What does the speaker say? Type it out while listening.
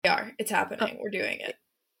We are. It's happening. We're doing it.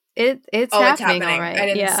 It's happening. All right. I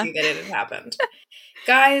didn't see that it had happened.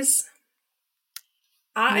 Guys,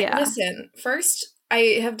 listen, first,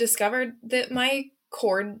 I have discovered that my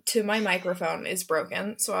cord to my microphone is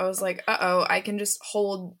broken. So I was like, I can just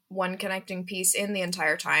hold one connecting piece in the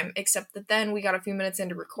entire time. Except that then we got a few minutes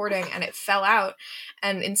into recording and it fell out.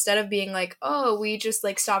 And instead of being like, oh, we just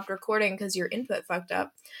like stopped recording because your input fucked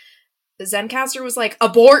up, the Zencastr was like,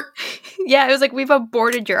 abort! Yeah, it was like, we've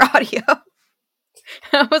aborted your audio.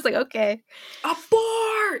 I was like, okay.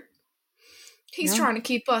 Abort! He's trying to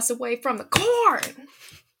keep us away from the cord!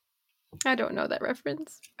 I don't know that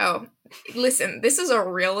reference. Oh, listen, this is a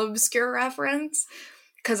real obscure reference,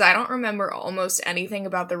 because I don't remember almost anything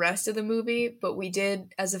about the rest of the movie, but we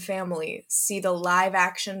did, as a family, see the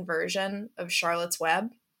live-action version of Charlotte's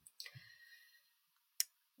Web,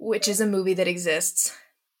 which is a movie that exists.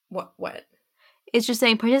 What? It's just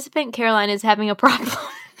saying participant Caroline is having a problem.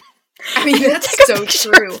 I mean, that's so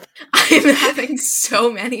true. I'm having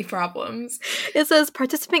so many problems. It says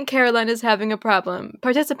participant Caroline is having a problem.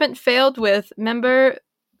 Participant failed with member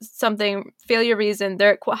something failure reason.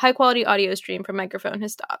 Their high quality audio stream from microphone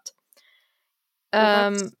has stopped.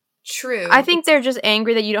 Well, that's true. I think they're just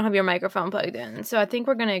angry that you don't have your microphone plugged in. So I think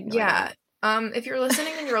we're gonna ignore that. If you're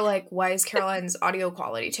listening and you're like, why is Caroline's audio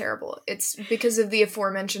quality terrible? It's because of the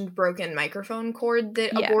aforementioned broken microphone cord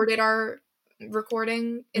that aborted our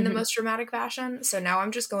recording in the most dramatic fashion. So now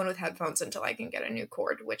I'm just going with headphones until I can get a new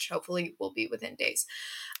cord, which hopefully will be within days.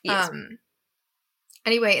 Yes.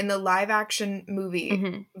 Anyway, in the live action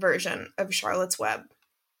movie version of Charlotte's Web,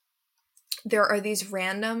 there are these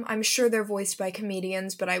random, I'm sure they're voiced by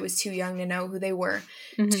comedians, but I was too young to know who they were,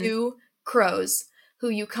 two crows who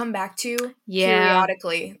you come back to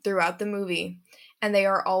periodically throughout the movie. And they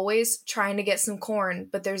are always trying to get some corn,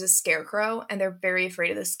 but there's a scarecrow, and they're very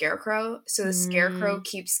afraid of the scarecrow. So the scarecrow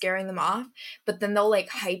keeps scaring them off. But then they'll, like,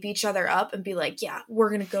 hype each other up and be like, yeah,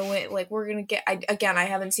 we're going to go in. Like, we're going to get... I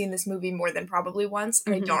haven't seen this movie more than probably once,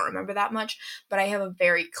 and I don't remember that much. But I have a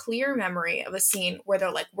very clear memory of a scene where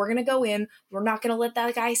they're like, we're going to go in. We're not going to let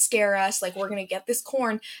that guy scare us. Like, we're going to get this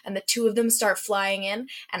corn. And the two of them start flying in.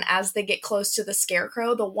 And as they get close to the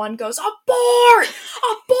scarecrow, the one goes, abort!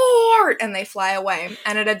 Abort! And they fly away.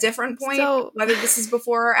 And at a different point, whether this is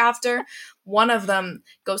before or after, one of them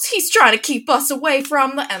goes, he's trying to keep us away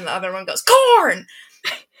from the... And the other one goes, corn!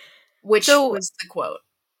 Which was the quote.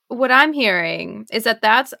 What I'm hearing is that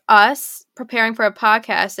that's us preparing for a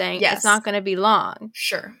podcast saying it's not going to be long.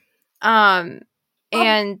 Sure. And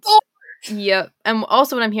yep. And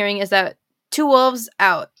also what I'm hearing is that two wolves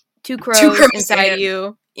out, two crows inside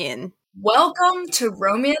you in. Welcome to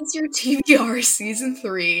Romance Your TBR Season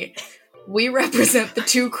 3. We represent the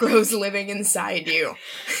two crows living inside you.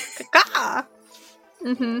 Ka-ka!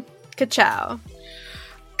 Ka-chow.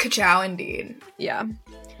 Ka-chow indeed. Yeah.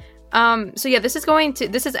 So yeah, this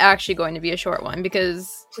is actually going to be a short one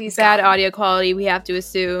because bad audio quality, we have to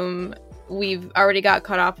assume we've already got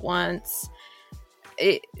cut off once.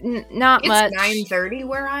 Not much. It's 9:30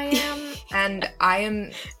 where I am, and I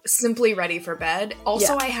am simply ready for bed.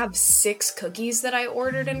 Also, I have 6 cookies that I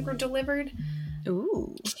ordered and were delivered.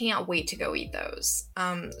 Ooh. Can't wait to go eat those.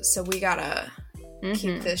 So we gotta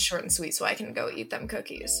keep this short and sweet so I can go eat them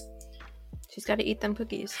cookies. She's gotta eat them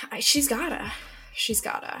cookies. She's gotta.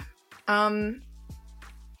 Welcome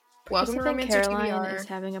to Romance Your TBR. Caroline is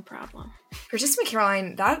having a problem. Participant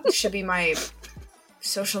Caroline, that should be my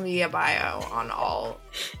social media bio on all.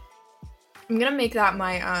 I'm gonna make that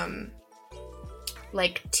my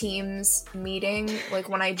like Teams meeting. Like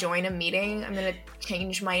when I join a meeting, I'm gonna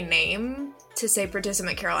change my name to say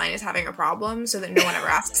Participant Caroline is having a problem so that no one ever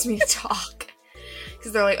asks me to talk.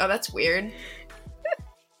 Because they're like, oh, that's weird.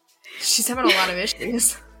 She's having a lot of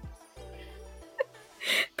issues.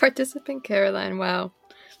 Participant Caroline, wow.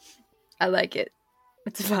 I like it.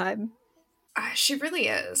 It's a vibe. She really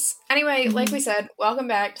is. Anyway, like we said, welcome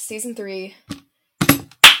back to Season 3. We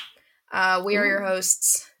are your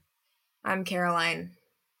hosts. I'm Caroline.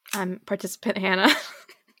 I'm Participant Hannah.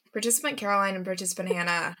 Participant Caroline and Participant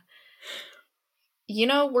Hannah. You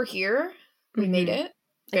know, we're here. We made it.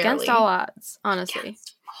 Barely. Against all odds, honestly.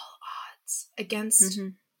 Against all odds. Against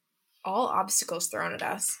all obstacles thrown at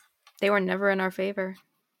us. They were never in our favor.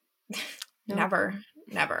 No.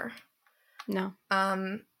 Never. No.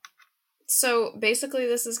 So basically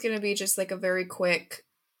this is going to be just like a very quick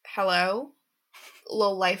hello,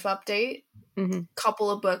 little life update, couple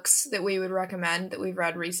of books that we would recommend that we've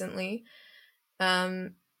read recently,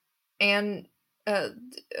 and a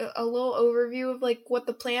little overview of like what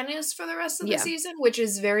the plan is for the rest of the season, which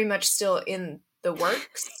is very much still in the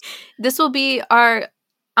works. This will be our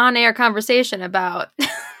on-air conversation about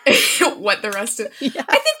what the rest of... Yeah.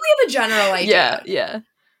 I think we have a general idea. Yeah.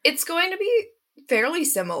 It's going to be fairly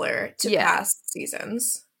similar to past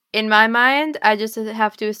seasons. In my mind, I just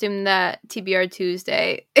have to assume that TBR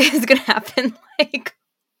Tuesday is going to happen, like,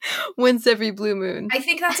 once every blue moon. I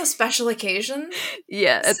think that's a special occasion.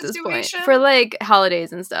 At this point. For, like,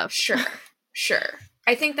 holidays and stuff. Sure.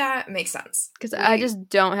 I think that makes sense. Because I just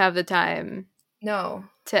don't have the time. No.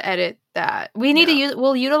 To edit that. We need to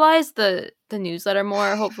we'll utilize the newsletter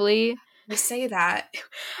more, hopefully. You say that.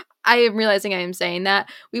 I am realizing I am saying that.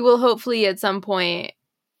 We will hopefully at some point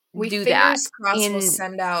do that. We'll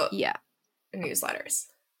send out newsletters.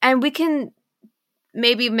 And we can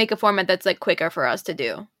maybe make a format that's like quicker for us to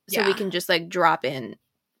do. So we can just like drop in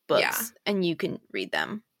books and you can read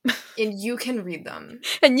them. And you can read them.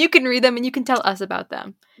 And you can read them and you can tell us about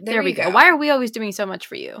them. There we go. Why are we always doing so much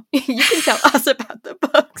for you? You can tell us about the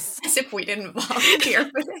books. As if we didn't volunteer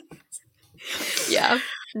for this. Yeah.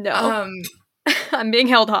 No. I'm being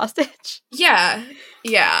held hostage. Yeah.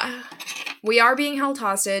 We are being held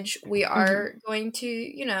hostage. We are going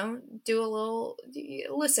to, do a little...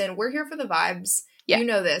 Listen, we're here for the vibes. Yeah. You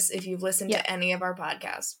know this if you've listened to any of our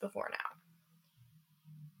podcasts before now.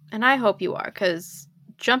 And I hope you are, because...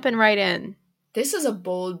 Jumping right in. This is a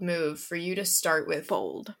bold move for you to start with.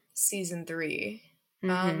 Bold. Season 3.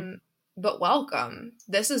 But welcome.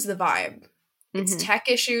 This is the vibe. It's tech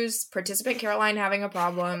issues, participant Caroline having a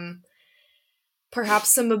problem,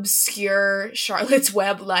 perhaps some obscure Charlotte's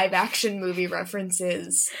Web live action movie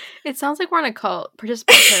references. It sounds like we're in a cult.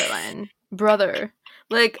 Participant Caroline. Brother.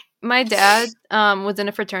 Like, my dad was in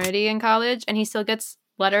a fraternity in college, and he still gets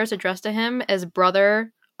letters addressed to him as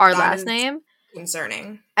brother, our last name.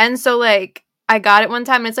 Concerning. And so, like, I got it one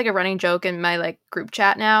time, and it's like a running joke in my, like, group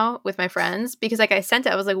chat now with my friends, because, like, I sent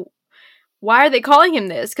it. I was like, why are they calling him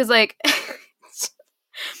this? Because, like,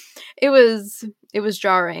 it was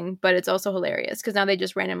jarring, but it's also hilarious, because now they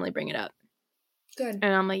just randomly bring it up. Good.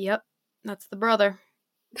 And I'm like, yep, that's the brother.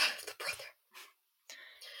 The brother.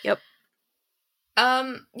 Yep.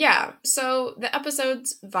 Yeah, so the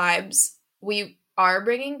episode's vibes, we are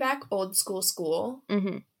bringing back old school.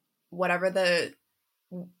 Whatever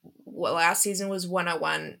last season was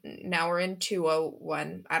 101, now we're in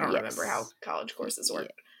 201. I don't remember how college courses work.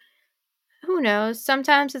 Who knows?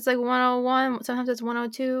 Sometimes it's like 101, sometimes it's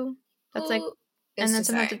 102. That's like, and then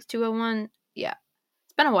sometimes it's 201. Yeah.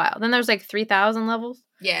 It's been a while. Then there's like 3,000 levels.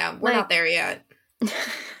 Yeah, we're not there yet.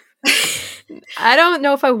 I don't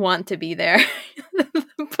know if I want to be there.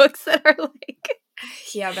 The books that are like...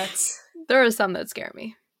 Yeah, there are some that scare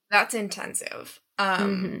me. That's intensive.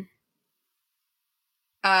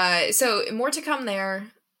 So more to come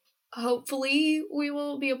there. Hopefully we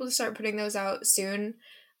will be able to start putting those out soon.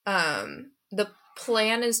 The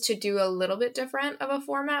plan is to do a little bit different of a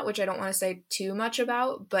format, which I don't want to say too much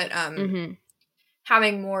about, but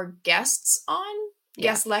having more guests on,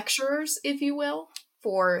 guest lecturers, if you will,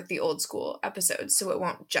 for the old school episodes, so it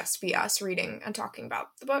won't just be us reading and talking about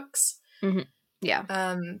the books. Yeah.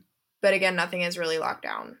 But again, nothing is really locked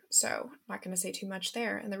down, so I'm not going to say too much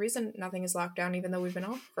there. And the reason nothing is locked down, even though we've been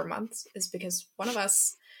off for months, is because one of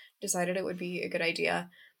us decided it would be a good idea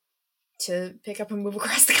to pick up and move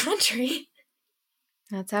across the country.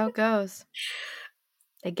 That's how it goes.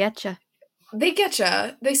 They get you.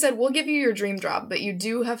 They said, we'll give you your dream job, but you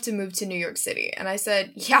do have to move to New York City. And I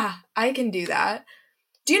said, yeah, I can do that.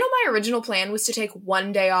 Do you know my original plan was to take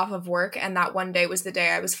one day off of work, and that one day was the day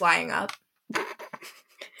I was flying up?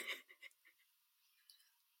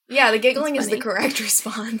 Yeah, the giggling is the correct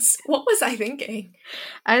response. What was I thinking?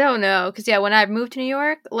 I don't know. Because, when I moved to New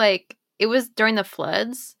York, like, it was during the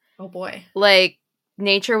floods. Oh, boy. Like,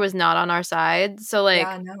 nature was not on our side. So, like...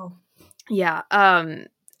 Yeah, no. Yeah.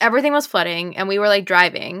 Everything was flooding, and we were, like,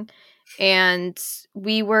 driving. And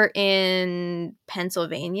we were in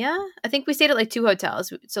Pennsylvania. I think we stayed at, like, 2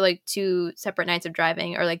 hotels. So, like, 2 separate nights of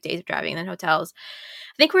driving, or, like, days of driving, and then hotels.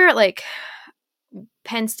 I think we were at, like,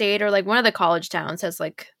 Penn State, or, like, one of the college towns has,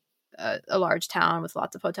 like... a large town with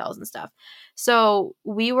lots of hotels and stuff. So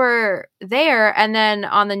we were there, and then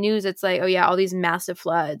on the news it's like, oh yeah, all these massive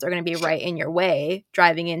floods are going to be right in your way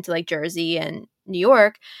driving into like Jersey and New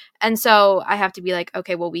York. And so I have to be like,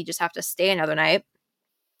 okay, well, we just have to stay another night.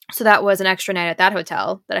 So that was an extra night at that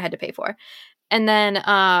hotel that I had to pay for. And then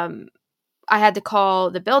I had to call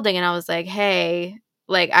the building, and I was like, hey,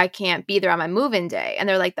 like, I can't be there on my move-in day. And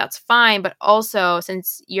they're like, that's fine. But also,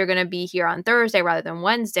 since you're going to be here on Thursday rather than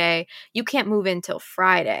Wednesday, you can't move in till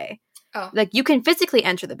Friday. Oh. Like, you can physically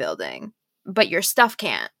enter the building, but your stuff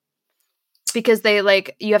can't. Because they,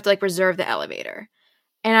 like, you have to, like, reserve the elevator.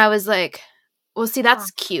 And I was like, well, see,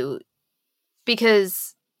 that's cute.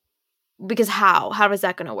 Because because how is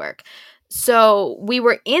that going to work? So we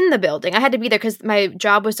were in the building. I had to be there because my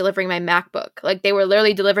job was delivering my MacBook. Like, they were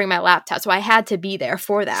literally delivering my laptop, so I had to be there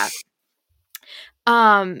for that.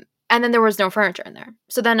 And then there was no furniture in there.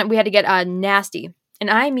 So then we had to get a nasty, and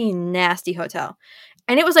I mean nasty, hotel.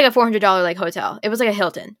 And it was like a $400 like hotel. It was like a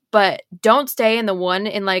Hilton. But don't stay in the one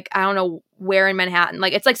in like, I don't know where in Manhattan.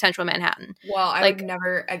 Like, it's like central Manhattan. Well, I like, would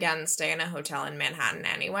never again stay in a hotel in Manhattan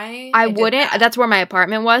anyway. I wouldn't. That's where my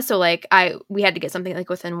apartment was. So like we had to get something like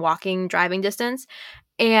within driving distance.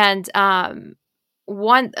 And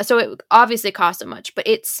so it obviously cost so much, but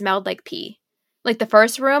it smelled like pee. Like the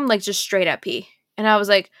first room, like just straight up pee. And I was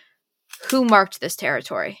like, who marked this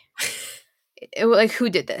territory? Like,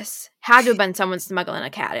 who did this? Had to have been someone smuggling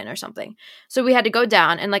a cat in or something. So we had to go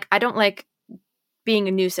down, and like, I don't like being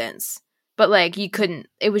a nuisance, but like, you couldn't.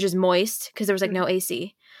 It was just moist because there was like no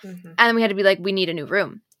AC. Mm-hmm. And then we had to be like, we need a new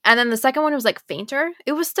room. And then the second one was like fainter.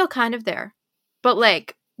 It was still kind of there, but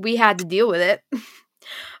like, we had to deal with it.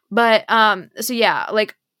 But so yeah,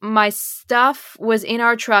 like, my stuff was in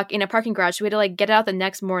our truck in a parking garage. So we had to like get it out the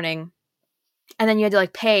next morning, and then you had to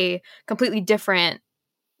like pay completely different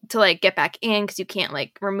to like get back in because you can't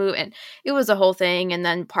like remove it. It was a whole thing, and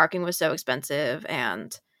then parking was so expensive.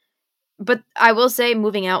 But I will say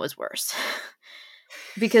moving out was worse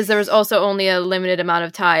because there was also only a limited amount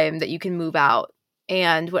of time that you can move out.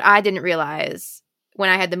 And what I didn't realize when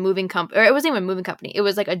I had the moving company, or it wasn't even a moving company, it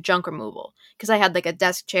was like a junk removal, because I had like a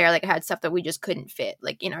desk chair, like I had stuff that we just couldn't fit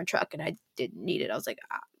like in our truck, and I didn't need it. I was like,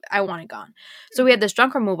 I want it gone. So we had this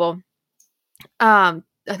junk removal. I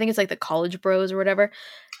think it's like the College Bros or whatever.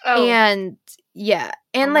 Oh. And yeah.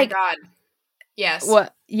 And like, God. Yes.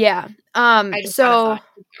 What? Yeah. So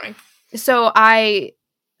I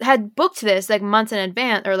had booked this like months in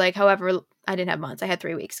advance, or like however, I didn't have months. I had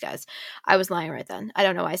 3 weeks, guys. I was lying right then. I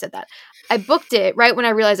don't know why I said that. I booked it right when I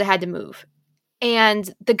realized I had to move.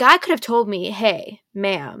 And the guy could have told me, hey,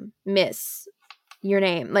 ma'am, miss, your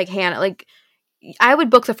name, like Hannah, like I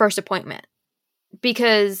would book the first appointment,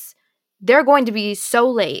 because they're going to be so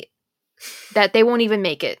late that they won't even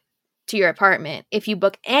make it to your apartment if you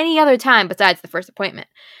book any other time besides the first appointment.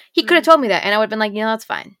 He could have told me that, and I would have been like, that's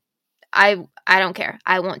fine. I don't care.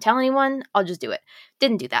 I won't tell anyone. I'll just do it.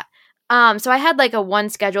 Didn't do that. So I had like a one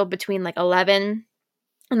scheduled between like 11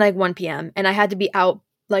 and like 1 p.m. and I had to be out,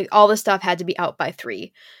 like all the stuff had to be out by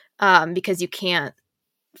 3, because you can't,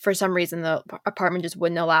 for some reason, the apartment just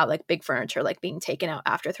wouldn't allow like big furniture like being taken out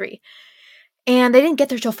after 3. And they didn't get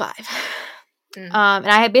there till 5. And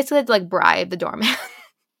I had basically had to like bribe the doorman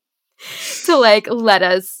to like let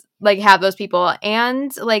us like have those people,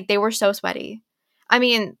 and like they were so sweaty. I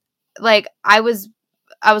mean, like I was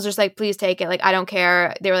just like, please take it, like I don't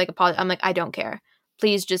care. They were like, I'm like, I don't care,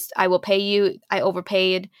 please, just, I will pay you. I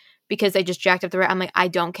overpaid because they just jacked up the rent. I'm like, I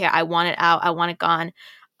don't care, I want it out, I want it gone.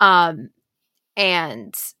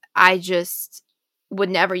 And I just would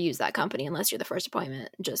never use that company unless you're the first appointment,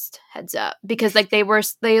 just heads up, because like they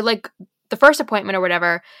like the first appointment or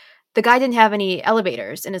whatever, the guy didn't have any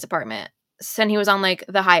elevators in his apartment, and he was on like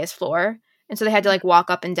the highest floor, and so they had to like walk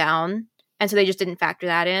up and down, and so they just didn't factor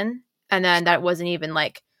that in. And then that wasn't even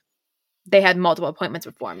like, they had multiple appointments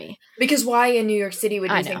before me. Because why in New York City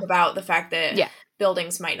would you think about the fact that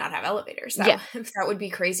buildings might not have elevators? That would be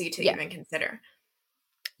crazy to even consider.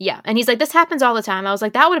 Yeah. And he's like, this happens all the time. I was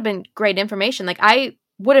like, that would have been great information. Like I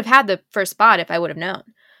would have had the first spot if I would have known.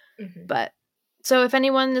 Mm-hmm. But so if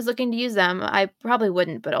anyone is looking to use them, I probably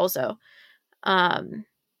wouldn't, but also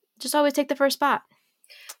just always take the first spot.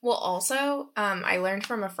 Well, also, I learned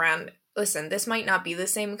from a friend, listen, this might not be the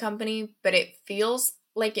same company, but it feels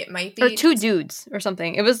like it might be. Or 2 dudes or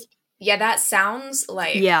something. It was. Yeah, that sounds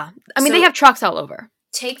like. Yeah. I mean, they have trucks all over.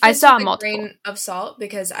 Take this with a grain of salt,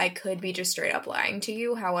 because I could be just straight up lying to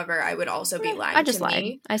you. However, I would also be lying to me. I just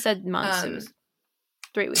lied. I said months. It was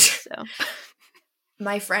 3 weeks, so.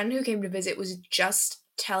 My friend who came to visit was just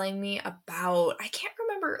telling me about, I can't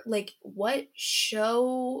remember like what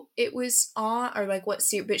show it was on or like what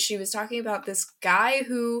series, but she was talking about this guy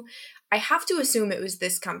who, I have to assume it was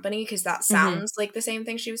this company because that sounds like the same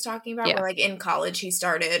thing she was talking about, where like in college he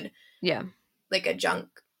started like a junk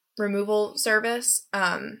removal service,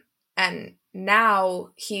 and now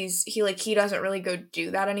he doesn't really go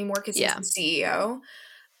do that anymore because he's the CEO,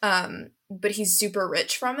 but he's super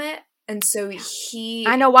rich from it. And so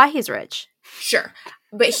I know why he's rich. Sure.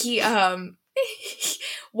 But he,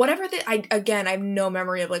 whatever I have no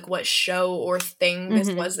memory of like what show or thing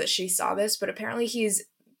this was that she saw this, but apparently he's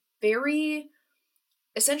very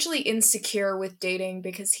essentially insecure with dating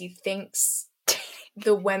because he thinks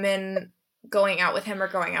the women going out with him are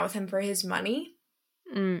going out with him for his money.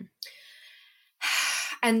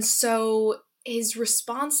 And so his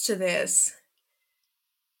response to this,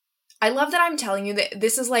 I love that I'm telling you that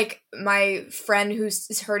this is like my friend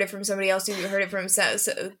who's heard it from somebody else who heard it from so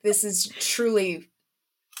this is truly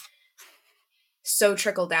so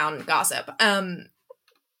trickle down gossip.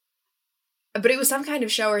 But it was some kind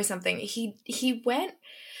of show or something. He went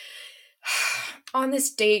on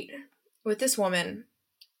this date with this woman.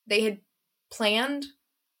 They had planned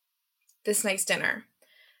this nice dinner,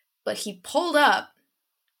 but he pulled up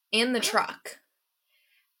in the truck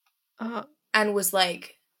and was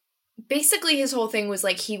like, basically his whole thing was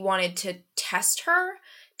like he wanted to test her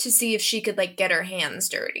to see if she could like get her hands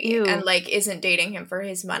dirty. Ew. And like isn't dating him for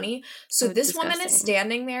his money. So this disgusting. Woman is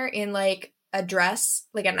standing there in like a dress,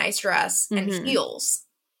 like a nice dress, and heels.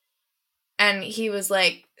 And he was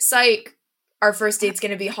like, psych, our first date's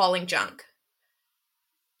gonna be hauling junk.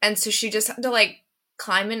 And so she just had to like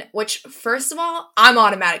climb in, which first of all, I'm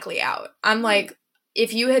automatically out. I'm like,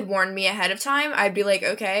 if you had warned me ahead of time, I'd be like,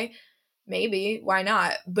 okay, maybe, why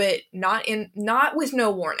not? But not with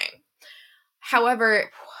no warning. However,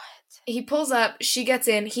 he pulls up, she gets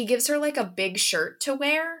in, he gives her like a big shirt to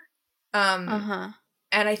wear. And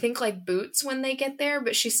I think like boots when they get there,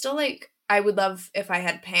 but she's still like, I would love if I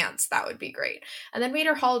had pants, that would be great. And then made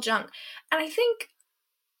her haul junk. And I think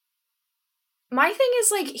my thing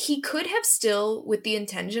is like, he could have still, with the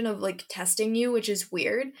intention of like testing you, which is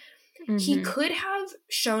weird, he could have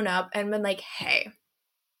shown up and been like, hey,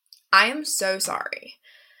 I am so sorry.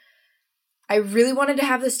 I really wanted to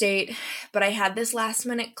have this date, but I had this last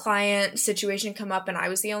minute client situation come up and I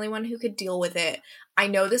was the only one who could deal with it. I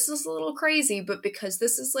know this is a little crazy, but because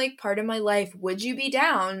this is like part of my life, would you be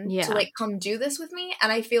down to like come do this with me?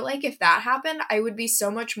 And I feel like if that happened, I would be so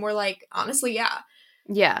much more like, honestly, yeah.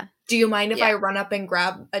 Yeah. Do you mind if I run up and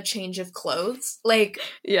grab a change of clothes? Like,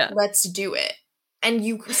 let's do it. And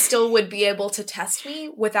you still would be able to test me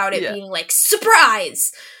without it being like,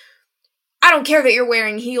 surprise! I don't care that you're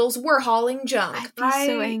wearing heels. We're hauling junk. I'd be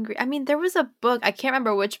so angry. I mean, there was a book. I can't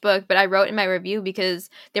remember which book, but I wrote in my review because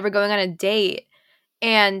they were going on a date.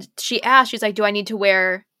 And she asked, she's like, do I need to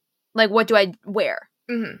wear, like, what do I wear?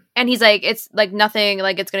 And he's like, it's like nothing,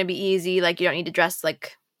 like, it's going to be easy. Like, you don't need to dress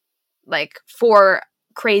like for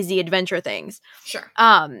crazy adventure things. Sure.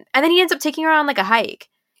 And then he ends up taking her on like a hike.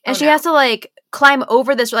 And she has to like climb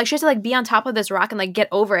over this, like, she has to like be on top of this rock and like get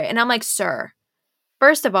over it. And I'm like, sir.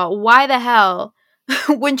 First of all, why the hell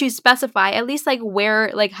wouldn't you specify at least like wear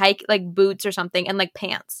like hike like boots or something and like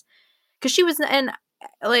pants? Because she was, and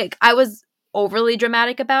like I was overly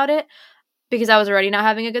dramatic about it because I was already not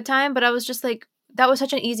having a good time. But I was just like, that was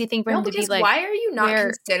such an easy thing for him to be like, why are you not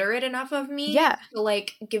considerate enough of me to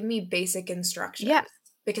like give me basic instructions? Yeah,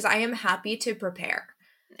 because I am happy to prepare.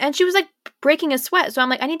 And she was like breaking a sweat, so I'm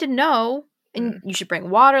like, I need to know. And you should bring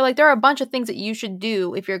water. Like, there are a bunch of things that you should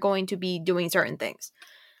do if you're going to be doing certain things.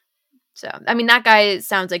 So, I mean, that guy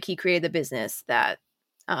sounds like he created the business that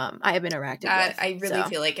I have interacted with. I really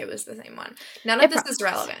feel like it was the same one. None of this is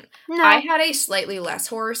relevant. No. I had a slightly less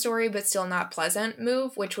horror story, but still not pleasant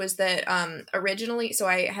move, which was that originally, so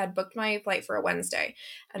I had booked my flight for a Wednesday.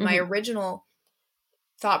 And my original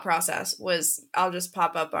thought process was, I'll just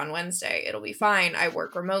pop up on Wednesday. It'll be fine. I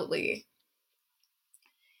work remotely.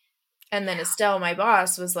 And then Estelle, my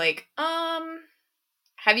boss, was like,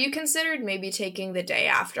 have you considered maybe taking the day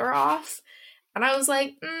after off? And I was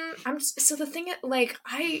like, so the thing, like,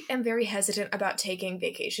 I am very hesitant about taking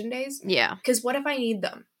vacation days. Yeah. Because what if I need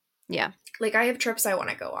them? Yeah. Like, I have trips I want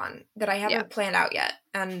to go on that I haven't planned out yet.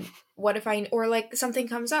 And what if or like something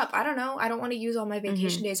comes up? I don't know. I don't want to use all my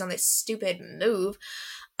vacation days on this stupid move.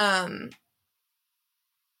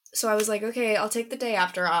 So I was like, okay, I'll take the day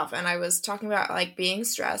after off. And I was talking about, like, being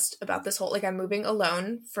stressed about this whole, like, I'm moving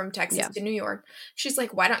alone from Texas to New York. She's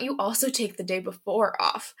like, why don't you also take the day before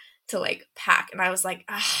off to, like, pack? And I was like,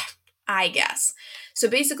 I guess. So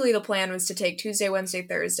basically the plan was to take Tuesday, Wednesday,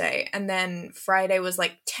 Thursday. And then Friday was,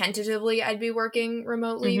 like, tentatively I'd be working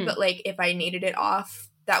remotely. But, like, if I needed it off,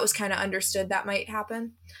 that was kind of understood that might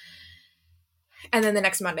happen. And then the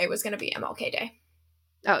next Monday was going to be MLK Day.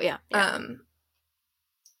 Oh, yeah.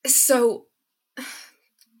 So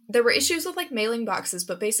there were issues with like mailing boxes,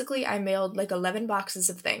 but basically I mailed like 11 boxes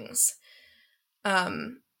of things.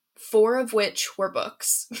 4 of which were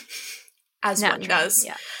books, as one does.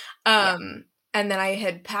 Yeah. And then I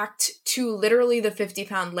had packed to literally the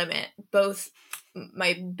 50-pound limit, both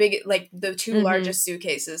my big, like the 2 largest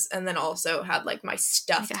suitcases, and then also had like my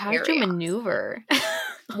stuffed How did you maneuver?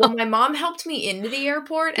 Well, my mom helped me into the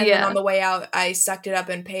airport, and then on the way out, I sucked it up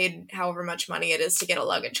and paid however much money it is to get a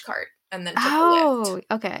luggage cart, and then took a lift.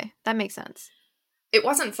 Okay. That makes sense. It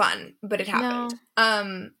wasn't fun, but it happened.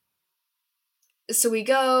 No. So we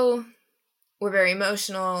go, we're very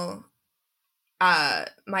emotional.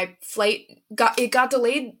 My flight got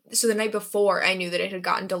delayed. So the night before, I knew that it had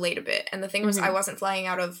gotten delayed a bit. And the thing was, I wasn't flying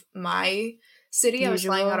out of my city. I was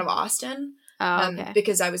flying out of Austin. Okay.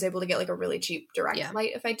 Because I was able to get like a really cheap direct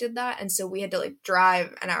flight if I did that. And so we had to like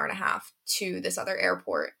drive an hour and a half to this other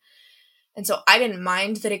airport. And so I didn't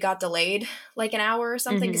mind that it got delayed like an hour or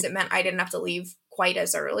something because it meant I didn't have to leave quite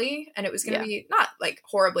as early. And it was going to be not like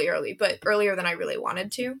horribly early, but earlier than I really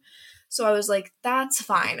wanted to. So I was like, that's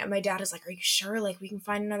fine. And my dad is like, are you sure? Like, we can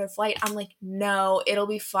find another flight? I'm like, no, it'll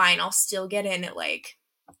be fine. I'll still get in at like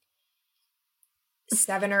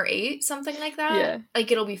 7 or 8, something like that. Yeah.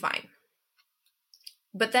 Like, it'll be fine.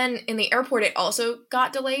 But then in the airport, it also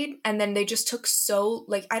got delayed. And then they just took so,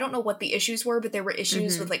 like, I don't know what the issues were, but there were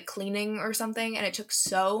issues with, like, cleaning or something. And it took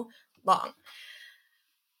so long.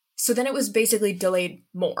 So then it was basically delayed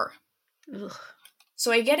more. Ugh.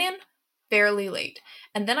 So I get in fairly late.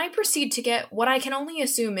 And then I proceed to get what I can only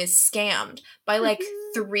assume is scammed by, like,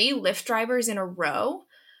 3 Lyft drivers in a row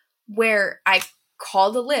where I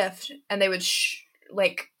called a Lyft and they would,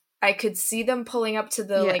 I could see them pulling up to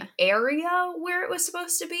the, like, area where it was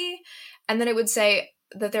supposed to be. And then it would say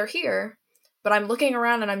that they're here. But I'm looking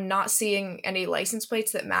around and I'm not seeing any license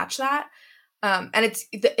plates that match that. And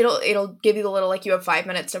it'll give you the little, like, you have 5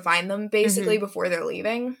 minutes to find them, basically, before they're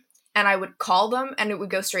leaving. And I would call them and it would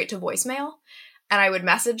go straight to voicemail. And I would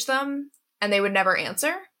message them and they would never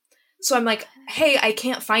answer. So I'm like, hey, I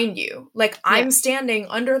can't find you. Like, I'm standing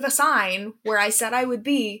under the sign where I said I would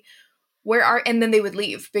be. And then they would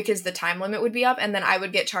leave because the time limit would be up and then I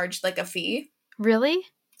would get charged like a fee. Really?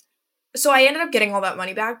 So I ended up getting all that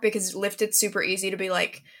money back because Lyft, it's super easy to be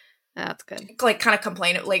like, that's good. Like, kind of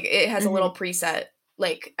complain. Like, it has a little preset,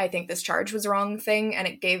 like, I think this charge was wrong thing. And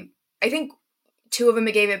it gave, I think 2 of them,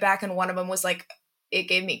 it gave it back. And one of them was like, it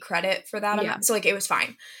gave me credit for that amount. So, like, it was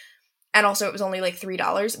fine. And also it was only like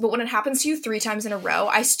 $3. But when it happens to you 3 times in a row,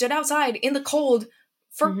 I stood outside in the cold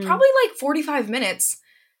for probably like 45 minutes.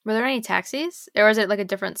 Were there any taxis? Or was it like a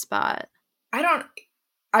different spot?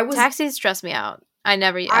 Taxis stress me out. I've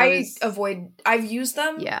used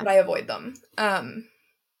them, but I avoid them.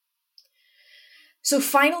 So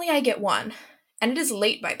finally I get one, and it is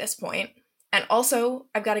late by this point. And also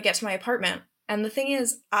I've got to get to my apartment. And the thing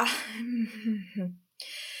is, I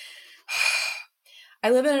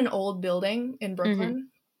live in an old building in Brooklyn.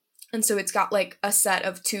 And so it's got like a set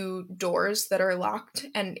of 2 doors that are locked.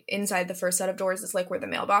 And inside the first set of doors is like where the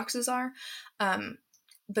mailboxes are.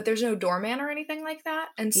 But there's no doorman or anything like that.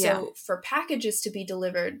 And so for packages to be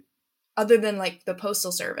delivered, other than like the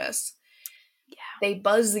postal service, they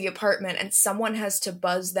buzz the apartment and someone has to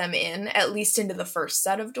buzz them in, at least into the first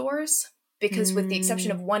set of doors. Because with the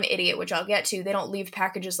exception of one idiot, which I'll get to, they don't leave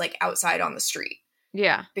packages like outside on the street.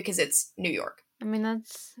 Yeah. Because it's New York. I mean,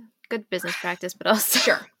 that's good business practice, but also...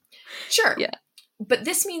 Sure. Yeah. But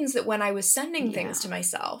this means that when I was sending things to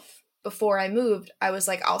myself before I moved, I was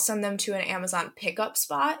like, I'll send them to an Amazon pickup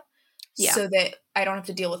spot so that I don't have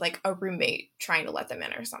to deal with like a roommate trying to let them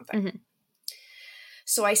in or something.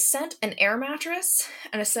 So I sent an air mattress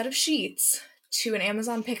and a set of sheets to an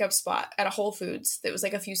Amazon pickup spot at a Whole Foods that was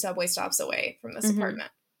like a few subway stops away from this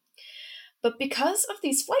apartment. But because of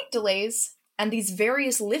these flight delays and these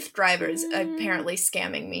various Lyft drivers apparently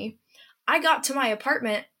scamming me, I got to my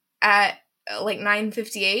apartment at like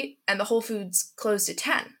 9:58 and the Whole Foods closed at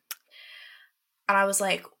 10. And I was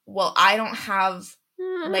like, well, I don't have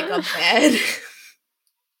like a bed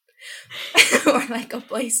or like a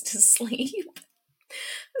place to sleep.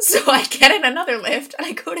 So I get in another Lyft and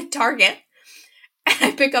I go to Target and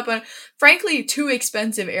I pick up a, frankly, too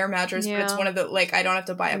expensive air mattress, but it's one of the, like, I don't have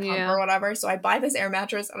to buy a pump or whatever. So I buy this air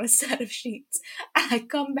mattress and a set of sheets and I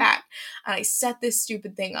come back and I set this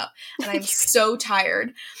stupid thing up and I'm so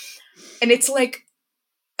tired. And it's like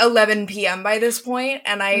 11 p.m. by this point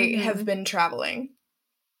and I have been traveling.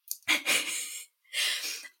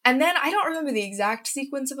 And then I don't remember the exact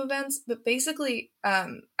sequence of events, but basically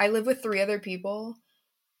I live with 3 other people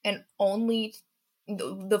and only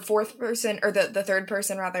the fourth person, or the third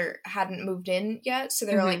person rather, hadn't moved in yet. So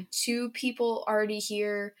there were like 2 people already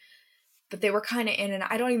here, but they were kind of in and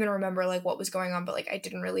I don't even remember like what was going on, but like I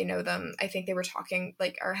didn't really know them. I think they were talking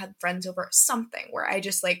like, or had friends over, something where I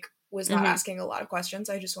just like was not asking a lot of questions.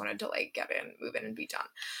 I just wanted to like get in, move in and be done.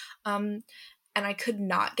 And I could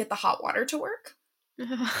not get the hot water to work.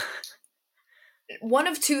 One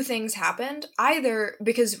of 2 things happened. Either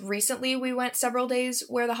because recently we went several days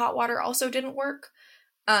where the hot water also didn't work.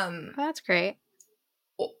 That's great.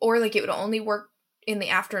 Or like it would only work in the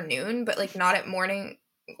afternoon, but like not at morning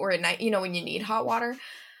or at night, you know, when you need hot water.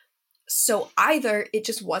 So either it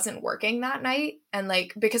just wasn't working that night, and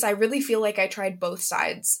like, because I really feel like I tried both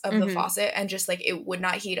sides of the faucet and just like it would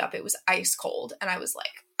not heat up. It was ice cold. And I was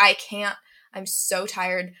like, I can't, I'm so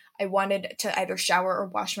tired. I wanted to either shower or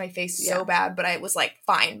wash my face so bad, but I was like,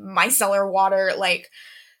 fine, micellar water, like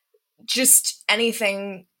just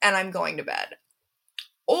anything, and I'm going to bed.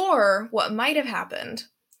 Or what might have happened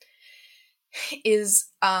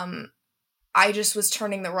is I just was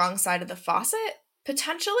turning the wrong side of the faucet,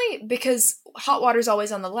 potentially, because hot water's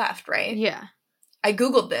always on the left, right? Yeah. I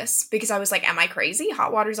Googled this because I was like, am I crazy?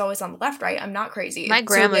 Hot water's always on the left, right? I'm not crazy. My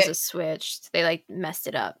grandma's a switched. They like messed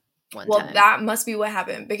it up one time. Well, that must be what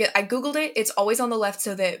happened, because I Googled it. It's always on the left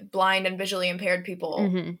so that blind and visually impaired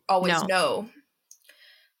people always know.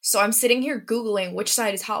 So I'm sitting here Googling which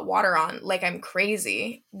side is hot water on like I'm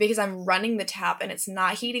crazy, because I'm running the tap and it's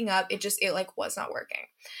not heating up. It like was not working.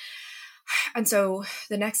 And so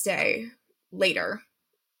the next day, later,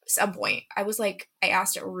 some point, I was like, I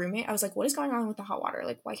asked a roommate, I was like, what is going on with the hot water?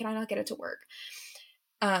 Like, why can I not get it to work?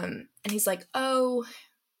 And he's like, oh,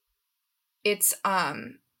 it's, I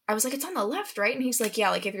was like, it's on the left, right? And he's like, yeah,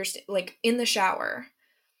 like if you're like in the shower,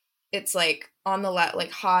 it's like on the left,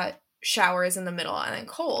 like hot, shower is in the middle, and then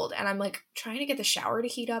cold. And I'm like trying to get the shower to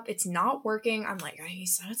heat up. It's not working. I'm like, he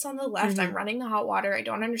said it's on the left. I'm running the hot water. I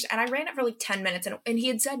don't understand. And I ran it for like 10 minutes. And he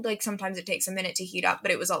had said like sometimes it takes a minute to heat up, but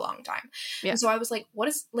it was a long time. Yeah. And so I was like,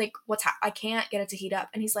 what's I can't get it to heat up.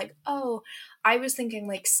 And he's like, oh, I was thinking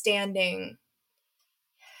like standing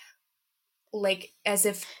like as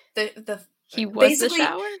if he was the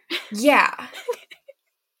shower? Yeah.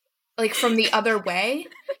 Like from the other way.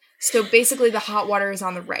 So basically the hot water is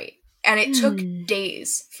on the right. And it took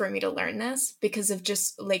days for me to learn this because of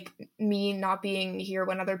just, like, me not being here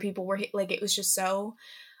when other people were, like, it was just so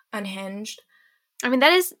unhinged. I mean,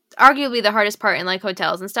 that is arguably the hardest part in, like,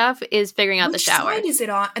 hotels and stuff, is figuring out the shower. Which side is it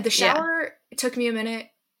on? The shower, it took me a minute,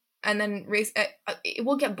 and then it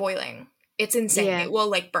will get boiling. It's insane. Yeah. It will,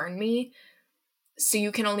 like, burn me. So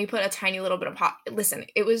you can only put a tiny little bit of hot. Listen,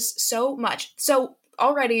 it was so much. So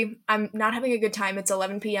already, I'm not having a good time. It's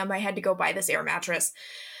 11 p.m. I had to go buy this air mattress.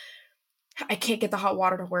 I can't get the hot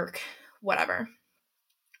water to work. Whatever.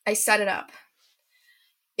 I set it up.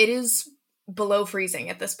 It is below freezing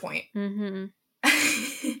at this point. Mm-hmm.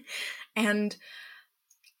 And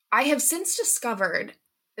I have since discovered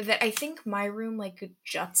that I think my room, like,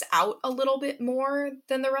 juts out a little bit more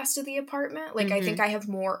than the rest of the apartment. Like, I think I have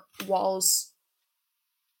more walls,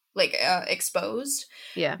 like, exposed.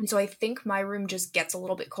 Yeah. And so I think my room just gets a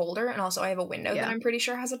little bit colder. And also I have a window that I'm pretty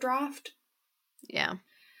sure has a draft. Yeah.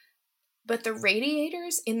 But the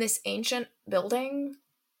radiators in this ancient building,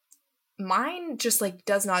 mine just, like,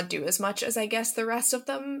 does not do as much as, I guess, the rest of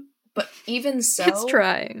them. But even so... It's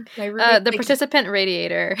trying. The participant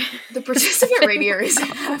radiator. The participant radiator is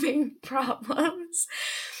having problems.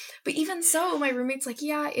 But even so, my roommate's like,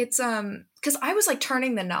 yeah, it's, because I was, like,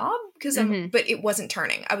 turning the knob, but it wasn't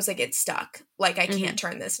turning. I was like, it's stuck. Like, I can't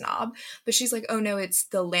turn this knob. But she's like, oh, no, it's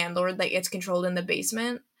the landlord. Like, it's controlled in the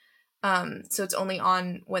basement. So it's only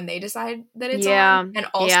on when they decide that it's on. And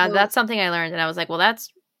also, that's something I learned, and I was like, well,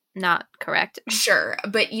 that's not correct. Sure,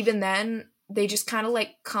 but even then, they just kind of,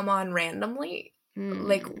 like, come on randomly.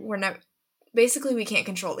 Like, basically, we can't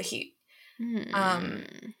control the heat. And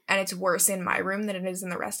it's worse in my room than it is in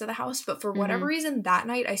the rest of the house. But for whatever reason, that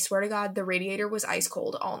night, I swear to God, the radiator was ice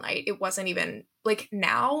cold all night. It wasn't even, like,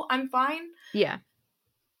 now I'm fine. Yeah.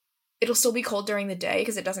 It'll still be cold during the day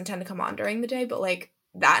because it doesn't tend to come on during the day, but, like,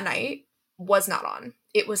 that night was not on.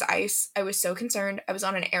 It was ice. I was so concerned. I was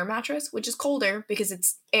on an air mattress, which is colder because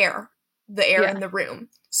it's air, the air in the room.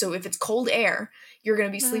 So if it's cold air, you're going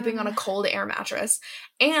to be sleeping on a cold air mattress.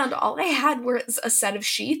 And all I had was a set of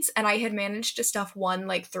sheets, and I had managed to stuff one,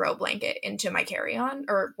 like, throw blanket into my carry-on,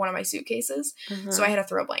 or one of my suitcases. So I had a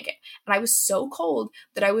throw blanket. And I was so cold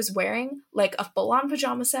that I was wearing, like, a full-on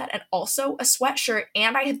pajama set and also a sweatshirt,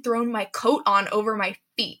 and I had thrown my coat on over my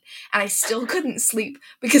feet. And I still couldn't sleep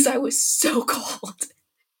because I was so cold.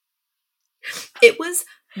 It was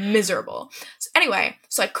miserable. So anyway,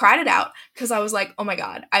 so I cried it out because I was like, oh my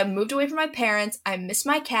God, I moved away from my parents. I miss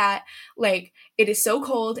my cat. Like, it is so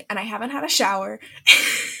cold and I haven't had a shower.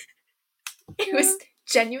 It was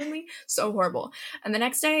genuinely so horrible. And the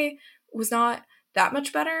next day was not that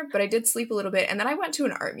much better, but I did sleep a little bit. And then I went to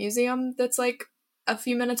an art museum that's, like, a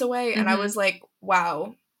few minutes away, and I was like,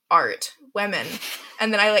 wow, art, women.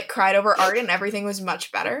 And then I, like, cried over art and everything was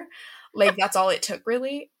much better. Like, that's all it took,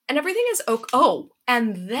 really. And everything is okay. Oh,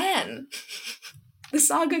 and then the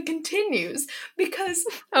saga continues because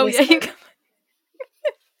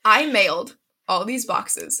I mailed all these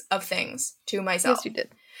boxes of things to myself. Yes, you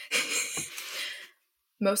did.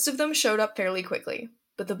 Most of them showed up fairly quickly,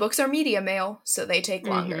 but the books are media mail, so they take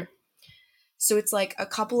longer. So it's like a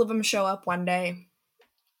couple of them show up one day,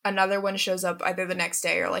 another one shows up either the next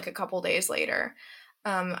day or like a couple days later.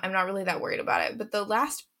 I'm not really that worried about it, but the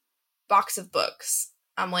last box of books,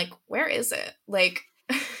 I'm like, where is it? Like,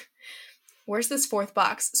 where's this fourth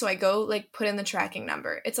box? So I go like put in the tracking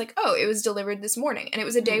number. It's like, oh, it was delivered this morning, and it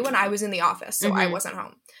was a day when I was in the office, so I wasn't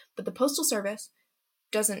home. But the postal service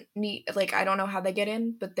doesn't need, like, I don't know how they get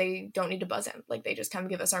in, but they don't need to buzz in. Like, they just come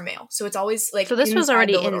give us our mail. So it's always like, so this was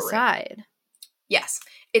already inside room. Yes,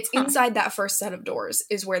 it's inside that first set of doors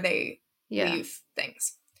is where they leave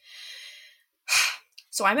things.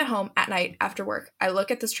 So I'm at home at night after work. I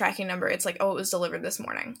look at this tracking number. It's like, oh, it was delivered this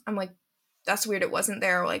morning. I'm like, that's weird. It wasn't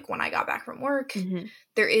there like when I got back from work.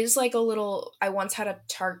 There is like a little, I once had a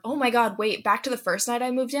oh my God, wait, back to the first night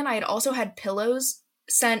I moved in. I had also had pillows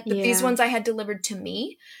sent, but these ones I had delivered to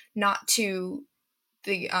me, not to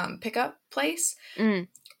the pickup place.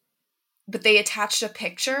 But they attached a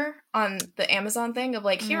picture on the Amazon thing of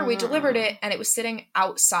like, here, we delivered it, and it was sitting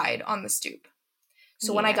outside on the stoop.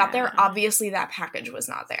 So when I got there, obviously that package was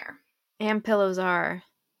not there. And pillows are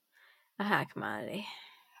a hot commodity.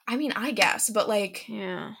 I mean, I guess, but like,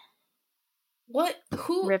 what?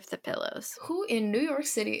 Who rip the pillows? Who in New York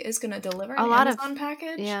City is going to deliver an Amazon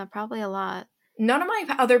package? Yeah, probably a lot. None of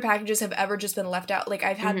my other packages have ever just been left out. Like,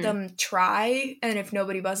 I've had them try, and if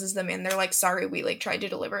nobody buzzes them in, they're like, sorry, we like tried to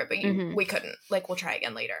deliver it, but we couldn't. Like, we'll try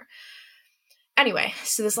again later. Anyway,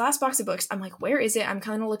 so this last box of books, I'm like, where is it? I'm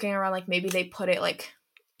kind of looking around, like, maybe they put it, like,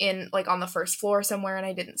 in, like, on the first floor somewhere, and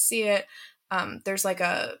I didn't see it. There's, like,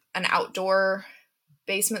 an outdoor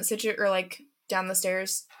basement situation, or, like, down the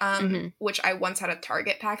stairs, which I once had a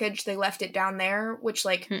Target package. They left it down there, which,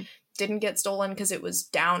 like, didn't get stolen because it was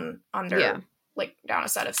down under, like, down a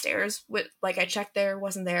set of stairs. With, like, I checked there,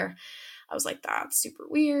 wasn't there. I was like, that's super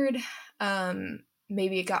weird.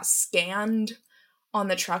 Maybe it got scanned on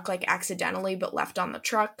the truck, like, accidentally, but left on the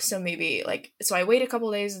truck. So maybe, like, so I wait a couple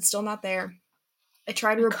days, it's still not there. I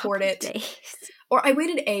try to report it. Or I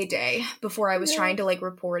waited a day before I was trying to, like,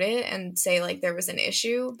 report it and say, like, there was an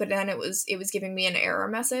issue. But then it was giving me an error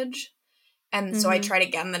message. And so I tried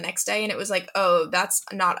again the next day, and it was like, oh, that's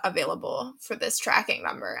not available for this tracking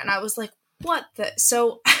number. And I was like, what the?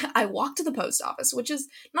 So I walked to the post office, which is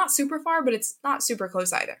not super far, but it's not super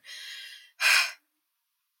close either.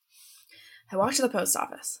 I walked to the post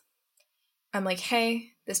office. I'm like, hey,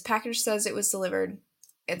 this package says it was delivered.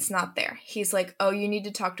 It's not there. He's like, oh, you need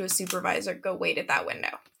to talk to a supervisor. Go wait at that window.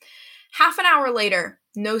 Half an hour later,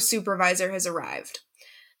 no supervisor has arrived.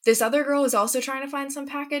 This other girl is also trying to find some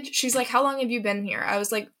package. She's like, how long have you been here? I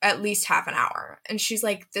was like, at least half an hour. And she's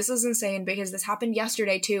like, this is insane because this happened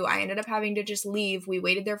yesterday too. I ended up having to just leave. We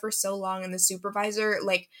waited there for so long, and the supervisor,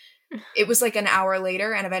 like, it was like an hour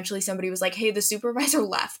later, and eventually somebody was like, hey, the supervisor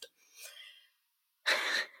left.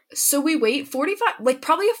 So we wait 45, like,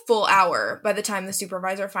 probably a full hour by the time the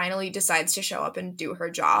supervisor finally decides to show up and do her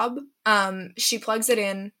job. She plugs it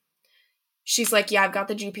in. She's like, yeah, I've got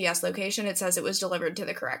the GPS location. It says it was delivered to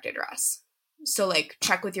the correct address. So, like,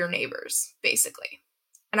 check with your neighbors, basically.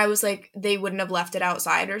 And I was like, they wouldn't have left it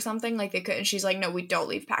outside or something? Like, they could. And she's like, no, we don't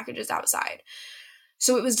leave packages outside.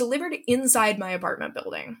 So it was delivered inside my apartment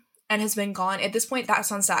building and has been gone. At this point,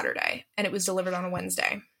 that's on Saturday. And it was delivered on a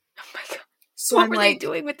Wednesday. Oh, my God. So what were they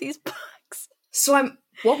doing with these books?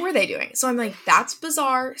 What were they doing? So I'm like, that's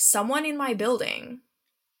bizarre. Someone in my building.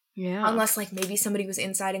 Yeah. Unless, like, maybe somebody was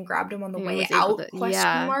inside and grabbed them on the way out,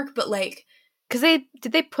 question mark. But, like. Because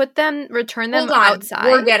did they return them outside?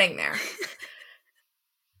 We're getting there.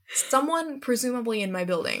 Someone, presumably in my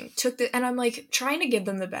building, took and I'm, like, trying to give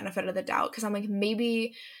them the benefit of the doubt. Because I'm like,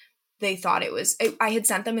 maybe they thought it was, I had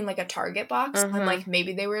sent them in, like, a Target box. I'm like,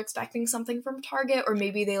 maybe they were expecting something from Target, or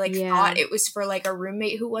maybe they, like, thought it was for, like, a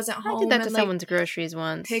roommate who wasn't home. I did that to someone's groceries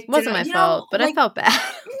once. It wasn't my fault, but I felt bad.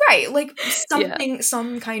 Right, like, something,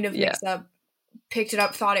 some kind of mix-up, picked it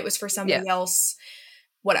up, thought it was for somebody else,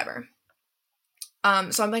 whatever.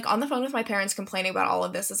 So I'm, like, on the phone with my parents complaining about all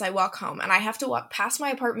of this as I walk home, and I have to walk past my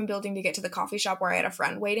apartment building to get to the coffee shop where I had a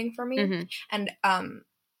friend waiting for me, and,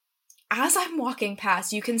 as I'm walking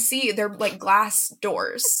past, you can see they're, like, glass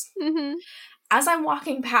doors. As I'm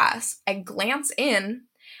walking past, I glance in,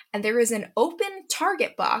 and there is an open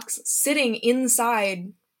Target box sitting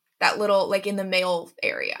inside that little, like, in the mail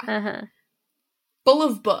area. Full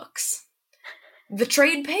of books. The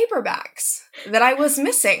trade paperbacks that I was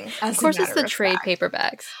missing. Of course it's the trade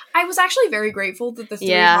paperbacks. I was actually very grateful that the three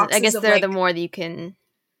boxes I guess they're the more that you can...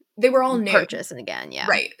 They were all new. Purchase and again,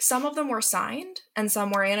 Right. Some of them were signed and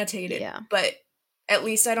some were annotated. But at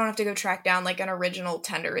least I don't have to go track down, like, an original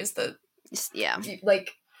tender is the Yeah.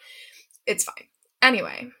 Like, it's fine.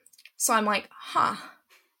 Anyway, so I'm like,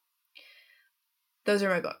 those are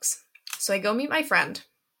my books. So I go meet my friend.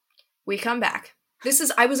 We come back.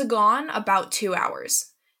 I was gone about 2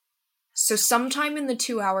 hours. So sometime in the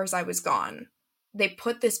 2 hours I was gone, they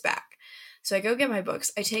put this back. So I go get my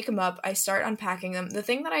books. I take them up. I start unpacking them. The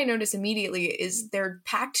thing that I notice immediately is they're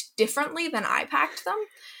packed differently than I packed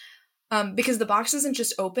them. Because the box isn't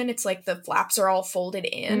just open. It's like the flaps are all folded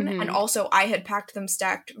in. Mm-hmm. And also I had packed them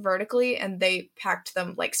stacked vertically and they packed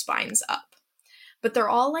them like spines up. But they're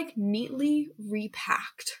all like neatly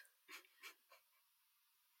repacked.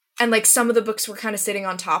 And, like, some of the books were kind of sitting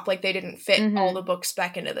on top, like, they didn't fit all the books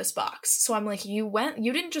back into this box. So I'm like, you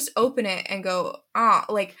didn't just open it and go,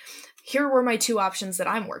 like, here were my 2 options that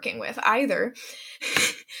I'm working with. Either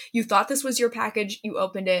you thought this was your package, you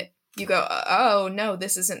opened it, you go, oh, no,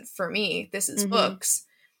 this isn't for me, this is books.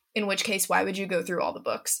 In which case, why would you go through all the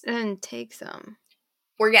books? And take some.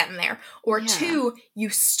 We're getting there. Or 2, you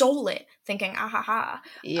stole it, thinking, a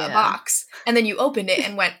box. And then you opened it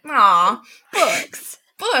and went, books.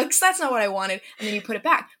 Books, that's not what I wanted, and then you put it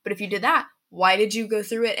back. But if you did that, why did you go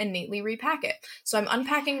through it and neatly repack it? So I'm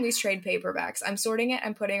unpacking these trade paperbacks, I'm sorting it,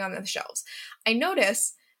 I'm putting it on the shelves. I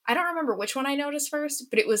notice, I don't remember which one I noticed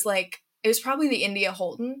first, but it was probably the India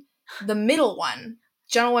Holden. The middle one,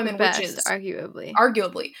 Gentlewomen Witches, arguably,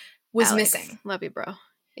 was Alex, missing. Love you, bro.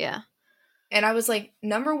 Yeah. And I was like,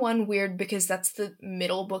 number one, weird, because that's the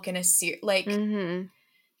middle book in a series. Like,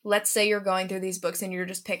 let's say you're going through these books and you're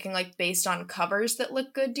just picking, like, based on covers that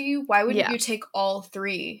look good to you. Why wouldn't you take all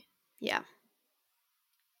 3? Yeah.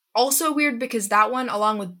 Also weird because that one,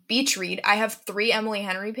 along with Beach Read, I have 3 Emily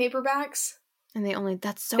Henry paperbacks. And they only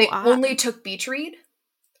took Beach Read.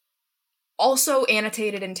 Also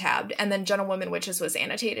annotated and tabbed. And then Gentlewomen Witches was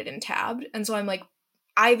annotated and tabbed. And so I'm like,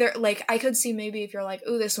 either, like, I could see maybe if you're like,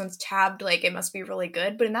 ooh, this one's tabbed, like, it must be really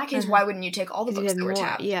good. But in that case, why wouldn't you take all the books that were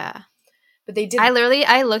tabbed? Yeah. But they didn't.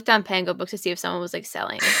 I looked on Pango Books to see if someone was, like,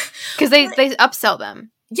 selling. Because they upsell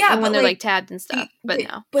them. Yeah, and when they're, like, tabbed and stuff. But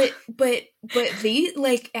no. But the,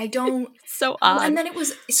 like, I don't. So odd. And then it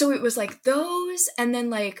was like those, and then,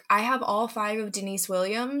 like, I have all 5 of Denise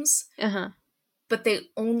Williams. But they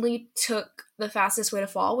only took The Fastest Way to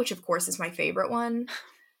Fall, which of course is my favorite one.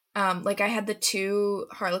 Like, I had the 2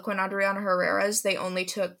 Harlequin Adriana Herrera's. They only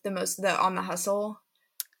took the On the Hustle.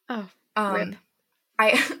 Oh, rip.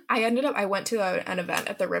 I went to an event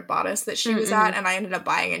at the Rip Bodice that she was at, and I ended up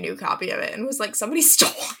buying a new copy of it and was like, somebody stole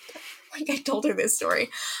it. Like, I told her this story.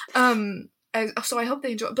 So I hope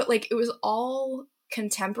they enjoy it. But, like, it was all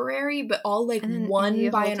contemporary, but all, like, one India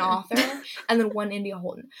by Holton. An author, and then one India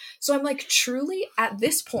Holton. So I'm like, truly, at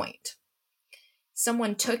this point,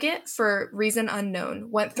 someone took it for reason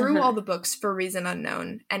unknown, went through all the books for reason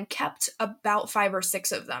unknown, and kept about 5 or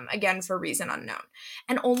 6 of them, again, for reason unknown.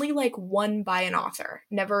 And only, like, one by an author.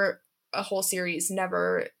 Never a whole series,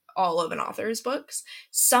 never all of an author's books,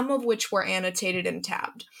 some of which were annotated and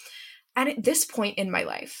tabbed. And at this point in my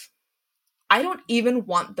life, I don't even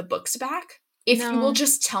want the books back if you will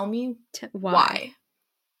just tell me why.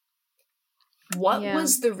 What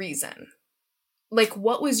was the reason? Like,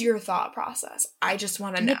 what was your thought process? I just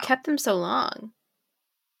want to know. You kept them so long.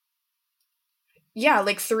 Yeah,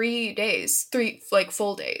 like 3 days. 3, like,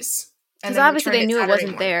 full days. Because obviously they knew it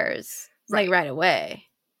wasn't theirs, like, right away.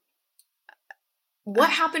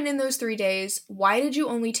 What happened in those 3 days? Why did you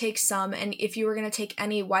only take some? And if you were going to take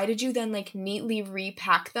any, why did you then, like, neatly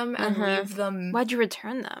repack them and leave them? Why'd you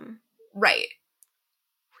return them? Right.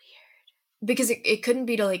 Weird. Because it couldn't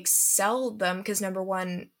be to, like, sell them, because number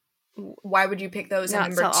one, why would you pick those?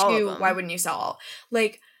 And number 2, why wouldn't you sell all?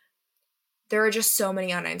 Like, there are just so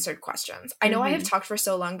many unanswered questions. I know I have talked for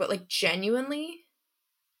so long, but, like, genuinely,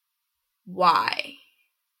 why?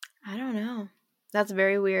 I don't know. That's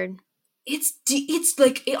very weird. It's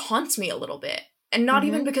like, it haunts me a little bit. And not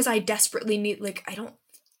even because I desperately need, like, I don't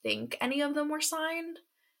think any of them were signed.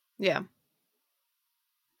 Yeah.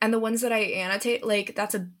 And the ones that I annotate, like,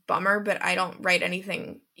 that's a bummer, but I don't write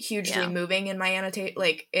anything hugely moving in my annotate.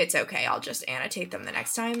 Like, it's okay. I'll just annotate them the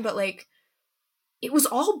next time. But, like, it was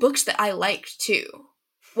all books that I liked, too.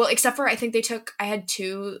 Well, except for, I think I had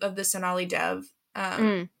 2 of the Sonali Dev.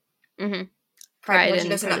 Pride and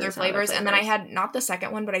Prejudice and Other Flavors. And then I had, not the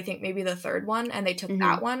second one, but I think maybe the third one. And they took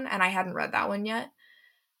that one. And I hadn't read that one yet.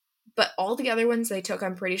 But all the other ones they took,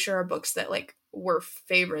 I'm pretty sure, are books that, like, were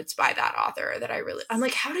favorites by that author that I'm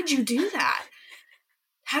like, how did you do that?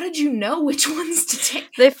 How did you know which ones to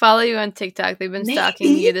take? They follow you on TikTok. They've been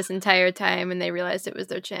stalking you this entire time, and they realized it was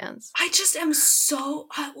their chance. I just am so,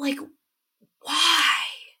 like, why?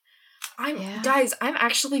 Guys, I'm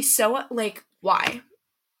actually so, like, why?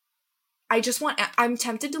 I'm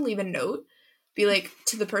tempted to leave a note, be like,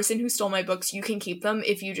 to the person who stole my books, you can keep them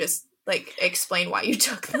if you just, like, explain why you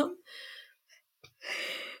took them.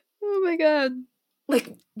 Oh my god. Like,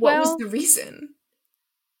 what was the reason?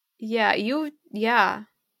 Yeah,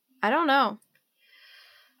 I don't know.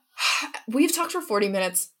 We've talked for 40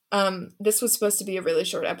 minutes. This was supposed to be a really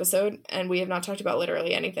short episode, and we have not talked about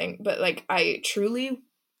literally anything, but, like, I truly...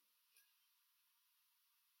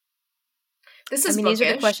 This is these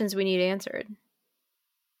are the questions we need answered.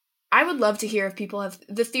 I would love to hear if people have...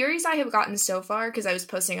 The theories I have gotten so far, because I was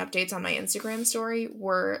posting updates on my Instagram story,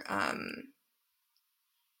 were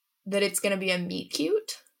that it's going to be a meet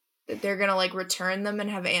cute, that they're going to, like, return them and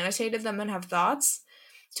have annotated them and have thoughts,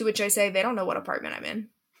 to which I say they don't know what apartment I'm in.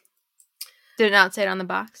 Did it not say it on the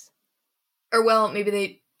box? Or, well, maybe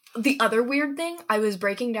they... The other weird thing, I was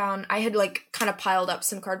breaking down... I had, like, kind of piled up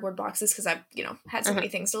some cardboard boxes because I've, you know, had so many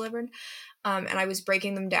things delivered. And I was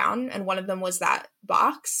breaking them down, and one of them was that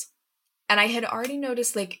box. And I had already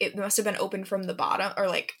noticed, like, it must have been open from the bottom, or,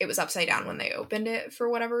 like, it was upside down when they opened it for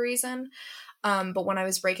whatever reason. But when I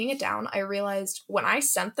was breaking it down, I realized when I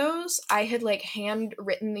sent those, I had, like,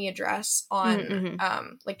 handwritten the address on,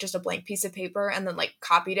 like, just a blank piece of paper, and then, like,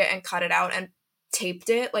 copied it and cut it out and taped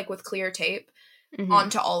it, like, with clear tape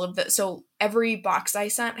onto all of the... So every box I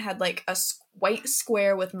sent had, like, a white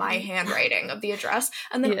square with my handwriting of the address.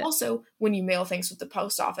 And then also, when you mail things with the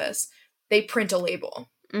post office, they print a label.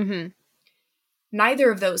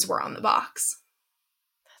 Neither of those were on the box.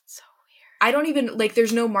 That's so weird. I don't even... Like,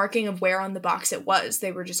 there's no marking of where on the box it was.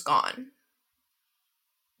 They were just gone.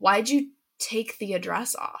 Why'd you take the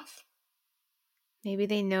address off? Maybe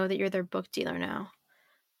they know that you're their book dealer now.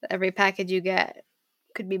 That every package you get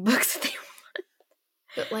could be books that they want.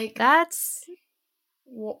 But, like... That's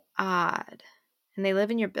odd. And they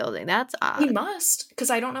live in your building. That's odd. He must, because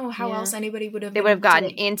I don't know how else anybody would have... They would have gotten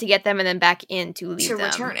in to get them and then back in to leave them. To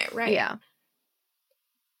return it, right. Yeah.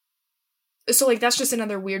 So, like, that's just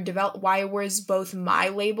another weird why was both my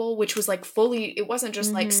label, which was, like, fully... It wasn't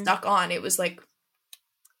just, like, stuck on. It was, like...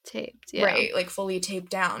 Taped, yeah. Right, like, fully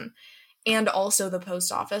taped down. And also the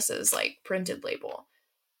post office's, like, printed label.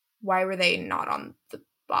 Why were they not on the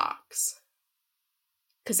box?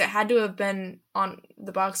 Because it had to have been on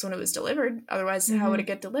the box when it was delivered. Otherwise, how would it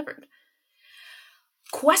get delivered?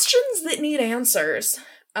 Questions that need answers.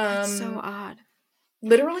 That's so odd.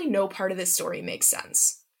 Literally no part of this story makes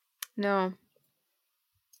sense. No.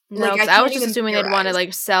 Like, because I was just assuming they'd want to,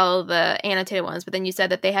 like, sell the annotated ones, but then you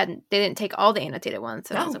said that they didn't take all the annotated ones.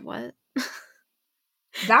 So I was like, what?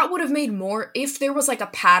 That would have made more if there was, like, a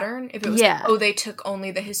pattern. If it was like, oh, they took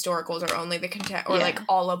only the historicals or only the content or like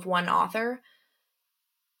all of one author.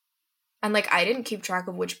 And, like, I didn't keep track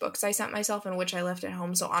of which books I sent myself and which I left at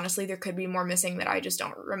home. So, honestly, there could be more missing that I just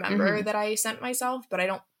don't remember that I sent myself. But I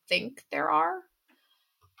don't think there are.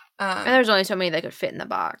 And there's only so many that could fit in the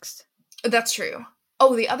box. That's true.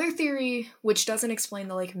 Oh, the other theory, which doesn't explain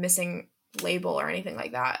the, like, missing label or anything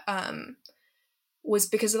like that, was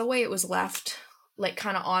because of the way it was left, like,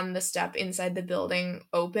 kind of on the step inside the building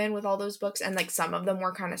open with all those books. And, like, some of them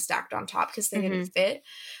were kind of stacked on top because they didn't fit.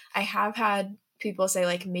 I have had... people say,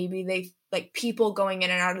 like, maybe they, like, people going in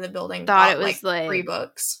and out of the building thought it was, like, free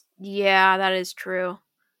books. Yeah, that is true.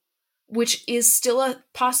 Which is still a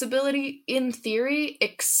possibility in theory.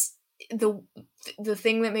 The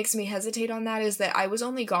thing that makes me hesitate on that is that I was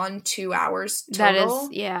only gone 2 hours total.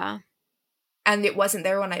 That is, And it wasn't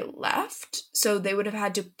there when I left. So they would have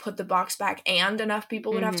had to put the box back and enough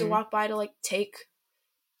people would have to walk by to, like, take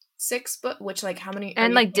 6 books, which, like, how many...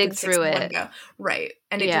 And, like, dig through it. Right.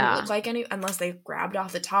 And it didn't look like any... Unless they grabbed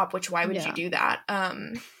off the top, which why would you do that?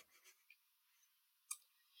 And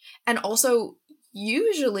also,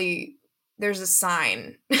 usually, there's a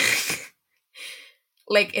sign.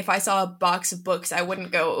 Like, if I saw a box of books, I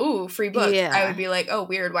wouldn't go, ooh, free books. Yeah. I would be like, oh,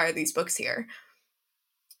 weird, why are these books here?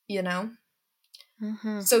 You know?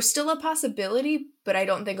 So, still a possibility, but I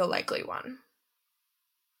don't think a likely one.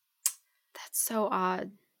 That's so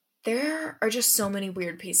odd. There are just so many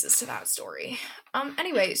weird pieces to that story.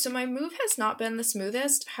 Anyway, so my move has not been the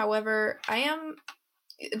smoothest. However,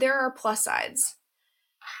 there are plus sides.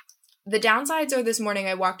 The downsides are this morning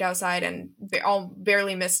I walked outside and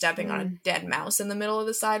barely missed stepping on a dead mouse in the middle of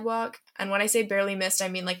the sidewalk. And when I say barely missed, I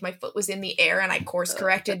mean, like, my foot was in the air and I course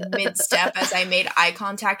corrected mid-step as I made eye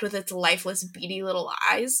contact with its lifeless, beady little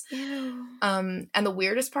eyes. And the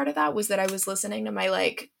weirdest part of that was that I was listening to my,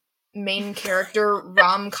 like, main character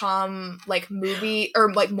rom-com, like, movie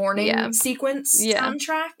or, like, morning sequence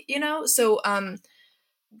soundtrack, you know? So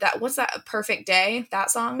what's that, A Perfect Day, that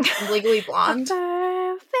song, Legally Blonde.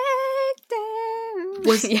 A perfect day.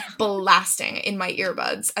 was blasting in my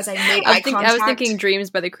earbuds as I made eye contact. I was thinking Dreams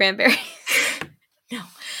by the Cranberries.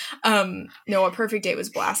 No, A Perfect Day was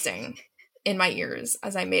blasting in my ears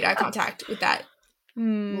as I made eye contact with that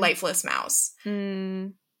lifeless mouse.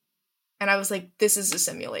 And I was like, this is a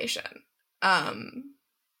simulation.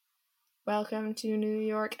 Welcome to New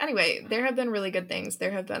York. Anyway, there have been really good things.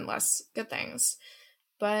 There have been less good things.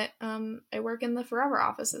 But I work in the Forever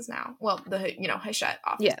offices now. Well, the Hachette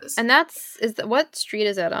offices. Yeah, and what street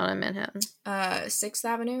is that on in Manhattan? 6th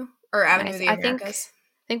Avenue or Avenue of the Americas.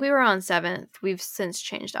 I think we were on 7th. We've since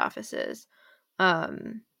changed offices,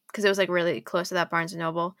 because it was like really close to that Barnes and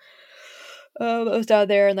Noble. It was down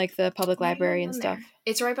there in like the public library and stuff.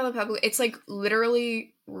 It's right by the public. It's like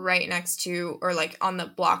literally right next to, or like on the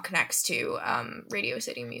block next to, Radio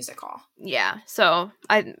City Music Hall. Yeah. So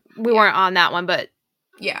we weren't on that one, but.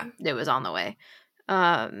 Yeah. It was on the way.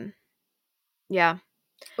 Yeah.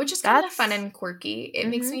 Which is kind of fun and quirky. It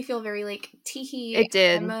makes me feel very like, teehee. It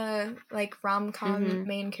did. I'm a like rom-com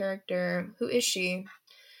main character. Who is she?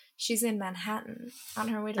 She's in Manhattan on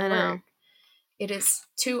her way to work. It is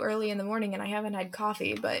too early in the morning and I haven't had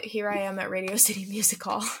coffee, but here I am at Radio City Music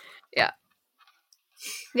Hall. Yeah.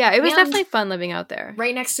 Yeah, it was definitely fun living out there.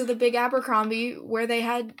 Right next to the big Abercrombie where they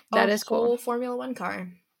had a whole Formula One car.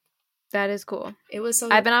 That is cool. It was so.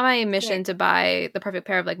 I've been on my mission to buy the perfect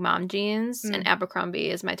pair of like mom jeans, and Abercrombie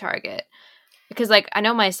is my target. Because like I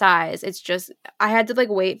know my size. It's just I had to like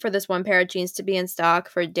wait for this one pair of jeans to be in stock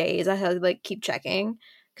for days. I had to like keep checking.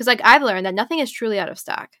 Because like I've learned that nothing is truly out of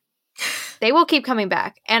stock. They will keep coming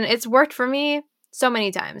back. And it's worked for me so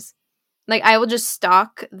many times. Like I will just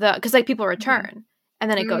stock because like people return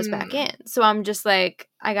and then it goes back in. So I'm just like,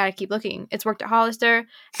 I gotta keep looking. It's worked at Hollister,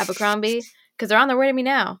 Abercrombie, because they're on their way to me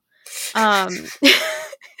now.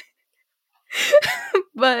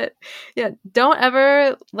 But yeah, don't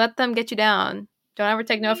ever let them get you down. Don't ever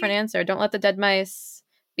take no for an answer. Don't let the dead mice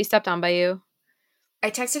be stepped on by you.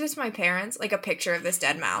 I texted it to my parents, like a picture of this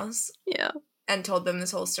dead mouse. Yeah. And told them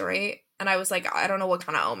this whole story. And I was like, I don't know what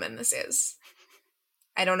kind of omen this is.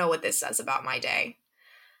 I don't know what this says about my day.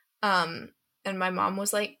 And my mom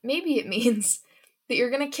was like, maybe it means that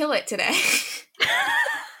you're gonna kill it today.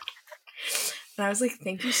 And I was like,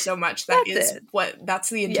 thank you so much. That's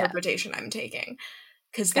the interpretation I'm taking.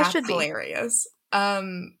 Because that's hilarious.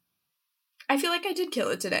 I feel like I did kill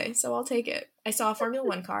it today, so I'll take it. I saw a Formula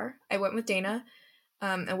One car. I went with Dana,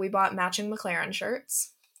 and we bought matching McLaren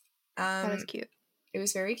shirts. That was cute. It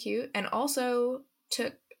was very cute. And also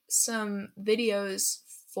took some videos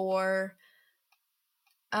for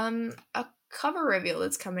a cover reveal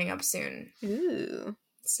that's coming up soon. Ooh.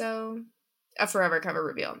 So, a Forever cover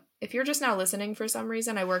reveal. If you're just now listening for some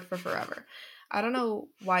reason, I work for Forever. I don't know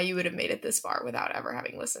why you would have made it this far without ever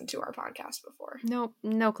having listened to our podcast before. Nope,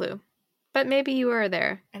 no clue. But maybe you were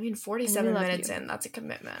there. I mean, 47 minutes in, that's a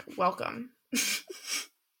commitment. Welcome.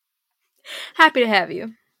 Happy to have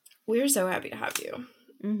you. We're so happy to have you.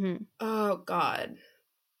 Mm-hmm. Oh, God.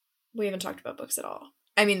 We haven't talked about books at all.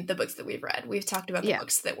 I mean, the books that we've read. We've talked about the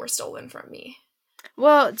books that were stolen from me.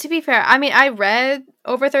 Well, to be fair, I mean, I read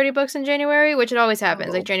over 30 books in January, which it always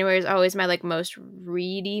happens. Oh. Like, January is always my, like, most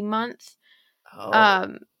ready month.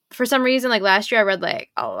 Oh. For some reason, like, last year I read, like,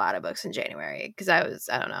 a lot of books in January because I was,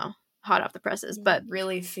 I don't know, hot off the presses. But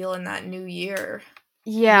really feeling that new year.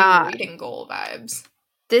 Yeah. New reading goal vibes.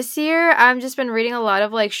 This year, I've just been reading a lot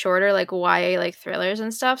of, like, shorter, like, YA, like, thrillers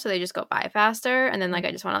and stuff, so they just go by faster. And then, like,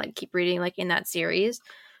 I just want to, like, keep reading, like, in that series.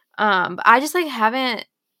 But I just, like, haven't...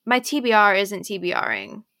 My TBR isn't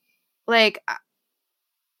TBRing. Like,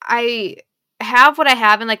 I have what I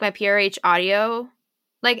have in, like, my PRH audio,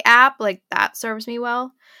 like, app. Like, that serves me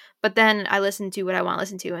well. But then I listen to what I want to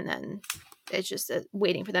listen to, and then it's just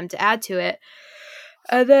waiting for them to add to it.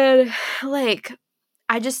 And then, like,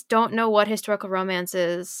 I just don't know what historical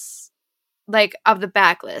romances, like, of the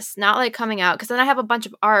backlist. Not, like, coming out. Because then I have a bunch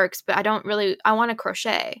of arcs, but I want to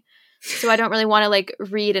crochet. So I don't really want to, like,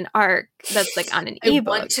 read an arc that's, like, on an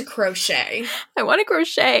ebook. I want to crochet. I want to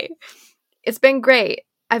crochet. It's been great.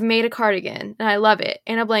 I've made a cardigan, and I love it,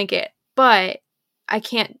 and a blanket. But I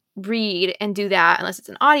can't read and do that unless it's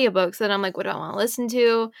an audiobook. So then I'm like, what do I want to listen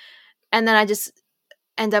to? And then I just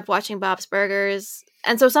end up watching Bob's Burgers.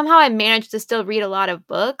 And so somehow I managed to still read a lot of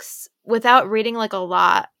books without reading, like, a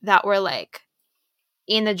lot that were, like,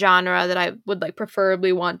 in the genre that I would, like,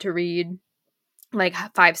 preferably want to read. Like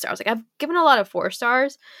 5 stars. Like I've given a lot of 4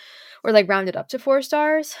 stars or like rounded up to 4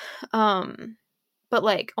 stars. But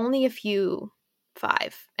like only a few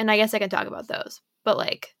 5. And I guess I can talk about those. But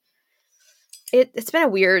like it's been a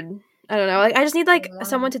weird, I don't know. Like I just need like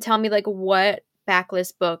someone to tell me like what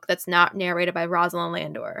backlist book that's not narrated by Rosalind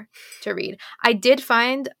Landor to read. I did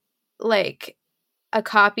find like a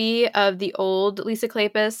copy of the old Lisa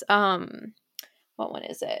Kleypas. What one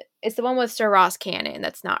is it? It's the one with Sir Ross Cannon.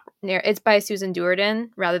 That's not near. It's by Susan Duerden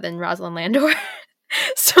rather than Rosalind Landor.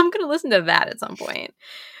 So I'm gonna listen to that at some point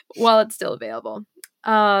while it's still available,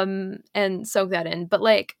 and soak that in. But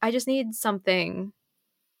like, I just need something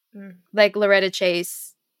like Loretta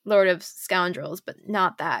Chase, Lord of Scoundrels, but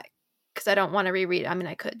not that, because I don't want to reread. I mean,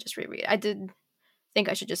 I could just reread. I did think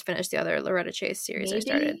I should just finish the other Loretta Chase series I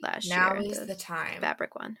started last year. Now is the time.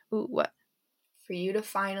 Fabric one. Ooh, what? For you to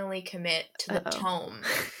finally commit to the tome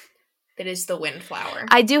that is The Windflower.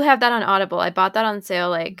 I do have that on Audible. I bought that on sale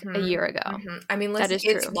like a year ago. I mean, listen,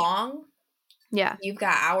 it's long. Yeah. You've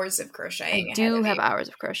got hours of crocheting. I do have hours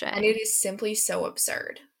of crocheting. And it is simply so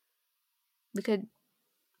absurd. We could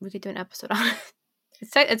do an episode on it.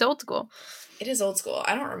 It's old school. It is old school.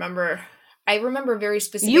 I don't remember. I remember very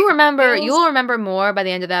specific. You'll remember more by the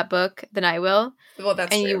end of that book than I will. Well, that's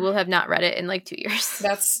true. And you will have not read it in like 2 years.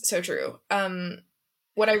 That's so true.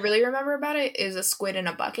 What I really remember about it is a squid in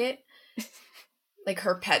a bucket. Like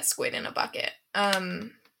her pet squid in a bucket.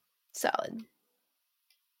 Solid.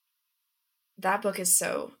 That book is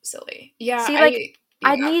so silly. Yeah. See, like,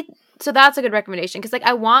 I need, so that's a good recommendation. Because like,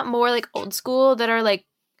 I want more like old school that are like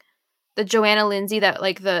the Joanna Lindsay, that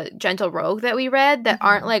like the Gentle Rogue that we read, that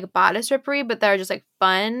aren't like bodice rippery, but that are just like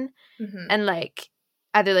fun and like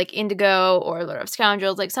either like Indigo or Lord of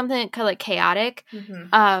Scoundrels, like something kind of like chaotic.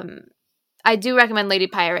 I do recommend Lady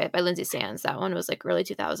Pirate by Lindsay Sands. That one was like early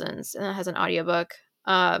 2000s, and it has an audiobook.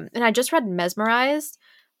 And I just read Mesmerized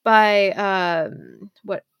by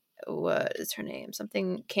what is her name?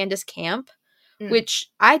 Something Candace Camp, which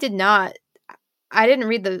I didn't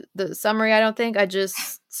read the summary, I don't think. I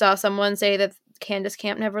just saw someone say that Candace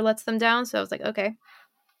Camp never lets them down, so I was like, okay.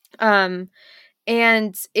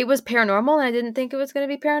 And it was paranormal, and I didn't think it was going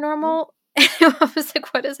to be paranormal. I was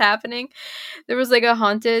like, what is happening? There was like a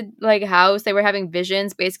haunted like house. They were having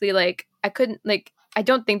visions. Basically, like I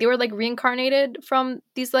don't think they were like reincarnated from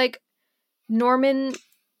these like Norman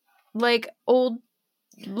like old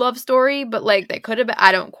love story, but like they could have been.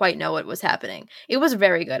 I don't quite know what was happening. It was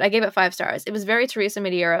very good. I gave it 5 stars. It was very Teresa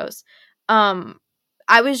Medeiros.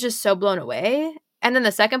 I was just so blown away. And then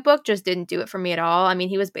the second book just didn't do it for me at all. I mean,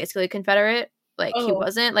 he was basically a Confederate. Like, he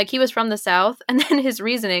wasn't. Like, he was from the South. And then his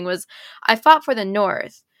reasoning was, I fought for the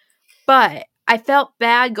North, but I felt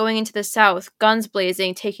bad going into the South, guns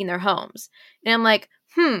blazing, taking their homes. And I'm like,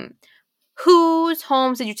 whose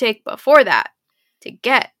homes did you take before that to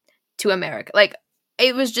get to America? Like,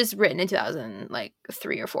 it was just written in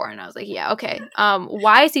 2003 or 4. And I was like, yeah, okay.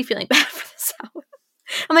 Why is he feeling bad for the South?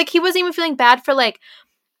 I'm like, he wasn't even feeling bad for, like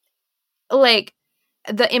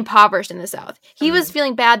the impoverished in the South. He was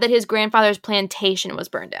feeling bad that his grandfather's plantation was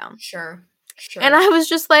burned down. Sure. And I was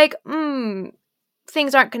just like,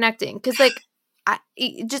 things aren't connecting. Because, like,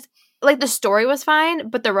 just, like, the story was fine,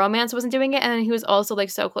 but the romance wasn't doing it. And then he was also, like,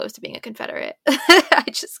 so close to being a Confederate. I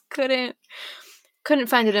just couldn't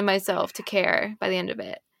find it in myself to care by the end of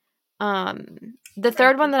it. The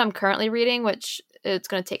third one that I'm currently reading, which it's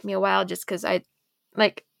going to take me a while just because I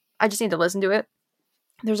just need to listen to it.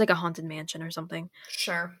 There's like a haunted mansion or something.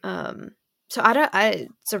 Sure. So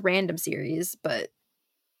it's a random series, but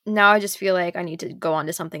now I just feel like I need to go on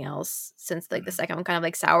to something else since like the second one kind of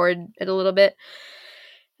like soured it a little bit,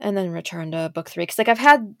 and then return to book 3. Cause like I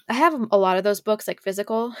have a lot of those books like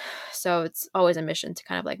physical, so it's always a mission to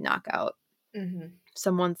kind of like knock out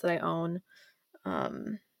some ones that I own.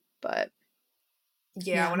 But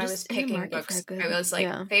yeah, when I was picking books, I was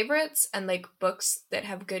like favorites and like books that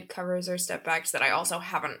have good covers or step backs that I also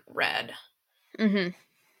haven't read.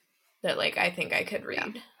 That like I think I could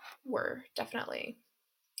read were definitely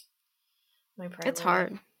my priority. It's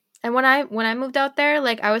hard. And when I moved out there,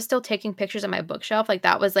 like I was still taking pictures of my bookshelf. Like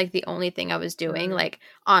that was like the only thing I was doing like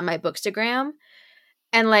on my Bookstagram.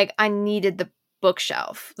 And like I needed the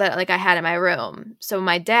bookshelf that like I had in my room. So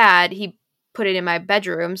my dad, he put it in my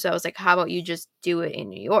bedroom, so I was like, how about you just do it in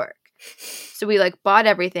New York? So we like bought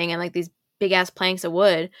everything and like these big ass planks of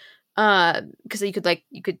wood, because you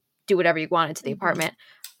could do whatever you wanted to the apartment.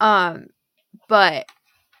 But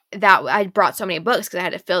that I brought so many books because I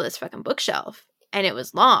had to fill this fucking bookshelf, and it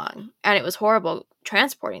was long and it was horrible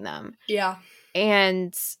transporting them. Yeah.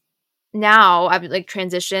 And now I've like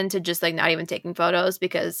transitioned to just like not even taking photos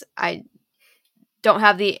because I don't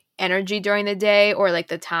have the energy during the day or like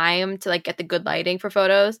the time to like get the good lighting for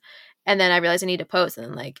photos. And then I realized I need to post, and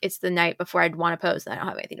then like it's the night before I'd want to post and I don't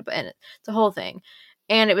have anything to put in it. It's a whole thing.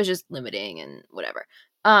 And it was just limiting and whatever.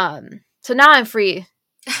 So now I'm free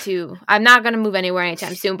I'm not going to move anywhere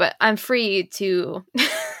anytime soon, but I'm free to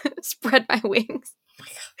spread my wings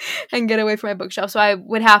and get away from my bookshelf. So I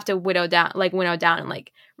would have to winnow down and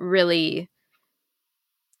like really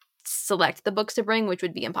select the books to bring, which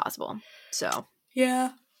would be impossible. So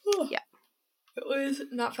yeah. Yeah. It was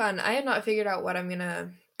not fun. I had not figured out what I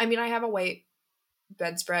have a white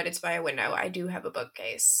bedspread. It's by a window. I do have a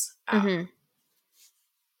bookcase.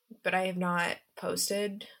 But I have not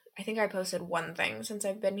posted. I think I posted one thing since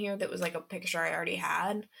I've been here that was like a picture I already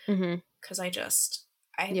had. Because I've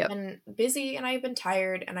been busy and I've been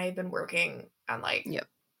tired and I've been working and like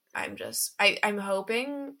I'm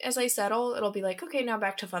hoping as I settle it'll be like, okay, now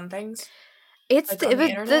back to fun things. It's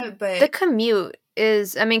like the commute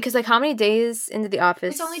is, I mean, because like how many days into the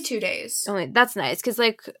office? It's only 2 days. That's nice because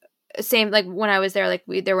like same like when I was there, like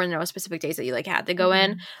there were no specific days that you like had to go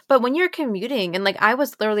in, but when you're commuting and like I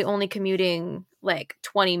was literally only commuting like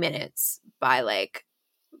 20 minutes by like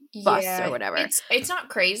bus or whatever. It's not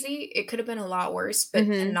crazy. It could have been a lot worse, but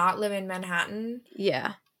to not live in Manhattan.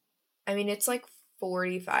 Yeah. I mean, it's like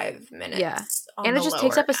 45 minutes. Yeah. And it just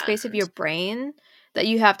takes up a space of your brain that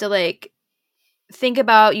you have to like think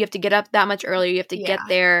about. You have to get up that much earlier. You have to get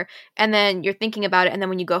there. And then you're thinking about it. And then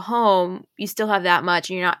when you go home, you still have that much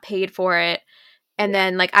and you're not paid for it. And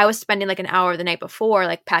then like I was spending like an hour the night before,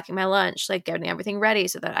 like packing my lunch, like getting everything ready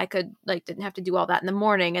so that I could like didn't have to do all that in the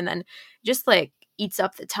morning. And then just like eats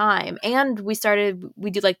up the time. And we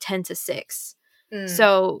did like 10 to 6.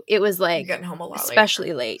 So it was like getting home a lot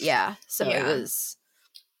especially late. Yeah. So it was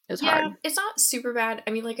hard. It's not super bad.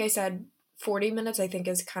 I mean, like I said, 40 minutes I think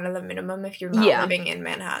is kind of the minimum if you're not living in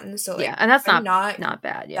Manhattan. So like and that's not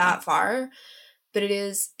bad. Yeah. That far. But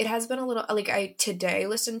it has been a little like I today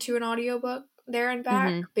listened to an audiobook there and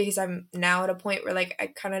back because I'm now at a point where like I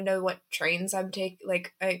kind of know what trains I'm taking.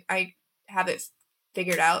 Like I have it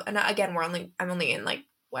figured out. And again, I'm only in like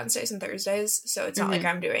Wednesdays and Thursdays, so it's not like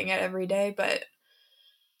I'm doing it every day, but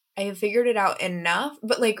I have figured it out enough.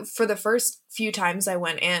 But like for the first few times I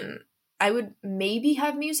went in, I would maybe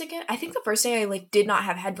have music in. I think the first day I like did not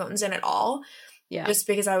have headphones in at all. Yeah. Just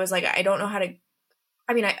because I was like, I don't know how to.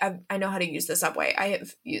 I mean, I know how to use the subway. I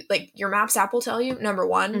have like your maps app will tell you, number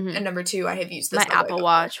 1, and number 2, I have used the subway. My Apple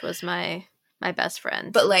Watch was my best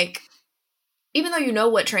friend. But like, even though you know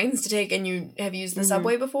what trains to take and you have used the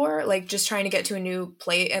subway before, like just trying to get to a new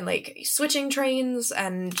place and like switching trains,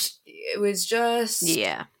 and it was just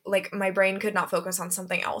like my brain could not focus on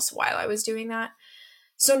something else while I was doing that.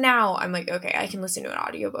 So now I'm like, okay, I can listen to an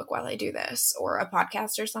audiobook while I do this or a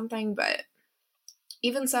podcast or something, but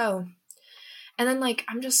even so. And then like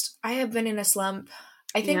I have been in a slump.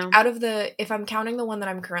 I think out of if I'm counting the one that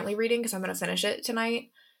I'm currently reading, because I'm going to finish it tonight,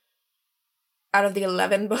 out of the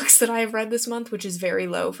 11 books that I have read this month, which is very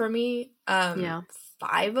low for me,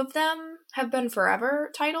 5 of them have been forever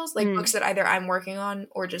titles, like books that either I'm working on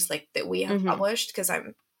or just like that we have published, because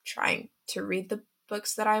I'm trying to read the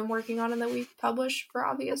books that I'm working on and that we publish for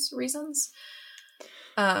obvious reasons.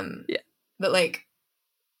 But like,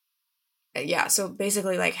 so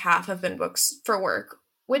basically like half have been books for work,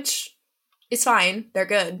 which is fine. They're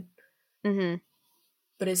good.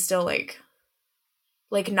 But it's still like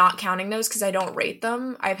not counting those because I don't rate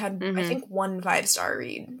them. I've had, I think, 1 5-star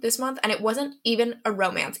read this month, and it wasn't even a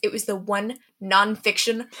romance. It was the one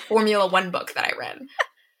nonfiction Formula 1 book that I read.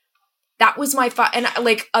 That was my and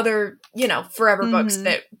like other, forever books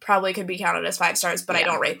that probably could be counted as 5 stars, but I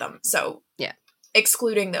don't rate them. So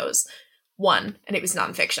excluding those, 1, and it was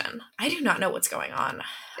nonfiction. I do not know what's going on.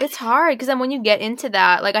 It's hard because then when you get into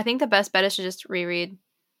that, like I think the best bet is to just reread.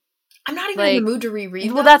 I'm not even in the mood to reread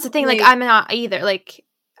them. Well, that's the thing. Like I'm not either. Like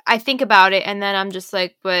I think about it and then I'm just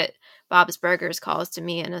like, but Bob's Burgers calls to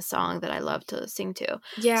me in a song that I love to sing to.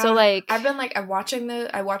 Yeah. So like I've been like I watched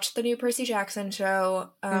the new Percy Jackson show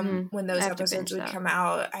when those episodes would come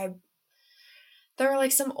out. There are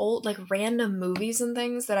like some old like random movies and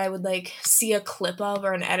things that I would like see a clip of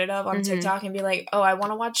or an edit of on TikTok and be like, oh, I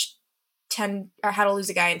want to watch How to Lose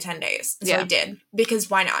a Guy in 10 Days. So I did, because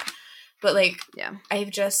why not? But like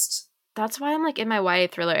that's why I'm like in my YA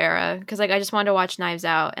thriller era, because like I just wanted to watch Knives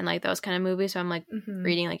Out and like those kind of movies, so I'm like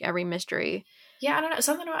reading like every mystery. Yeah, I don't know,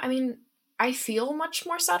 something about, I mean, I feel much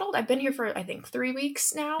more settled. I've been here for I think 3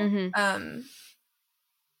 weeks now,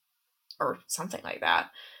 or something like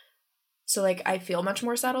that. So like I feel much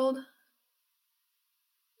more settled,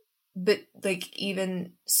 but like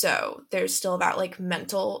even so, there's still that like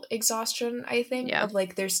mental exhaustion, I think, of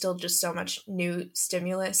like there's still just so much new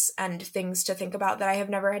stimulus and things to think about that I have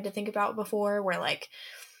never had to think about before, where like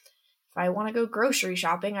if I want to go grocery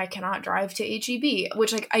shopping, I cannot drive to HEB,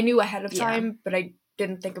 which like I knew ahead of time, but I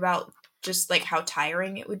didn't think about just like how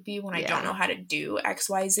tiring it would be when I don't know how to do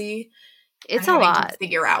XYZ. It's a lot to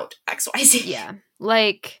figure out XYZ. Yeah,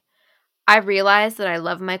 like I realized that I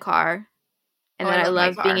love my car, and that I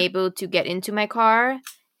love being able to get into my car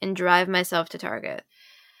and drive myself to Target.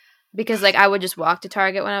 Because, like, I would just walk to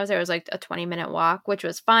Target when I was there. It was, like, a 20-minute walk, which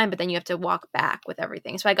was fine, but then you have to walk back with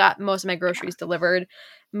everything. So I got most of my groceries delivered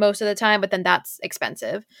most of the time, but then that's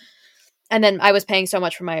expensive. And then I was paying so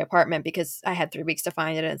much for my apartment because I had 3 weeks to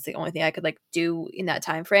find it, and it's the only thing I could, like, do in that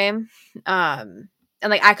time frame. And,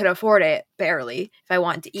 like, I could afford it barely if I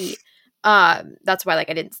wanted to eat. That's why, like,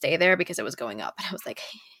 I didn't stay there because it was going up. And I was like,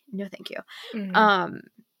 no, thank you. Mm-hmm.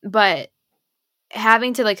 But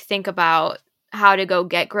having to, like, think about how to go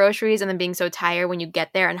get groceries and then being so tired when you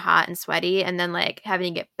get there and hot and sweaty and then like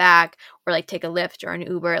having to get back or like take a Lyft or an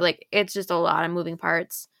Uber, like it's just a lot of moving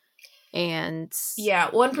parts. And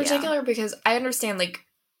well, in particular because I understand like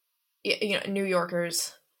New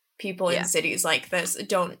Yorkers, people in cities like this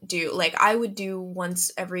don't do like I would do once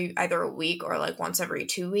every either a week or like once every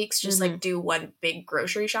 2 weeks, just like do one big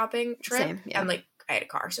grocery shopping trip. Same, and like I had a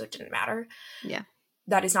car, so it didn't matter.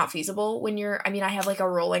 That is not feasible when I have like a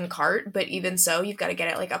rolling cart, but even so, you've got to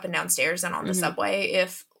get it like up and down stairs and on the subway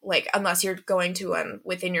if like, unless you're going to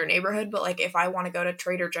within your neighborhood. But like, if I want to go to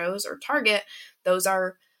Trader Joe's or Target, those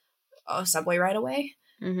are a subway right away.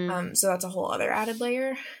 So that's a whole other added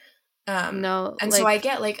layer. So I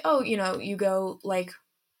get like, oh, you go like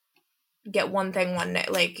get one thing one day,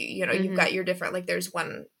 like, you've got your different, like there's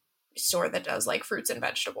one store that does like fruits and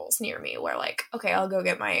vegetables near me where like, okay, I'll go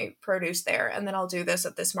get my produce there and then I'll do this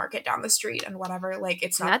at this market down the street and whatever. Like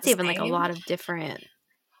it's not that's even like a lot of different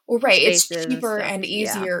it's cheaper and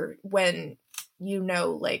easier when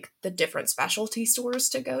like the different specialty stores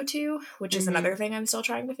to go to, which is another thing I'm still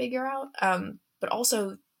trying to figure out. But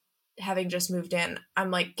also having just moved in,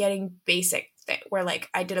 I'm like getting basic where like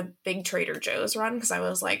I did a big Trader Joe's run because I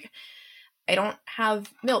was like, I don't have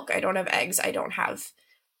milk, I don't have eggs, I don't have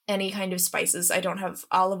any kind of spices. I don't have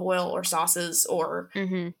olive oil or sauces or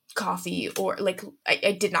coffee or like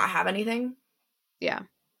I did not have anything.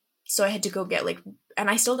 So I had to go get like, and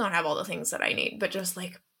I still don't have all the things that I need, but just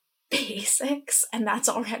like basics. And that's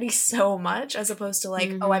already so much as opposed to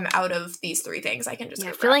like, oh, I'm out of these 3 things. I can just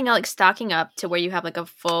go filling out like stocking up to where you have like a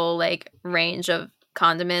full like range of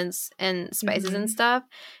condiments and spices and stuff.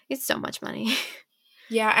 It's so much money.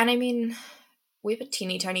 And I mean, we have a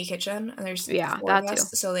teeny tiny kitchen and there's 4 of us,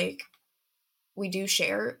 too. So like we do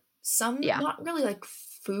share some, not really like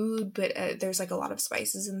food, but there's like a lot of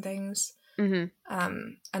spices and things. And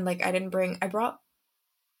like I brought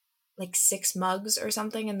like 6 mugs or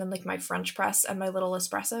something, and then like my French press and my little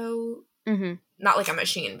espresso, not like a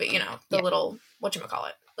machine, but the little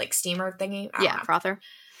whatchamacallit, like steamer thingy. Frother.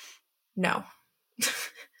 No.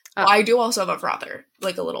 Well, I do also have a frother,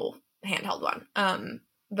 like a little handheld one.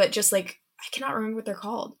 But just like I cannot remember what they're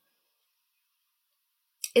called.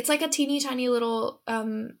 It's like a teeny tiny little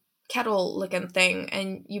kettle looking thing,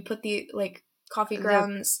 and you put the like coffee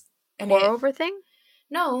grounds and pour over thing.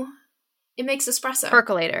 No, it makes espresso.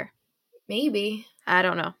 Percolator. Maybe. I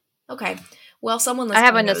don't know. Okay. Well, someone I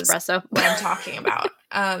have an espresso. What I'm talking about.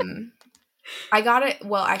 I got it.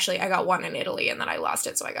 Well, actually, I got one in Italy, and then I lost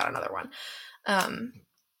it, so I got another one.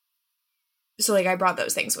 So like I brought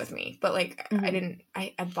those things with me, but like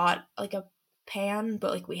I bought like a pan,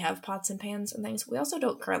 but like we have pots and pans and things. We also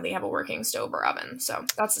don't currently have a working stove or oven, so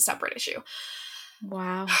that's a separate issue.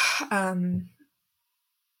 Wow.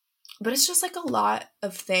 But it's just like a lot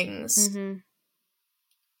of things.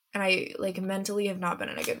 And I like mentally have not been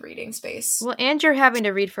in a good reading space. Well, and you're having to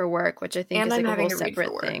read for work, which I think is like a whole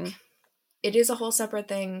separate thing. It is a whole separate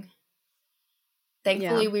thing.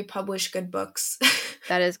 Thankfully, we publish good books.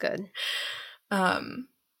 That is good.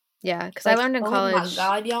 Because I learned in college. Oh my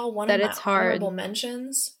god, y'all! One of my honorable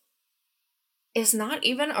mentions is not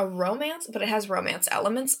even a romance, but it has romance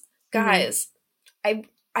elements. Guys, I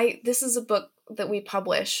this is a book that we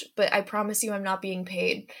publish, but I promise you, I'm not being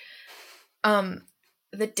paid.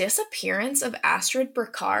 The Disappearance of Astrid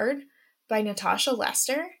Bricard by Natasha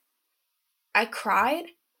Lester. I cried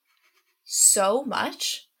so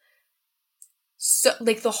much. So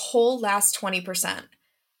like the whole last 20%.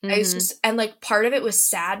 I was just, and like part of it was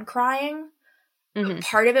sad crying. But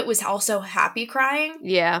part of it was also happy crying.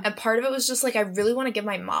 Yeah. And part of it was just like, I really want to give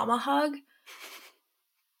my mom a hug.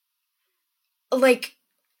 Like,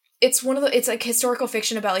 it's like historical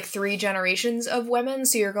fiction about like 3 generations of women.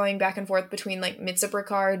 So you're going back and forth between like Mitza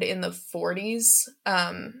Bricard in the 40s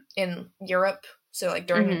in Europe. So like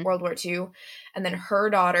during World War II. And then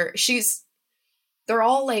her daughter, they're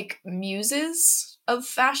all like muses of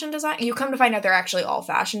fashion design. You come to find out they're actually all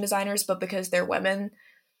fashion designers, but because they're women,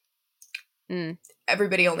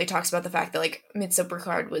 everybody only talks about the fact that, like, Mitza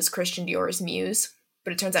Bricard was Christian Dior's muse,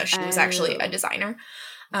 but it turns out she was actually a designer.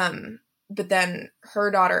 But then her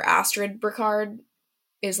daughter, Astrid Bricard,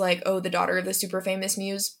 is, like, the daughter of the super famous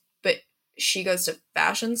muse, but she goes to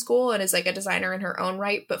fashion school and is, like, a designer in her own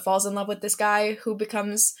right, but falls in love with this guy who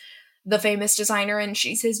becomes the famous designer and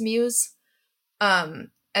she's his muse.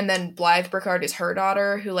 And then Blythe Bricard is her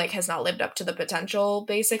daughter, who, like, has not lived up to the potential,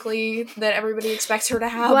 basically, that everybody expects her to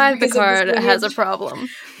have. Blythe Bricard has a problem.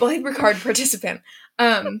 Blythe Bricard, participant.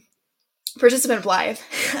 Participant Blythe.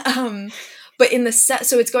 But in the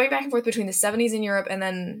so it's going back and forth between the 70s in Europe and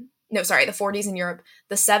then, the 40s in Europe,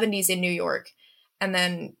 the 70s in New York, and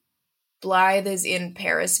then Blythe is in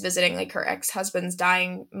Paris visiting, like, her ex-husband's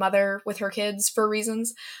dying mother with her kids for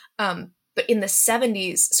reasons. But in the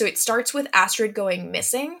 70s, so it starts with Astrid going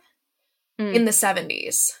missing in the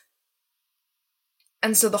 70s.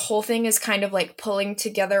 And so the whole thing is kind of, like, pulling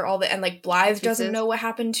together all the, and, like, Blythe doesn't know what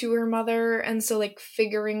happened to her mother, and so, like,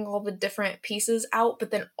 figuring all the different pieces out.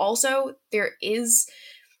 But then also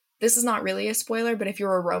this is not really a spoiler, but if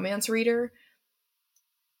you're a romance reader,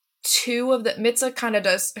 Mitza kind of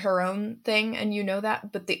does her own thing, and you know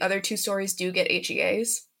that, but the other two stories do get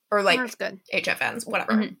HEAs. Or, like, that's good. HFNs,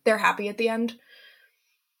 whatever. They're happy at the end.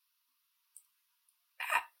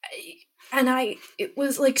 And I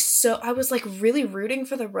was, like, really rooting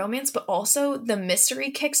for the romance, but also the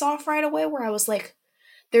mystery kicks off right away, where I was like,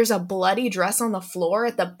 there's a bloody dress on the floor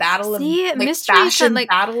at the Battle of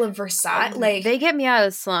Versailles. Like, they get me out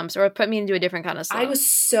of the slumps, or put me into a different kind of slump. I was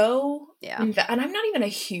so... and I'm not even a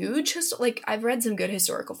huge... I've read some good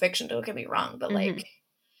historical fiction, don't get me wrong, but, like...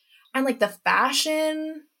 And, like, the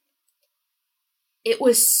fashion... It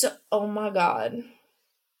was so... Oh, my God.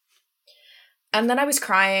 And then I was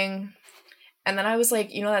crying. And then I was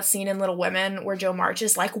like, you know that scene in Little Women where Jo March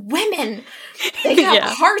is like, women! They have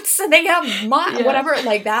hearts and they have whatever.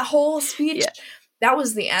 Like, that whole speech. Yeah. That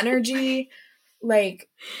was the energy. Like,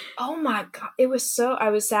 oh, my God. It was so...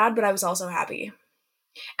 I was sad, but I was also happy.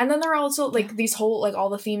 And then there are also, like, these whole... Like, all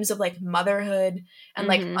the themes of, like, motherhood and,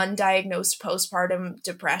 like, undiagnosed postpartum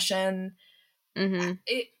depression.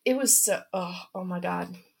 It was so, oh my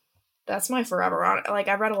God, that's my forever on. Like,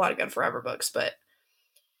 I've read a lot of good forever books, but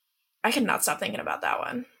I could not stop thinking about that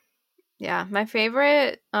one. Yeah, my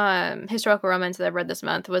favorite historical romance that I've read this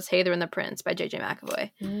month was Heather and the Prince by J.J.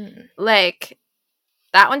 McAvoy. Like,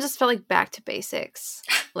 that one just felt like back to basics,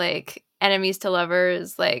 like enemies to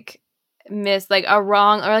lovers, like like a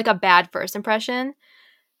wrong or like a bad first impression.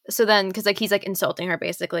 So then, because, like, he's, like, insulting her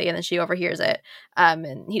basically, and then she overhears it,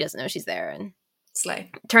 and he doesn't know she's there, and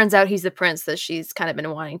slay. Turns out he's the prince that she's kind of been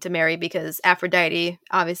wanting to marry, because Aphrodite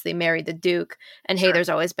obviously married the Duke, and Heather's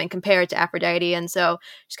always been compared to Aphrodite, and so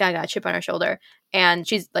she's kind of got a chip on her shoulder, and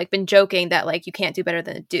she's, like, been joking that, like, you can't do better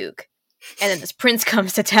than a Duke, and then this prince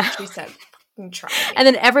comes to town. She said, try. And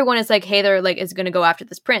then everyone is like, Heather, like, is going to go after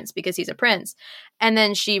this prince because he's a prince, and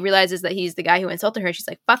then she realizes that he's the guy who insulted her. She's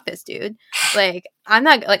like, fuck this dude. Like,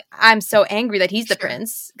 I'm so angry that he's the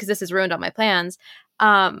prince because this has ruined all my plans.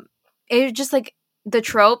 It was just, like, the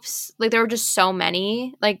tropes, like, there were just so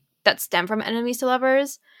many, like, that stem from enemies to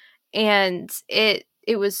lovers, and it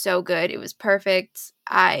was so good. It was perfect.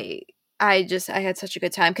 I had such a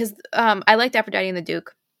good time because I liked Aphrodite and the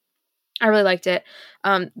Duke. I really liked it.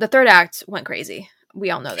 The third act went crazy.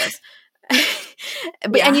 We all know this.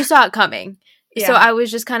 And you saw it coming. Yeah. So I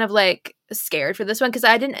was just kind of, like, scared for this one because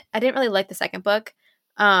I didn't really like the second book.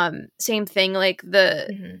 Same thing, like,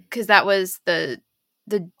 because that was the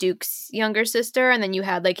Duke's younger sister, and then you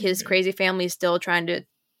had, like, his crazy family still trying to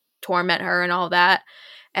torment her and all that.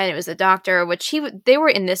 And it was a doctor, which they were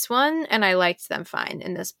in this one, and I liked them fine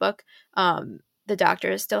in this book. The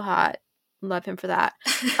doctor is still hot. Love him for that.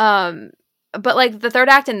 But, like, the third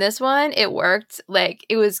act in this one, it worked. Like,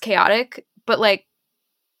 it was chaotic, but, like,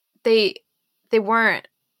 they weren't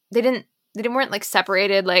like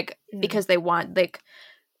separated, like, because they want, like,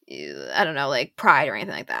 I don't know, like, pride or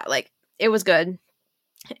anything like that. Like, it was good.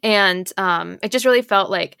 And it just really felt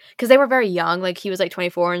like, because they were very young, like, he was like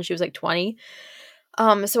 24 and she was like 20.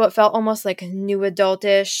 So it felt almost like new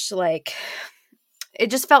adultish, like, it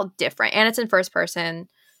just felt different, and it's in first person.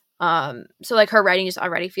 So, like, her writing just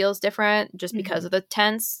already feels different just because of the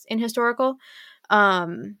tense in historical.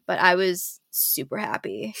 But I was super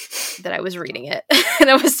happy that I was reading it. And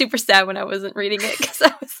I was super sad when I wasn't reading it because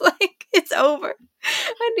I was like, it's over.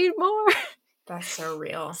 I need more. That's so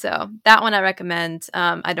real. So that one I recommend.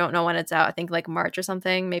 I don't know when it's out. I think, like, March or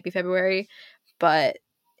something, maybe February. But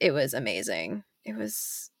it was amazing. It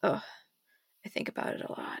was, I think about it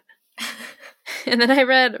a lot. And then I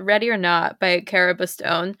read Ready or Not by Cara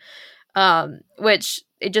Bastone, which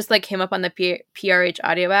it just like came up on the PRH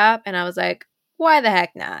audio app, and I was like, why the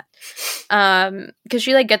heck not? Because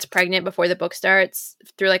she like gets pregnant before the book starts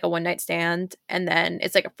through like a one night stand, and then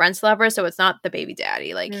it's like a friend's lover, so it's not the baby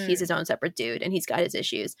daddy. Like he's his own separate dude, and he's got his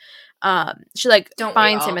issues. She like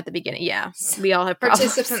finds him at the beginning. Yeah, we all have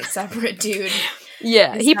problems. Participant separate dude.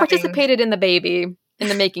 Yeah, he participated in the baby in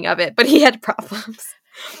the making of it, but he had problems.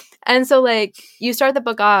 And so like you start the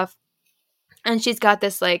book off, and she's got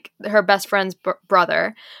this like her best friend's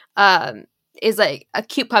brother is like a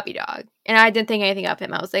cute puppy dog. And I didn't think anything of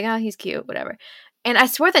him. I was like, oh, he's cute, whatever. And I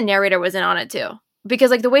swear the narrator was in on it too.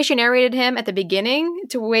 Because like the way she narrated him at the beginning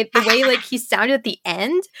to the way like he sounded at the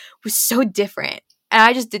end was so different. And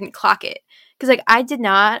I just didn't clock it. Because like I did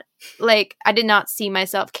not see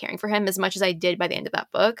myself caring for him as much as I did by the end of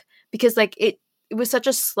that book. Because like it was such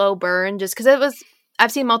a slow burn just because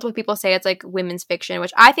I've seen multiple people say it's like women's fiction,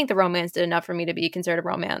 which I think the romance did enough for me to be considered a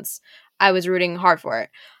romance. I was rooting hard for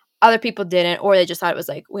it. Other people didn't, or they just thought it was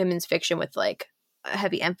like women's fiction with like a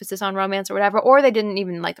heavy emphasis on romance or whatever, or they didn't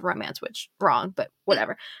even like the romance, which wrong, but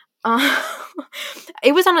whatever.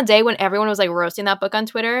 It was on a day when everyone was like roasting that book on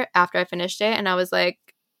Twitter after I finished it, and I was like,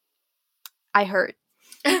 I hurt.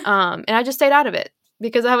 And I just stayed out of it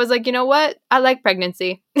because I was like, you know what? I like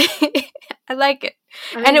pregnancy. I like it.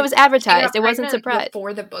 I mean, and it was advertised. It wasn't surprise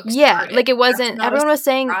before the book started. Like it wasn't. Everyone was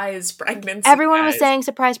saying surprise pregnancy. Everyone was saying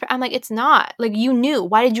surprise. I'm like, it's not. Like you knew.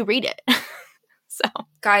 Why did you read it? So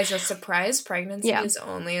guys, a surprise pregnancy is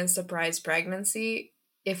only a surprise pregnancy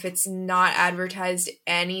if it's not advertised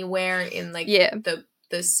anywhere in like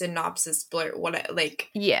the synopsis blur.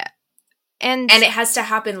 And it has to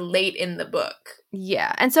happen late in the book.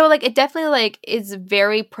 Yeah. And so, like, it definitely, like, is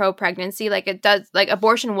very pro-pregnancy. Like, it does, like,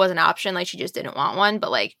 abortion was an option. Like, she just didn't want one. But,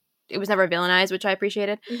 like, it was never villainized, which I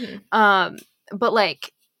appreciated. Mm-hmm. But,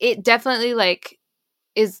 like, it definitely, like,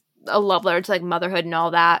 is a love letter to, like, motherhood and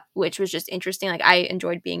all that, which was just interesting. Like, I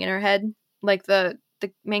enjoyed being in her head, like, the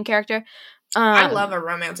main character. I love a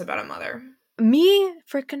romance about a mother. Me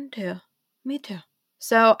freaking too. Me too.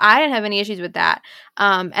 So I didn't have any issues with that.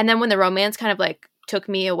 And then when the romance kind of like took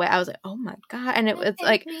me away, I was like, oh my God. And it was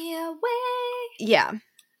like, me away. Yeah.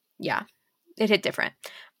 It hit different.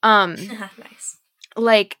 Nice.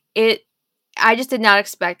 Like I just did not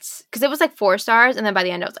expect, because it was like 4 stars. And then by the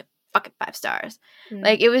end I was like, fucking 5 stars. Mm.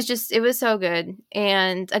 Like it was so good.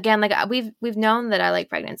 And again, like we've known that I like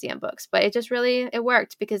pregnancy in books, but it just really, it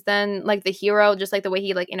worked because then like the hero, just like the way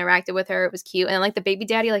he like interacted with her, it was cute. And like the baby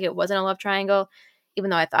daddy, like it wasn't a love triangle, even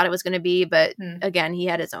though I thought it was going to be, but again, he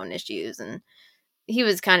had his own issues and he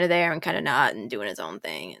was kind of there and kind of not and doing his own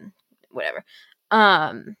thing and whatever.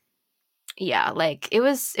 Yeah, like it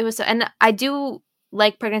was, and I do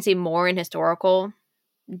like pregnancy more in historical.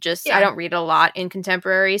 I don't read a lot in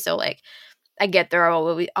contemporary, so like I get there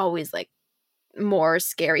are always like more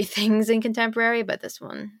scary things in contemporary, but this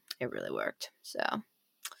one, it really worked. So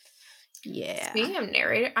yeah. Speaking of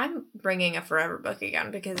narrator, I'm bringing a forever book again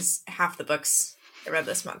because half the books I read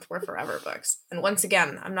this month were forever books. And once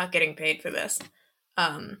again, I'm not getting paid for this.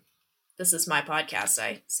 This is my podcast.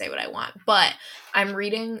 I say what I want. But I'm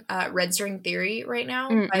reading Red String Theory right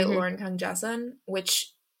now by Lauren Kung Jessen,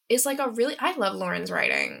 which is like I love Lauren's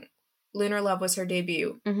writing. Lunar Love was her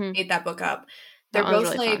debut. Ate that book up. They're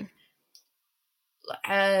both really like,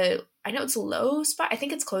 I know it's low spot. I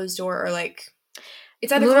think it's Closed Door or like,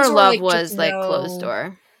 it's either Lunar Closed Door Love or like was like Closed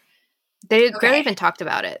Door. They barely even talked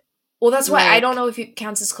about it. Well, that's why I don't know if it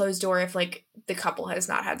counts as Closed Door if, like, the couple has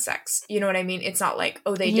not had sex. You know what I mean? It's not like,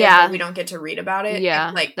 oh, they did, but we don't get to read about it. Yeah,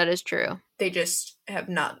 it's like, that is true. They just have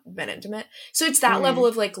not been intimate. So it's that level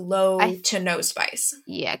of, like, low to no spice.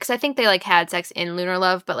 Yeah, because I think they, like, had sex in Lunar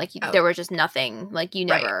Love, but, like, there was just nothing. Like, you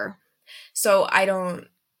never... Right. So I don't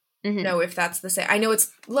know if that's the same. I know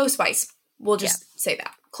it's low spice. We'll just say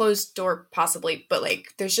that. Closed Door, possibly, but,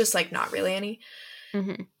 like, there's just, like, not really any.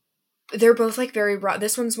 They're both, like, very raw.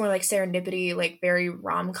 This one's more, like, serendipity, like, very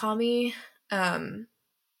rom-com-y.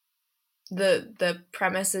 The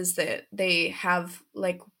premise is that they have,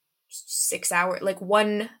 like, 6 hour, like,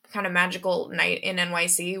 one kind of magical night in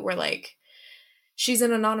NYC where, like, she's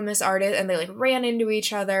an anonymous artist, and they, like, ran into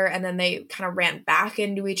each other, and then they kind of ran back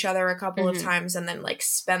into each other a couple of times, and then, like,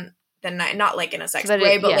 spent the night, not, like, in a sex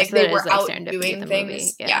way, but, like, they were out doing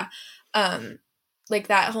things. Like,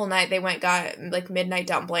 that whole night, they got, like, midnight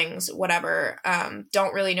dumplings, whatever.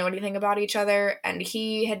 Don't really know anything about each other. And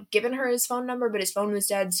he had given her his phone number, but his phone was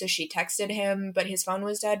dead, so she texted him, but his phone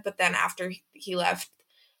was dead. But then after he left,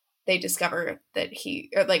 they discover that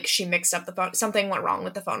she mixed up the phone. Something went wrong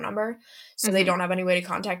with the phone number. So they don't have any way to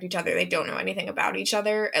contact each other. They don't know anything about each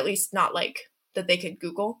other, at least not, like, that they could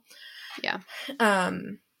Google. Yeah.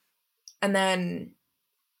 And then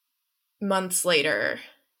months later,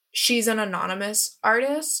 she's an anonymous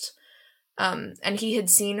artist, and he had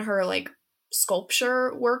seen her, like,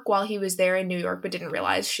 sculpture work while he was there in New York, but didn't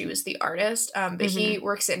realize she was the artist. But he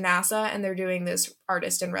works at NASA, and they're doing this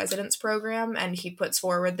artist in residence program, and he puts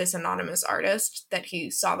forward this anonymous artist that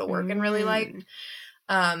he saw the work and really liked.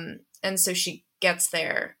 And so she gets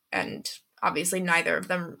there, and obviously neither of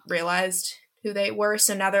them realized who they were,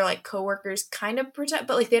 so now they're, like, co-workers, kind of but,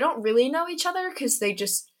 like, they don't really know each other because they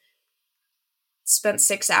just spent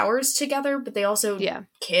 6 hours together, but they also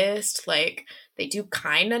kissed. Like, they do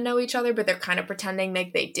kind of know each other, but they're kind of pretending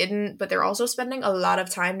like they didn't, but they're also spending a lot of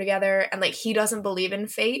time together, and, like, he doesn't believe in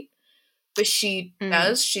fate, but she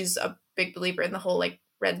does. She's a big believer in the whole, like,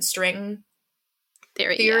 red string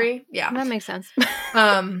theory. Yeah. That makes sense.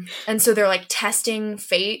 And so they're, like, testing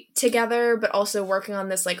fate together, but also working on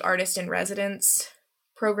this, like, artist in residence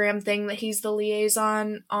program thing that he's the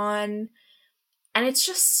liaison on. And it's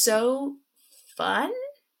just so fun.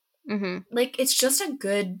 Like, it's just a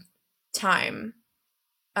good time.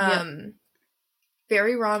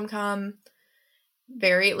 Very rom-com.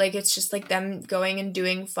 Very, like, it's just, like, them going and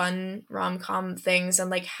doing fun rom-com things and,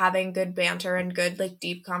 like, having good banter and good, like,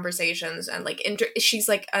 deep conversations, and, like, she's,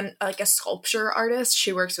 like, a sculpture artist.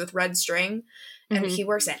 She works with red string, and he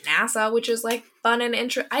works at NASA, which is, like, fun and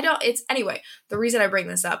anyway, the reason I bring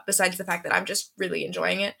this up, besides the fact that I'm just really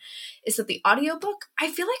enjoying it, is that the audiobook, I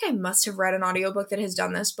feel like I must have read an audiobook that has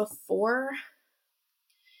done this before,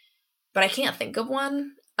 but I can't think of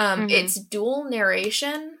one. It's dual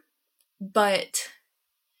narration, but...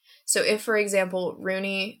 So if, for example,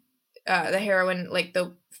 Rooney, the heroine, like,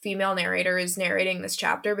 the female narrator is narrating this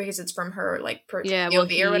chapter because it's from her, like,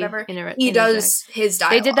 POV or whatever, he does his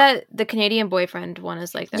dialogue. They did that, the Canadian Boyfriend one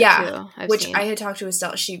is like that, too. I've seen. I had talked to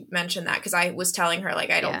Estelle, she mentioned that, because I was telling her, like,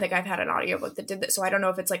 I don't think I've had an audiobook that did that, so I don't know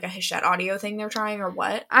if it's, like, a Hachette audio thing they're trying or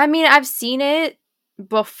what. I mean, I've seen it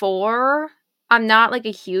before. I'm not, like,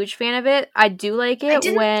 a huge fan of it. I do like it. I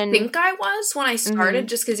didn't think I was when I started,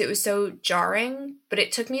 just because it was so jarring, but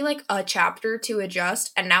it took me, like, a chapter to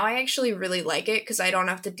adjust, and now I actually really like it, because I don't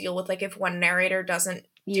have to deal with, like, if one narrator doesn't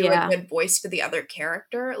do a good voice for the other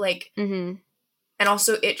character, like, and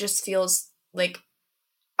also it just feels like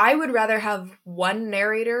I would rather have one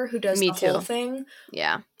narrator who does the whole thing.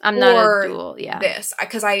 Yeah. I'm not a dual, this.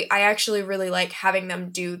 Because I actually really like having them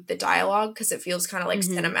do the dialogue, because it feels kind of like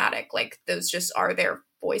cinematic. Like, those just are their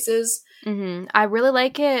voices. I really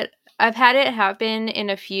like it. I've had it happen in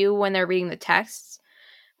a few when they're reading the texts.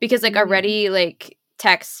 Because, like, already, like,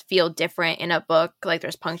 texts feel different in a book. Like,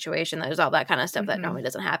 there's punctuation. There's all that kind of stuff that normally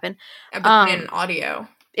doesn't happen. But in audio.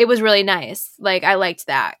 It was really nice. Like, I liked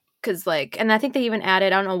that. Because, like, and I think they even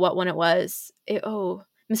added, I don't know what one it was.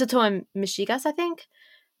 Mistletoe and Michigas, I think.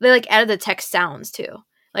 They, like, added the text sounds, too.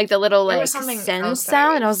 Like, the little, like, send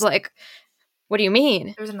sound. And I was like, what do you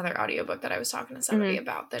mean? There was another audiobook that I was talking to somebody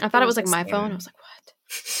about. That I thought it was, like, my phone. I was like,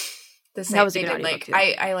 what? That was a good audiobook, too.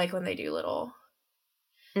 I like when they do little...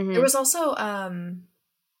 There was also,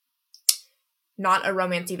 not a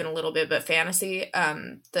romance even a little bit, but fantasy.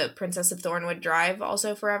 The Princess of Thornwood Drive,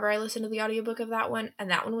 also forever. I listened to the audiobook of that one, and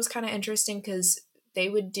that one was kind of interesting because they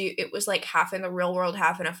would do, it was like half in the real world,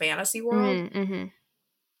 half in a fantasy world,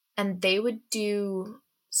 and they would do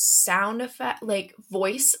sound effect, like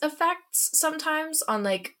voice effects sometimes on,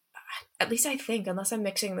 like, at least I think, unless I'm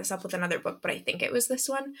mixing this up with another book, but I think it was this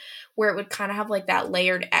one, where it would kind of have, like, that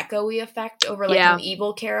layered echoey effect over, like, an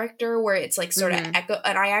evil character, where it's, like, sort of echo,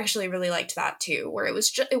 and I actually really liked that, too, where it was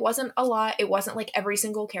just, it wasn't a lot, it wasn't, like, every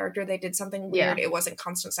single character they did something weird, it wasn't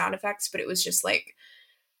constant sound effects, but it was just, like,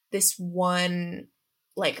 this one,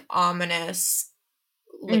 like, ominous,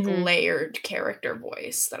 like, layered character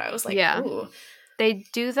voice that I was like, ooh. They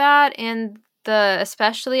do that in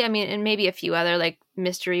especially, I mean, and maybe a few other, like,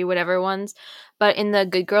 mystery whatever ones, but in the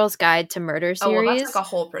Good Girls Guide to Murder series. Oh, well, that's, like, a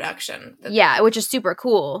whole production. Which is super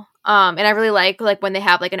cool. And I really like when they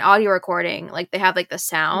have, like, an audio recording, like, they have, like, the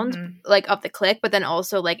sound, like, of the click, but then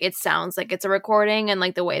also, like, it sounds like it's a recording, and,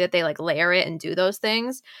 like, the way that they, like, layer it and do those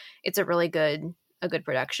things, it's a really good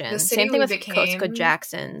production. Same thing with Costco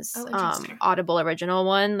Jackson's Audible original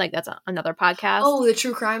one. Like, that's another podcast. Oh, the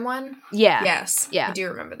true crime one? Yeah. Yes. Yeah. I do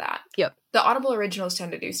remember that. Yep. The Audible originals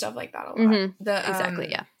tend to do stuff like that a lot. Exactly,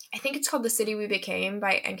 yeah. I think it's called The City We Became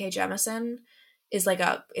by N.K. Jemisin. It's like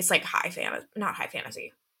high fantasy, not high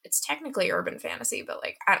fantasy. It's technically urban fantasy, but,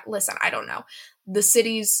 like, listen, I don't know. The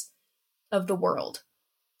cities of the world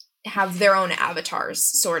have their own avatars,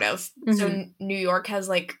 sort of. So New York has,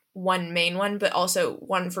 like, one main one, but also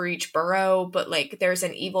one for each borough, but, like, there's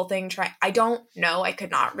an evil thing I don't know, I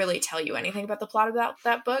could not really tell you anything about the plot about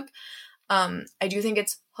that book. I do think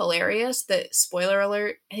it's hilarious that, spoiler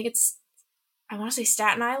alert, I think it's I want to say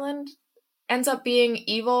Staten Island ends up being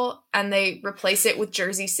evil, and they replace it with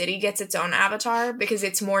Jersey City gets its own avatar because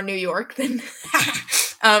it's more New York than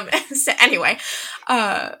so anyway,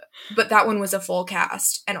 but that one was a full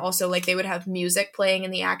cast, and also like they would have music playing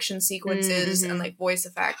in the action sequences and like voice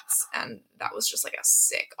effects, and that was just like a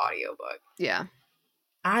sick audiobook. Yeah,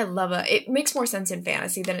 I love it makes more sense in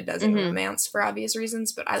fantasy than it does in romance for obvious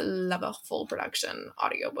reasons, but I love a full production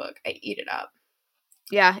audiobook. I eat it up.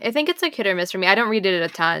 Yeah, I think it's like hit or miss for me. I don't read it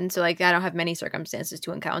a ton, so like I don't have many circumstances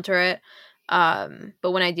to encounter it.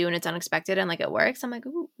 But when I do and it's unexpected and like it works, I'm like,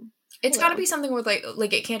 ooh. It's got to be something with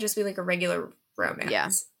like it can't just be like a regular romance. Yeah.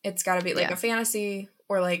 It's got to be like a fantasy,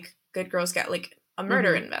 or like Good Girls Get like a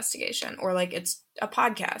murder investigation, or like it's a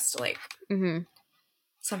podcast, like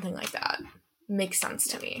something like that. Makes sense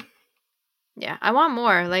to me. Yeah, I want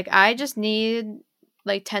more. Like I just need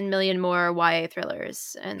like 10 million more YA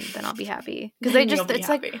thrillers, and then I'll be happy. Because they just, it's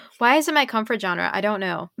happy. Like, why is it my comfort genre? I don't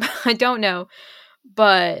know. I don't know.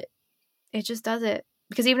 But it just does it.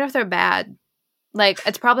 Because even if they're bad, like,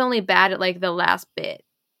 it's probably only bad at like the last bit.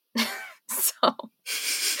 So,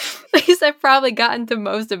 at least I've probably gotten to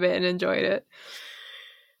most of it and enjoyed it.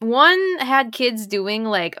 One had kids doing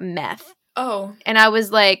like meth. Oh. And I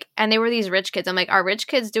was like, and they were these rich kids. I'm like, are rich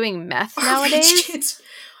kids doing meth nowadays? Rich kids?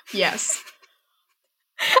 Yes.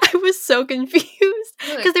 I was so confused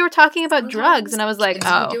because they were talking about drugs, and I was like,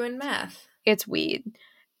 "Oh, doing meth? It's weed."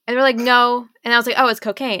 And they're like, "No," and I was like, "Oh, it's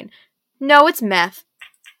cocaine." No, it's meth.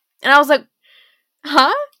 And I was like,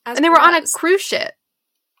 "Huh?" And they were on a cruise ship.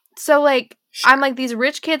 So like, I'm like these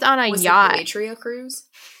rich kids on a yacht. Was it the Atria cruise?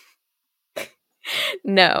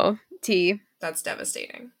 No, T. That's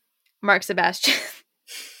devastating. Mark Sebastian.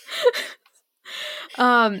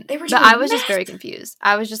 But I was just very confused.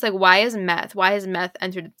 I was just like, why is meth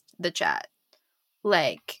entered the chat?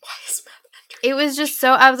 Like, why is meth entered? It was just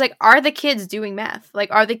so, I was like, are the kids doing meth? Like,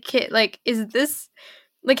 are the kid, like, is this,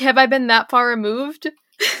 like, have I been that far removed?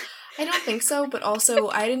 I don't think so, but also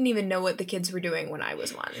I didn't even know what the kids were doing when I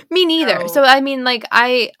was one. Me neither. So I mean, like,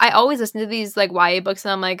 I always listen to these like YA books,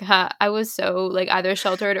 and I'm like, I was so like either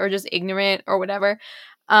sheltered or just ignorant or whatever,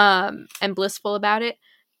 and blissful about it.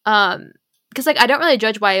 Because, like, I don't really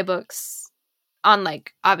judge YA books on,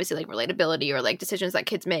 like, obviously, like, relatability or, like, decisions that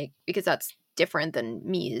kids make, because that's different than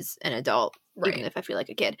me as an adult, even if I feel like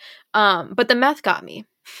a kid. But the meth got me.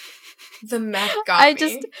 The meth got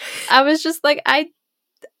me. I was just like, I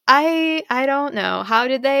don't know. How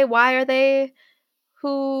did they? Why are they?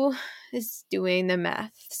 Who is doing the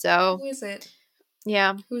meth? So. Who is it?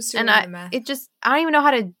 Yeah. Who's doing the meth? I don't even know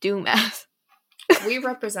how to do meth. We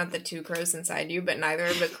represent the two crows inside you, but neither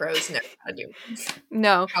of the crows know how to do.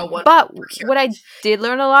 No. But what I did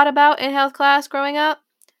learn a lot about in health class growing up,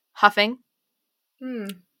 huffing.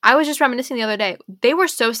 I was just reminiscing the other day. They were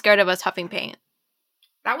so scared of us huffing paint.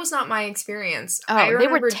 That was not my experience. Oh, they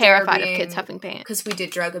were terrified of kids huffing paint. Because we did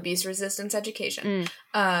drug abuse resistance education.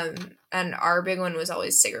 And our big one was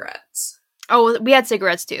always cigarettes. Oh, we had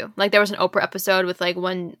cigarettes too. Like, there was an Oprah episode with like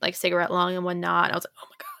one like cigarette long and one not. And I was like, oh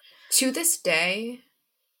my god. To this day,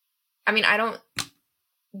 I mean, I don't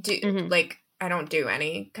do I don't do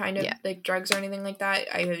any kind of like drugs or anything like that.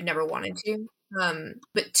 I have never wanted to.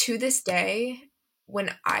 But to this day,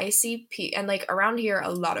 when I see and like around here,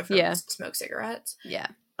 a lot of folks smoke cigarettes. Yeah.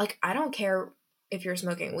 Like, I don't care if you're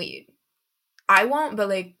smoking weed. I won't, but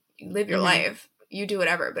like, live your life. You do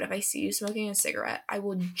whatever. But if I see you smoking a cigarette, I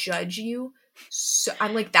will judge you. So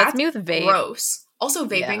I'm like, that's me with vape. Gross. Also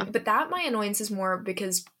vaping, but that my annoyance is more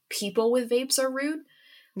because people with vapes are rude.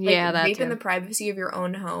 Like, that vape in the privacy of your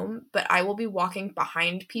own home, but I will be walking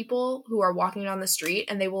behind people who are walking down the street,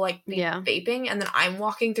 and they will like be vaping, and then I'm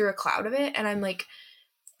walking through a cloud of it, and I'm like,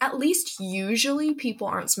 at least usually people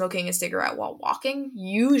aren't smoking a cigarette while walking.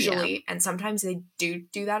 Usually, and sometimes they do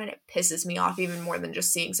that, and it pisses me off even more than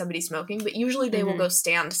just seeing somebody smoking, but usually they will go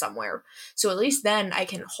stand somewhere. So at least then I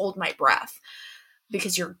can hold my breath,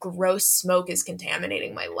 because your gross smoke is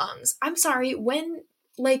contaminating my lungs. I'm sorry,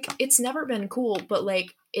 like, it's never been cool, but,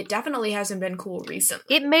 like, it definitely hasn't been cool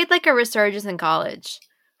recently. It made, like, a resurgence in college.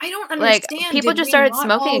 I don't understand. Like, people just started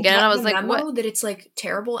smoking again, and I was like, what? That it's, like,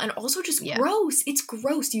 terrible, and also just gross. It's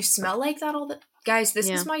gross. You smell like that all the... Guys, this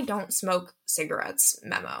is my don't smoke cigarettes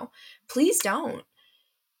memo. Please don't.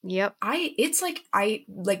 Yep. I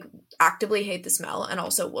actively hate the smell, and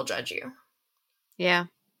also will judge you. Yeah.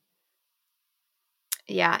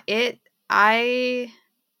 Yeah, I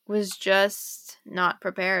was just not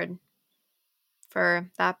prepared for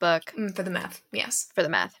that book. For the meth, yes. For the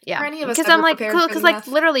meth, yeah. For any of us, because I'm like, cool, because like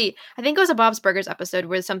literally, I think it was a Bob's Burgers episode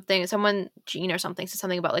where someone, Gene or something, said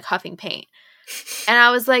something about like huffing paint, and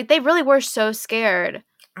I was like, they really were so scared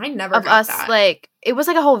I never of got us that. like it was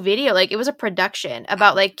like a whole video, like it was a production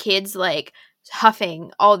about like kids like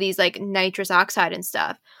huffing all these like nitrous oxide and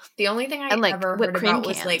stuff. The only thing I and, like, ever whipped heard cream about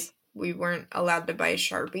was cans. like we weren't allowed to buy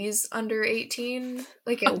Sharpies under 18,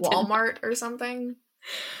 like at Walmart or something.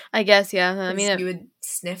 I guess, yeah. I mean, you would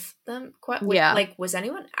sniff them. Yeah. Like, was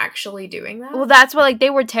anyone actually doing that? Well, that's what, like, they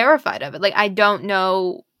were terrified of it. Like, I don't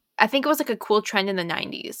know. I think it was like a cool trend in the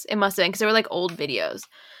 90s. It must have been because they were like old videos.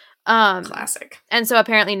 Classic. And so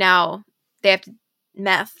apparently now they have to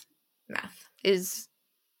meth is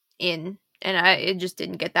in, and it just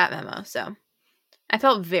didn't get that memo. So I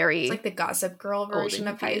felt very. It's like the Gossip Girl version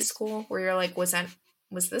of high school, where you're like, was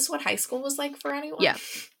this what high school was like for anyone? Yeah.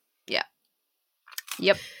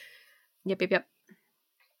 Yep.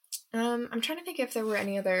 I'm trying to think if there were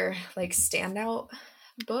any other like standout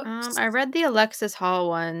books. I read the Alexis Hall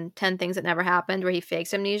one, 10 Things That Never Happened, where he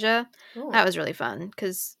fakes amnesia. Ooh. That was really fun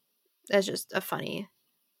because that's just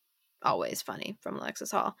always funny from Alexis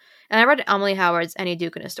Hall. And I read Emily Howard's Any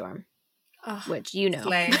Duke in a Storm, which you know.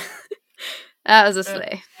 Slay. That was a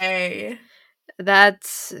slay. Hey.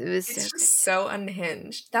 It's just so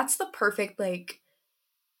unhinged. That's the perfect, like,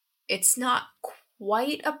 it's not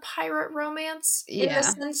quite a pirate romance in the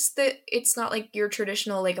sense that it's not like your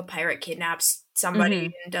traditional, like, a pirate kidnaps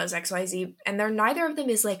somebody and does XYZ, and neither of them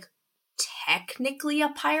is like technically a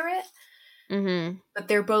pirate, but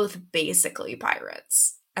they're both basically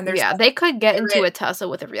pirates. And they could get into a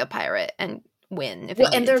tussle with a real pirate and win if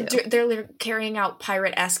they're carrying out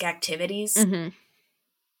pirate-esque activities, and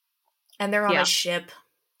they're on a ship,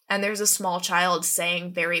 and there's a small child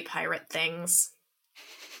saying very pirate things.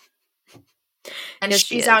 And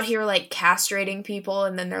she's out here like castrating people,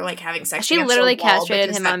 and then they're like having sex. She literally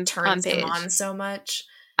castrated him on page. Him on so much.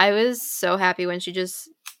 I was so happy when she just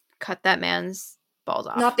cut that man's balls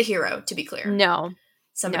off. Not the hero, to be clear. No,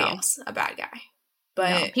 somebody else, a bad guy.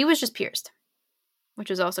 But he was just pierced,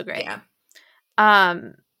 which was also great. Yeah.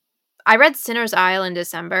 I read Sinner's Isle in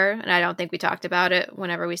December, and I don't think we talked about it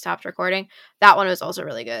whenever we stopped recording. That one was also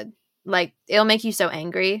really good. Like, it'll make you so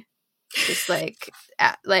angry, just like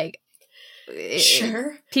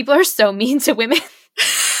sure. People are so mean to women.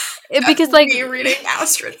 Because like me reading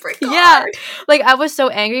Astrid Picard. Yeah, like I was so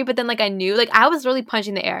angry, but then like I knew, like I was really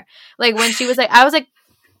punching the air. Like when she was like, I was like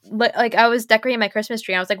I was decorating my Christmas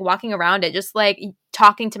tree. And I was like walking around it, just like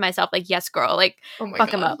talking to myself, like, yes, girl, like fuck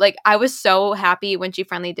him up. Like I was so happy when she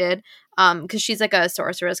finally did, because she's like a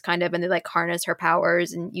sorceress kind of, and they like harness her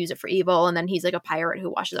powers and use it for evil. And then he's like a pirate who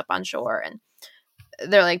washes up on shore, and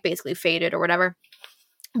they're like basically fated or whatever.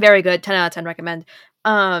 Very good, 10 out of 10 recommend.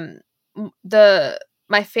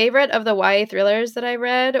 My favorite of the YA thrillers that I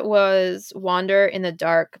read was Wander in the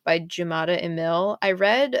Dark by Jumada Emil. I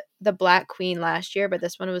read The Black Queen last year, but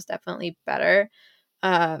this one was definitely better.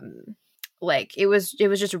 Like it was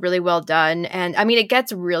just really well done, and I mean it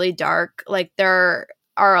gets really dark. Like there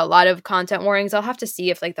are a lot of content warnings. I'll have to see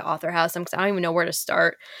if like the author has them because I don't even know where to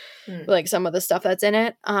start. Like some of the stuff that's in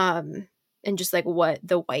it, and just like what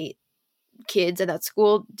the white kids at that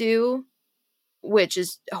school do, which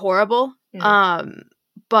is horrible.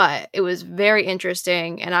 But it was very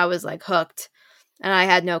interesting, and I was like hooked, and I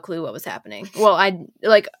had no clue what was happening. Well, I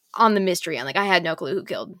like on the mystery end, like I had no clue who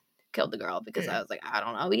killed the girl, because I was like, I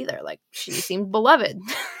don't know either. Like she seemed beloved.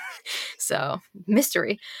 So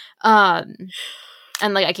mystery. And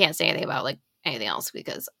like I can't say anything about like anything else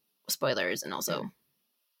because spoilers, and also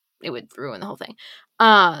it would ruin the whole thing.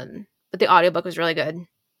 But the audiobook was really good.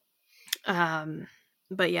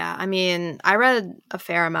 But yeah, I mean, I read a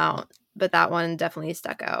fair amount, but that one definitely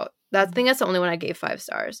stuck out. I think that's the only one I gave 5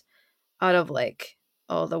 stars out of like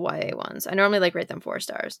all the YA ones. I normally like rate them 4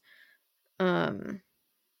 stars. But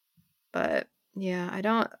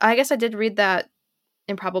yeah, I guess I did read that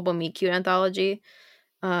Improbable Meet Cute anthology.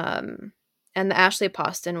 And the Ashley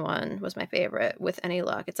Poston one was my favorite, With Any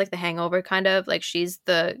Luck. It's like The Hangover kind of, like she's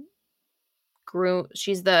the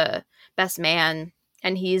best man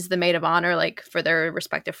and he's the maid of honor, like for their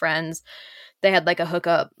respective friends. They had like a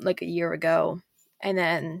hookup like a year ago, and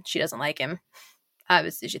then she doesn't like him.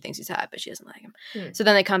 Obviously she thinks he's hot, but she doesn't like him. So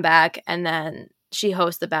then they come back, and then she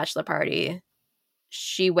hosts the bachelor party.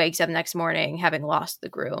 She wakes up next morning having lost the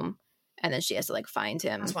groom, and then she has to like find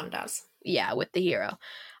him. As one does. Yeah, with the hero.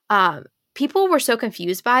 People were so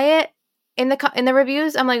confused by it in the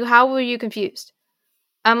reviews. I'm like, how were you confused?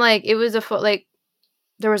 I'm like, it was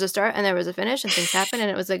there was a start and there was a finish, and things happened,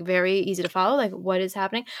 and it was like very easy to follow. Like, what is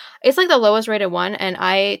happening? It's like the lowest rated one, and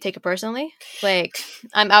I take it personally. Like,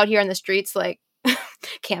 I'm out here in the streets, like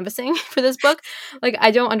canvassing for this book. Like,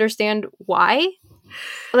 I don't understand why.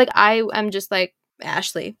 Like, I am just like,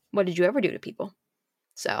 Ashley, what did you ever do to people?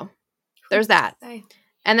 So there's that.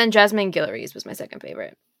 And then Jasmine Guillory's was my second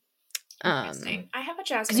favorite. Interesting. I have a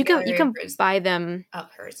Jasmine Guillory. You can buy them.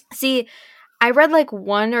 Hers. See, I read like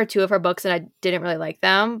 1 or 2 of her books and I didn't really like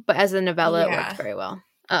them, but as a novella, it worked very well.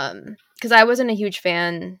 Because I wasn't a huge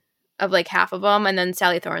fan of like half of them, and then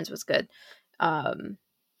Sally Thorne's was good. It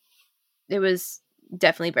was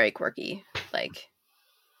definitely very quirky. Like,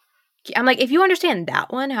 I'm like, if you understand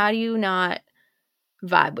that one, how do you not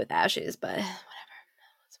vibe with Ashes? But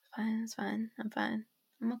whatever, it's fine. I'm fine.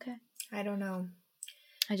 I'm okay. I don't know.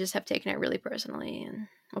 I just have taken it really personally, and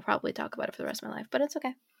we'll probably talk about it for the rest of my life, but it's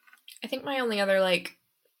okay. I think my only other, like,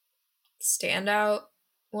 standout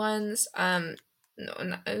ones, Pride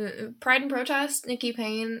and Protest, Nikki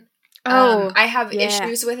Payne. I have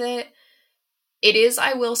issues with it. It is,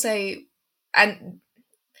 I will say, and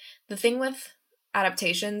the thing with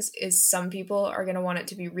adaptations is some people are going to want it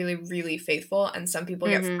to be really, really faithful, and some people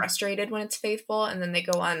get frustrated when it's faithful, and then they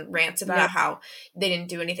go on rants about how they didn't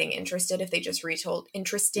do anything if they just retold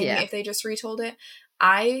it.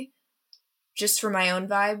 I, just for my own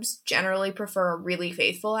vibes, generally prefer a really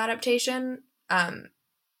faithful adaptation.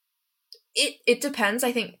 It depends.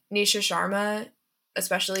 I think Nisha Sharma,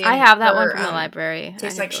 especially I have that one from the library.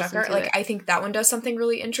 Tastes Like Sugar. Like, I think that one does something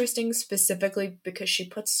really interesting, specifically because she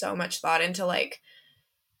puts so much thought into, like,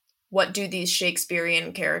 what do these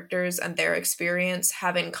Shakespearean characters and their experience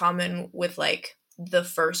have in common with, like, the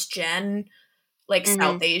first gen, like,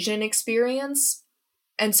 South Asian experience.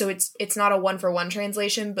 And so it's not a 1-for-1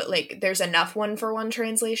 translation, but, like, there's enough 1-for-1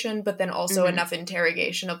 translation, but then also enough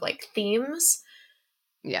interrogation of, like, themes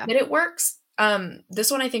that it works. This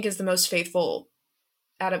one I think is the most faithful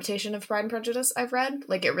adaptation of Pride and Prejudice I've read.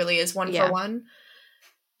 Like, it really is 1-for-1.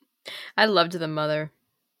 I loved the mother.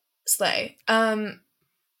 Slay.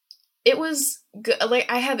 It was good.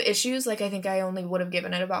 Like, I have issues. Like, I think I only would have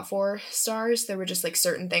given it about 4 stars. There were just, like,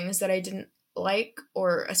 certain things that I didn't like,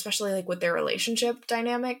 or especially, like, with their relationship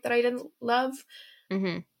dynamic that I didn't love.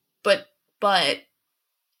 But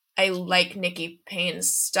I like Nikki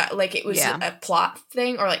Payne's style. Like, it was a plot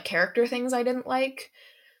thing or, like, character things I didn't like.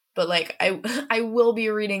 But, like, I will be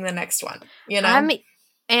reading the next one, you know?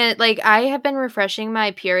 And, like, I have been refreshing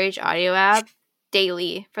my PRH audio app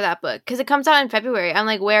daily for that book. Because it comes out in February. I'm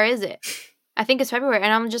like, where is it? I think it's February.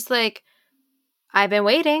 And I'm just like, I've been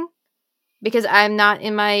waiting. Because I'm not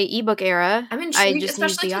in my ebook era. I'm intrigued,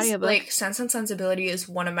 especially because, like, Sense and Sensibility is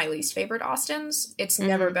one of my least favorite Austens. It's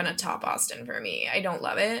never been a top Austen for me. I don't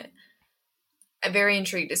love it. I'm very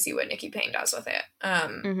intrigued to see what Nikki Payne does with it.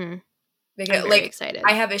 Because, I'm very excited.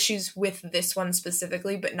 I have issues with this one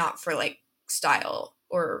specifically, but not for, like, style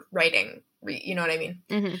or writing. You know what I mean?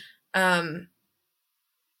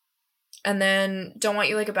 And then Don't Want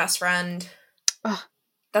You Like a Best Friend. Ugh.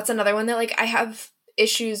 That's another one that, like, I have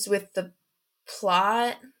issues with the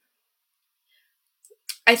plot.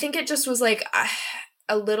 I think it just was, like,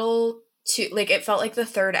 a little too, like, it felt like the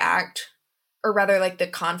third act, or rather, like, the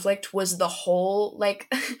conflict was the whole,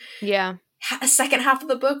 like, second half of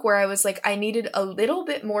the book, where I was like, I needed a little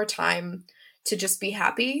bit more time to just be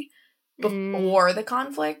happy before the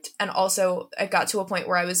conflict. And also, I got to a point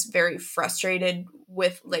where I was very frustrated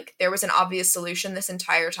with, like, there was an obvious solution this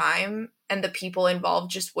entire time, and the people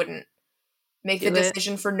involved just wouldn't make the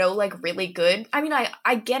decision for no, like, really good. I mean,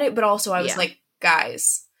 I get it, but also I was like,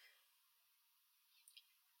 guys,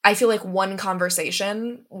 I feel like one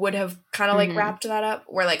conversation would have kind of, like, wrapped that up,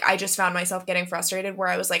 where, like, I just found myself getting frustrated, where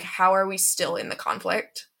I was like, how are we still in the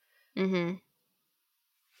conflict? I think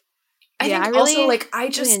I really, also, like, I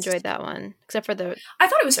just really enjoyed that one, except for the I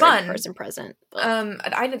thought it was fun. Person present.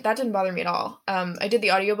 That didn't bother me at all. I did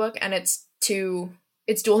the audiobook, and it's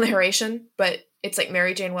dual narration, but it's, like,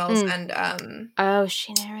 Mary Jane Wells and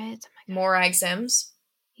she narrates. Oh my God. Morag Sims.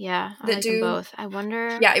 Yeah, I like them both. I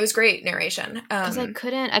wonder. Yeah, it was great narration. Because I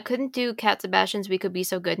couldn't do Kat Sebastian's "We Could Be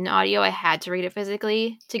So Good" in audio. I had to read it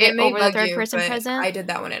physically to get over the third person present. I did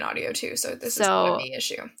that one in audio too, so this is not a me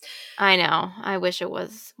issue. I know. I wish it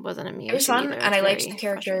wasn't a me issue. It was fun, either. and I liked the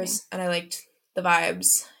characters, and I liked the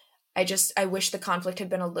vibes. I wish the conflict had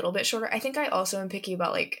been a little bit shorter. I think I also am picky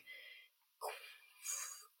about, like,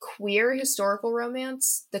 queer historical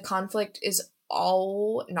romance. The conflict is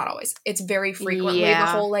not always. It's very frequently the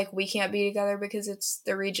whole, like, we can't be together because it's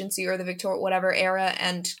the Regency or the Victoria whatever era,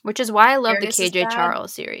 and which is why I love the KJ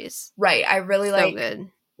Charles series. Right, I really so like good.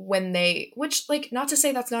 When they, which, like, not to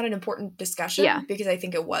say that's not an important discussion, because I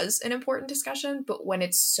think it was an important discussion, but when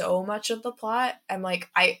it's so much of the plot, I'm like,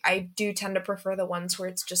 I do tend to prefer the ones where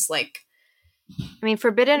it's just, like, I mean,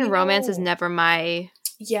 forbidden romance is never my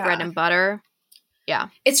bread and butter. Yeah.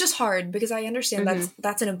 It's just hard because I understand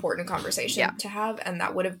that's an important conversation to have, and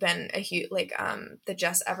that would have been a huge, like, the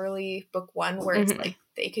Jess Everly book 1, where it's like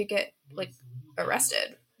they could get like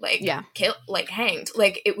arrested, like killed, like hanged,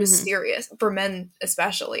 like it was serious for men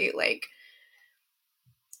especially. Like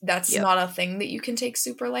that's not a thing that you can take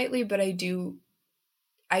super lightly, but I do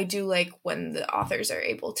like when the authors are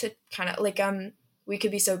able to kind of like We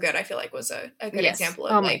Could Be So Good, I feel like was a good example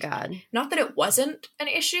of my God. Not that it wasn't an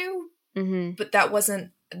issue, but that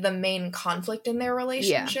wasn't the main conflict in their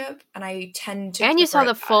relationship. And I tend to... And you saw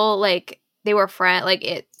the full, like, they were friends, like,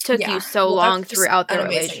 it took you so long throughout their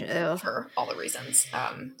relationship. For all the reasons.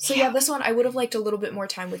 So this one, I would have liked a little bit more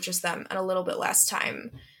time with just them and a little bit less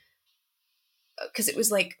time, because it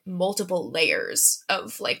was like multiple layers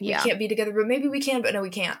of like, we can't be together, but maybe we can, but no, we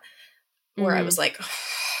can't. Where I was like...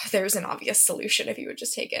 there's an obvious solution if you would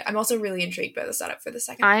just take it. I'm also really intrigued by the setup for the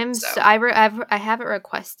second one. I have it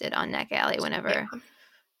requested on NetGalley whenever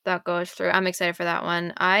that goes through. I'm excited for that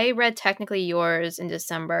one. I read Technically Yours in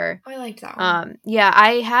December. I liked that one.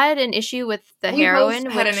 I had an issue with the heroine.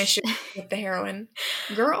 Both had an issue with the heroine.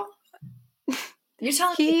 Girl, you're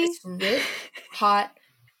telling me this rich, hot,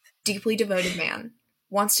 deeply devoted man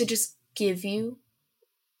wants to just give you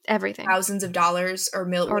everything, thousands of dollars or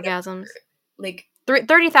orgasms, like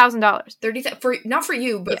 $30,000. For not for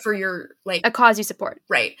you, but for your like a cause you support,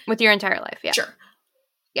 right? With your entire life, yeah, sure,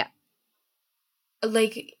 yeah.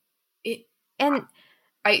 Like it, and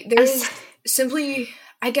there's simply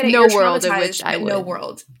I get it. No you're world in which I would. No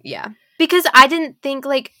world, yeah. Because I didn't think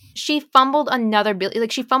like she fumbled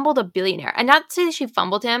she fumbled a billionaire, and not to say that she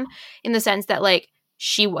fumbled him in the sense that like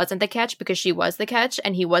she wasn't the catch, because she was the catch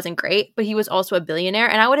and he wasn't great, but he was also a billionaire,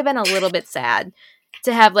 and I would have been a little bit sad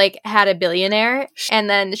to have like had a billionaire and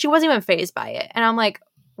then she wasn't even fazed by it. And I'm like,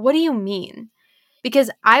 what do you mean? Because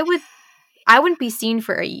I wouldn't be seen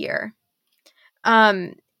for a year.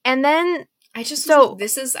 And then I just was like,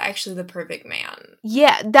 this is actually the perfect man.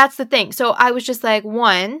 Yeah, that's the thing. So I was just like,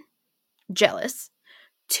 1, jealous.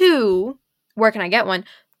 2, where can I get one?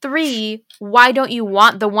 3, why don't you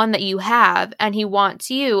want the one that you have and he wants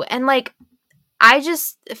you? And like, I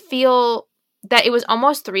just feel that it was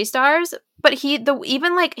almost 3 stars, but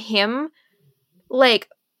even like him, like,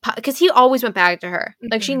 because he always went back to her.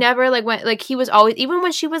 Like she never like went, like he was always, even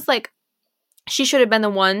when she was like, she should have been the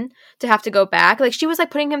one to have to go back. Like she was like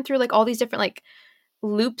putting him through like all these different like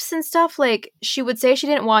loops and stuff. Like she would say she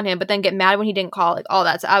didn't want him, but then get mad when he didn't call, like all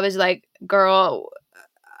that. So I was like, girl,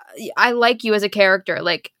 I like you as a character.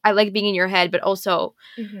 Like I like being in your head, but also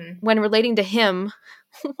when relating to him,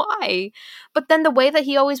 why? But then the way that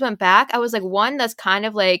he always went back, I was like, 1, that's kind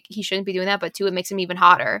of like he shouldn't be doing that, but 2, it makes him even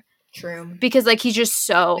hotter. True. Because like he's just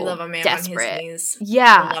so we love a man desperate. On his knees.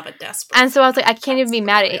 Yeah. We love a desperate. And so I was like, I can't even be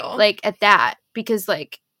mad at like at that, because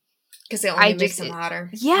like it only makes him hotter.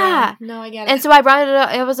 Yeah. No, I get it. And so I rounded it up.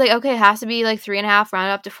 I was like, okay, it has to be like 3.5,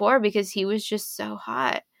 rounded up to 4, because he was just so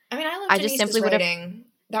hot. I mean, I just simply writing.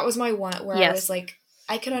 That was my one where I was like,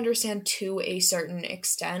 I could understand to a certain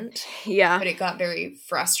extent. Yeah. But it got very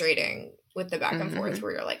frustrating with the back and forth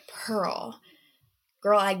where you're like, Pearl,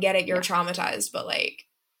 girl, I get it. You're traumatized, but like,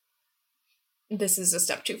 this is a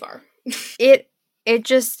step too far.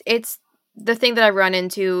 It's the thing that I run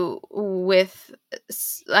into with,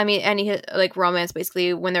 I mean, any like romance,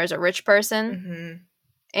 basically, when there's a rich person,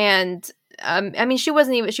 and I mean, she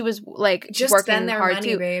was like just working spend their hard money,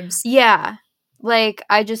 too. babes. Yeah, like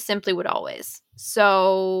I just simply would always.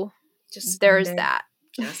 So there's that.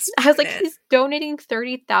 I was like, he's donating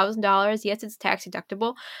 $30,000. Yes, it's tax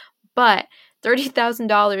deductible, but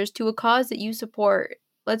 $30,000 to a cause that you support.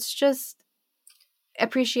 Let's just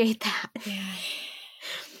appreciate that. Yeah.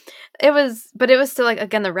 It was still like,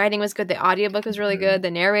 again, the writing was good, the audiobook was really good, the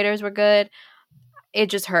narrators were good. It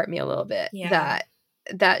just hurt me a little bit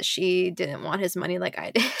that she didn't want his money like I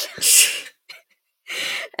did.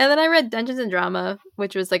 And then I read Dungeons and Drama,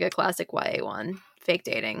 which was like a classic YA one, fake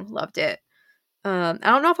dating, loved it. I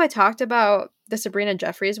don't know if I talked about the Sabrina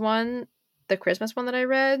Jeffries one, the Christmas one that I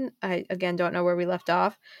read. I again don't know where we left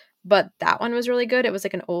off, but that one was really good. It was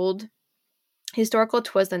like an old historical,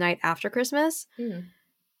 'Twas the Night After Christmas.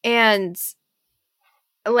 And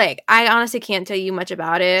like, I honestly can't tell you much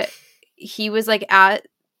about it. He was like at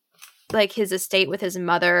like his estate with his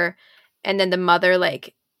mother, and then the mother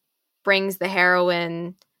like brings the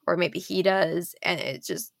heroine, or maybe he does, and it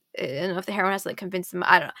just, I don't know if the heroine has to like convince him.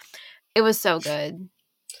 I don't know. It was so good.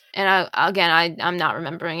 And I'm not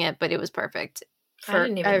remembering it, but it was perfect for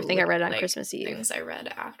everything I read on Christmas Eve. Things I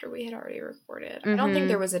read after we had already recorded. I don't think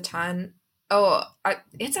there was a ton. Oh,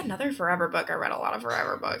 it's another forever book. I read a lot of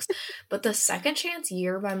forever books. But The Second Chance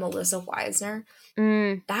Year by Melissa Weisner,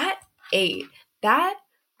 that ate. that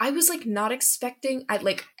I was like not expecting. I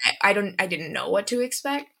didn't know what to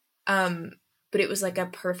expect. But it was like a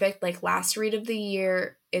perfect like last read of the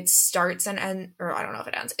year. It starts or I don't know if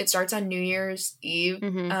it ends. It starts on New Year's Eve,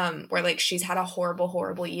 where like she's had a horrible,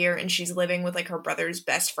 horrible year, and she's living with like her brother's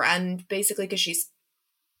best friend, basically, because she's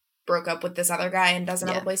broke up with this other guy and doesn't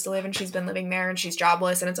have a place to live, and she's been living there, and she's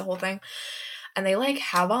jobless, and it's a whole thing. And they like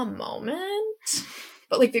have a moment,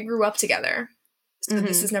 but like they grew up together. So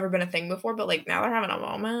this has never been a thing before, but like now they're having a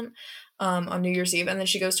moment on New Year's Eve. And then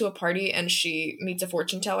she goes to a party and she meets a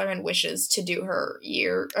fortune teller and wishes to do her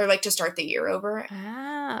year, or like to start the year over.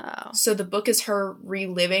 Oh. So the book is her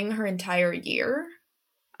reliving her entire year.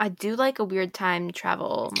 I do like a weird time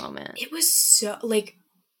travel moment. It was so like,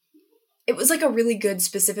 it was like a really good,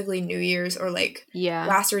 specifically New Year's or like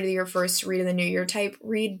last read of the year, first read of the new year type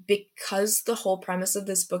read, because the whole premise of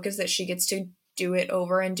this book is that she gets to do it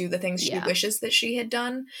over and do the things she wishes that she had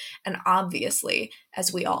done. And obviously,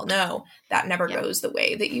 as we all know, that never goes the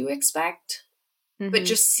way that you expect. But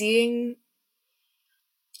just seeing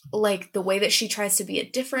like the way that she tries to be a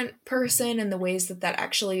different person and the ways that that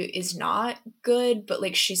actually is not good, but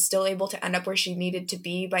like she's still able to end up where she needed to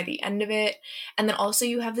be by the end of it. And then also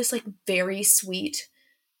you have this like very sweet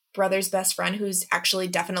brother's best friend who's actually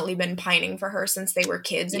definitely been pining for her since they were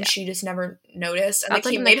kids, and she just never noticed. And like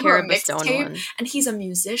he made her a mixtape, and he's a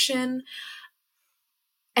musician,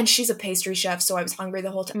 and she's a pastry chef, so I was hungry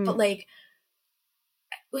the whole time. But like,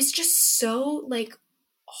 it was just so like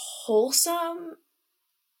wholesome,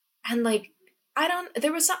 and like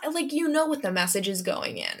there was not like, you know what the message is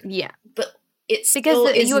going in, but it's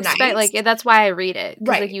because you expect nice. Like that's why I read it,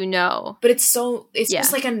 right? Like, you know, but it's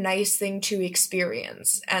just like a nice thing to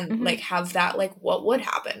experience and like have that like what would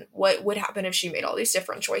happen if she made all these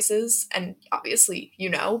different choices, and obviously you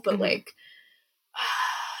know, but like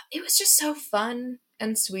it was just so fun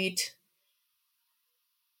and sweet.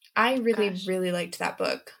 I really liked that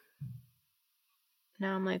book.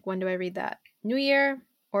 Now I'm like, when do I read that? New Year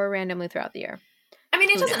or randomly throughout the year? I mean,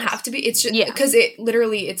 it doesn't have to be. It's just because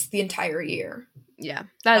it's the entire year. Yeah,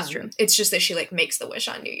 that is true. It's just that she like makes the wish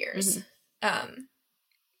on New Year's.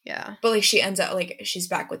 Yeah. But like she ends up like she's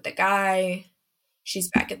back with the guy. She's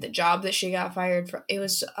back at the job that she got fired from. It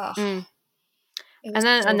was and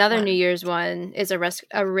then so another fun. New Year's one is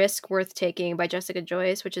a risk worth taking by Jessica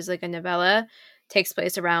Joyce, which is like a novella. Takes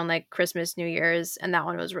place around like Christmas, New Year's, and that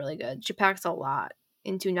one was really good. She packs a lot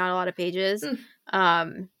into not a lot of pages.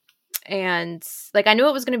 And like I knew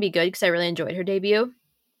it was going to be good because I really enjoyed her debut,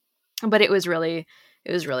 but it was really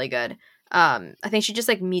good. I think she just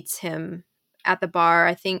like meets him at the bar.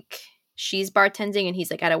 I think she's bartending and he's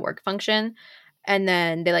like at a work function, and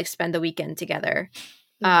then they like spend the weekend together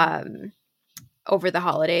over the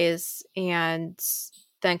holidays, and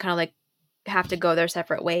then kind of like have to go their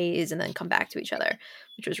separate ways and then come back to each other,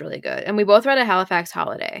 which was really good. And we both read A Halifax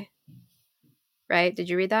Holiday, right? Did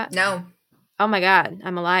you read that? No. Oh my God,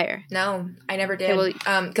 I'm a liar. No, I never did.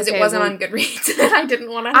 Because it wasn't on Goodreads. I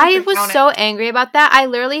didn't want to. I was so angry about that. I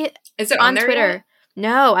literally is it on there Twitter. Yet?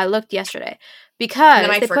 No, I looked yesterday because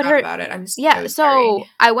and then I forgot about it. I'm so So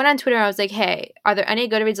I went on Twitter and I was like, "Hey, are there any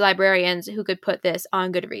Goodreads librarians who could put this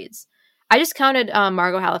on Goodreads?" I just counted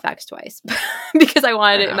Margot Halifax twice because I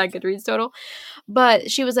wanted it in my Goodreads total,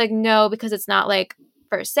 but she was like, "No, because it's not like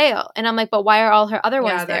for sale." And I'm like, but why are all her other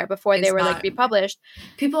ones there before they were like republished?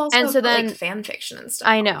 People also and so put, then like fan fiction and stuff.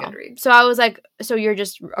 I know. So I was like, so you're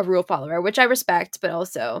just a rule follower, which I respect, but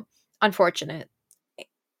also unfortunate.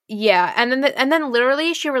 Yeah, and then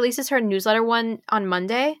literally she releases her newsletter one on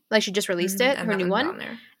Monday. Like she just released it, her new one,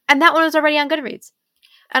 and that one was already on Goodreads.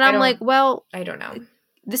 And I'm like, well, I don't know.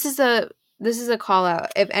 This is a call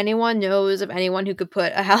out. If anyone knows of anyone who could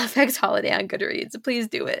put A Halifax Holiday on Goodreads, please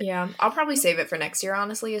do it. Yeah, I'll probably save it for next year,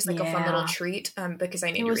 honestly. It's like a fun little treat because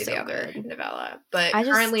I need to read the other novella. But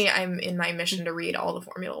currently I'm in my mission to read all the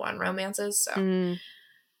Formula One romances, so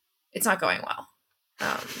it's not going well.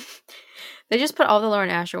 They just put all the Lauren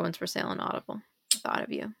Asher ones for sale on Audible. Thought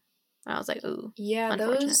of you. And I was like, ooh. Yeah,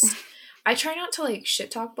 those... I try not to, like,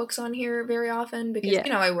 shit talk books on here very often because,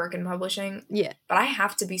 you know, I work in publishing. Yeah. But I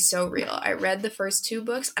have to be so real. I read the first 2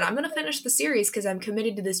 books, and I'm going to finish the series because I'm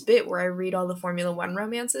committed to this bit where I read all the Formula One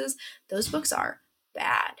romances. Those books are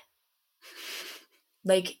bad.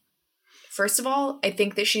 Like, first of all, I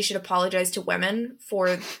think that she should apologize to women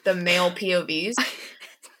for the male POVs.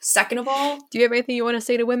 Second of all... Do you have anything you want to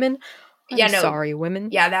say to women? Sorry, women.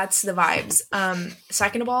 Yeah, that's the vibes.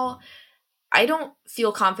 Second of all, I don't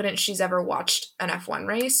feel confident she's ever watched an F1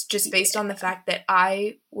 race just based on the fact that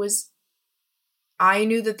I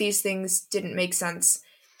knew that these things didn't make sense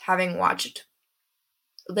having watched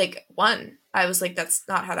like one. I was like, that's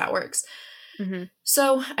not how that works. Mm-hmm.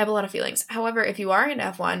 So I have a lot of feelings. However, if you are in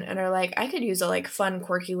F1 and are like, I could use a like fun,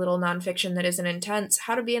 quirky little nonfiction that isn't intense,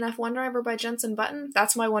 How to Be an F1 Driver by Jensen Button,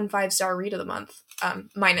 that's my 1 5-star read of the month.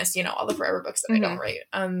 Minus, all the forever books that I don't write.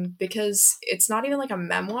 Because it's not even like a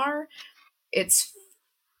memoir. It's,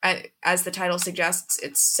 as the title suggests,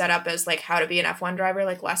 it's set up as like how to be an F1 driver,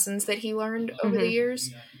 like lessons that he learned over the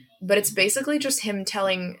years. But it's basically just him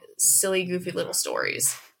telling silly, goofy little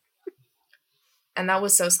stories. And that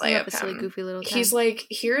was so slay of him. Silly, goofy little time. He's like,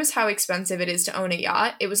 here's how expensive it is to own a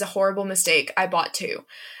yacht. It was a horrible mistake. I bought 2.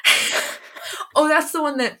 Oh, that's the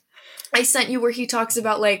one that I sent you where he talks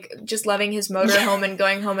about like just loving his motorhome and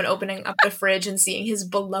going home and opening up the fridge and seeing his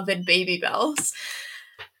beloved Baby Bells,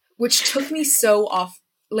 which took me so off.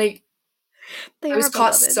 Like, I was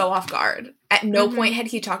caught so off guard. At no point had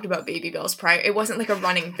he talked about Baby Bells prior. It wasn't like a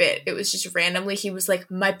running bit. It was just randomly he was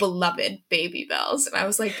like, my beloved Baby Bells. And I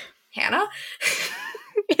was like, Hannah?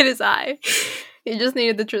 It is I. You just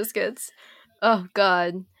needed the Triscuits. Oh,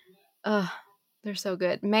 God. They're so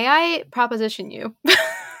good. May I proposition you?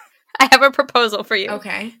 I have a proposal for you.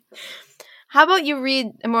 Okay. How about you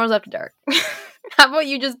read Immortals After Dark? How about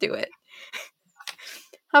you just do it?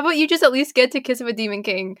 How about you just at least get to Kiss of a Demon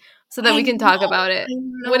King so that we can talk about it?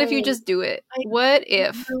 What if you just do it? What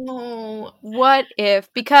if? What if?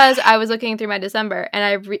 Because I was looking through my December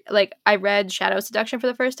and I read Shadow Seduction for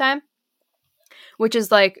the first time, which is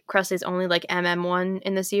like Krusty's only like MM1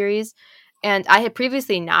 in the series. And I had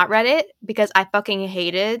previously not read it because I fucking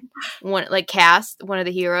hated Cass, one of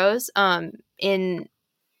the heroes, in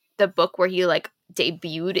the book where he like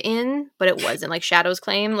debuted in, but it wasn't like Shadow's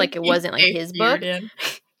Claim, like it wasn't like his book.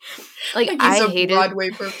 like he's I a hated Broadway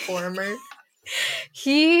performer.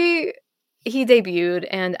 He debuted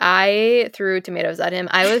and I threw tomatoes at him.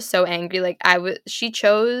 I was so angry. She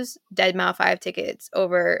chose Dead Mouth 5 tickets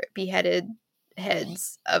over beheaded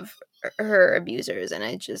heads of her abusers, and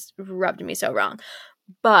it just rubbed me so wrong.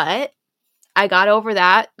 But I got over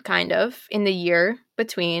that kind of in the year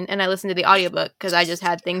between, and I listened to the audiobook because I just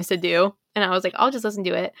had things to do, and I was like, I'll just listen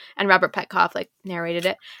to it. And Robert Petkoff narrated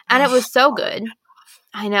it, and it was so good.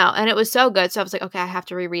 I know, and it was so good. So I was like, okay, I have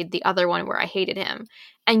to reread the other one where I hated him.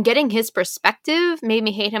 And getting his perspective made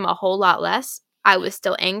me hate him a whole lot less. I was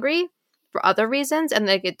still angry for other reasons, and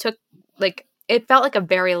it felt like a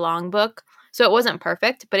very long book, so it wasn't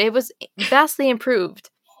perfect, but it was vastly improved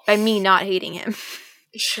by me not hating him.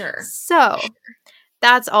 Sure. So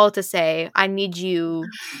that's all to say. I need you.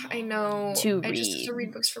 I know. To read. I just have to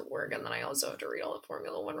read books for work, and then I also have to read all the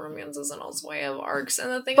Formula One romances, and also I have arcs.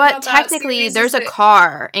 And the thing but technically, there's a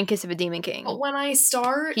car in Kiss of a Demon King. But when I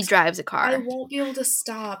start, he drives a car. I won't be able to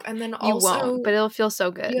stop, and then also you won't. But it'll feel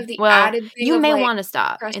so good. You have the added thing you of, may want to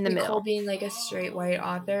stop in the middle. Cole being like a straight white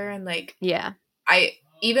author, and yeah.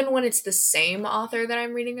 Even when it's the same author that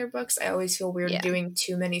I'm reading their books, I always feel weird doing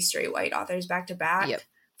too many straight white authors back to back. Yep.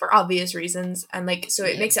 For obvious reasons, and so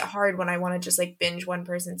it makes it hard when I want to just binge one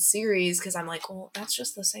person's series because I'm like, well, that's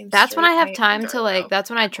just the same. That's when I have time to that's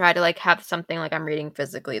when I try to have something I'm reading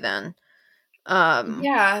physically. Then,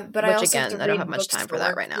 yeah, but I also again, have to I don't have much time for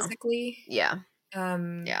that right now. Physically. Yeah,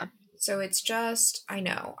 yeah. So it's just I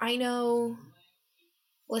know.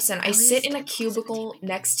 Listen, I sit in a cubicle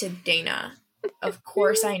next to Dana. Of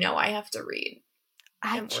course, I know I have to read.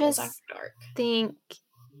 I just think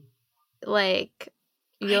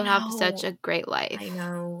you'll have such a great life. I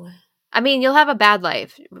know. I mean, you'll have a bad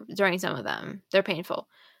life during some of them. They're painful.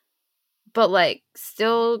 But,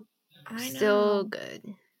 still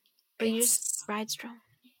good. But you just ride strong.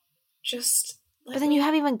 But then you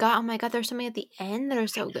haven't even got, oh my god, there's so many at the end that are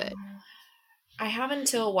so good. I have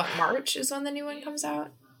until, March is when the new one comes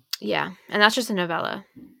out? Yeah, and that's just a novella.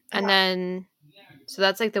 And then, so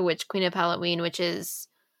that's the Witch Queen of Halloween, which is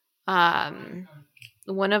one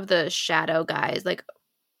of the Shadow guys,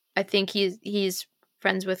 I think he's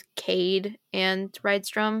friends with Cade and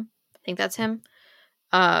Rydstrom. I think that's him.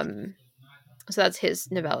 So that's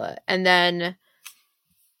his novella. And then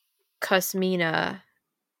Cosmina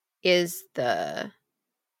is the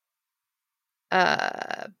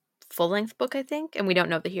full-length book, I think. And we don't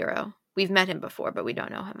know the hero. We've met him before, but we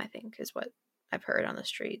don't know him, I think, is what I've heard on the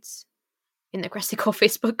streets. In the Crusty Cole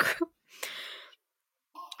Facebook group.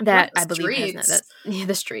 That I believe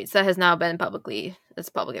the streets that has now been it's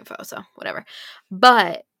public info, so whatever.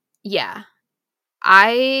 But yeah,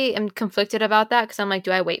 I am conflicted about that because I'm do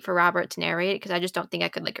I wait for Robert to narrate it? Because I just don't think I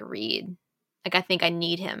could read. I think I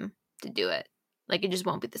need him to do it. It just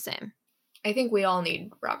won't be the same. I think we all need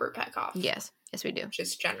Robert Petkoff. Yes we do.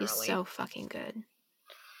 Just generally, he's so fucking good.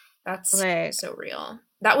 That's so real.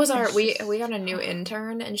 That was we got a new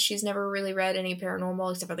intern, and she's never really read any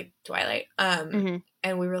paranormal except for like Twilight. And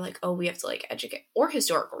we were like, oh, we have to like educate, or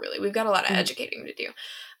historical. Really, we've got a lot of educating to do.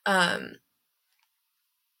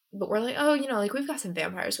 But we're like, oh, like we've got some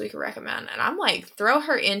vampires we could recommend, and I'm like, throw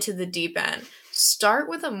her into the deep end. Start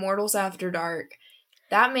with Immortals After Dark.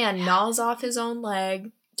 That man gnaws off his own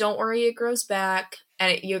leg. Don't worry, it grows back,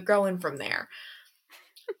 and you're going from there.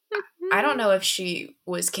 I don't know if she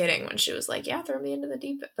was kidding when she was like, yeah, throw me into the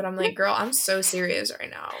deep end. But I'm like, girl, I'm so serious right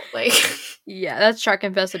now. Like, yeah, that's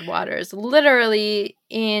Shark-Infested Waters. Literally,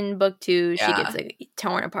 in book 2, she gets like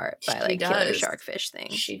torn apart by like killer sharkfish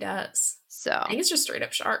things. She does. So I think it's just straight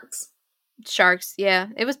up sharks. Sharks, yeah.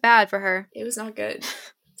 It was bad for her. It was not good.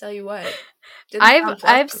 Tell you what. I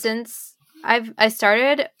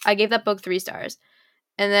gave that book 3 stars.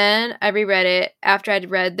 And then I reread it after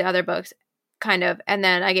I'd read the other books, kind of, and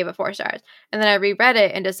then I gave it 4 stars. And then I reread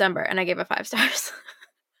it in December and I gave it 5 stars.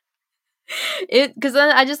 Because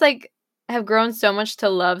then I just like have grown so much to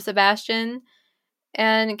love Sebastian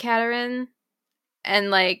and Catherine,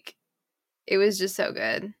 and like it was just so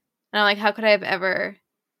good. And I'm like, how could I have ever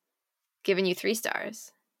given you 3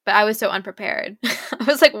 stars? But I was so unprepared. I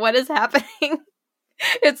was like, what is happening?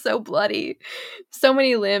 It's so bloody. So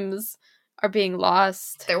many limbs are being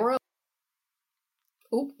lost. There were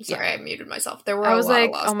I muted myself. There were I was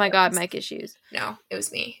like, oh my god, mic issues. No, it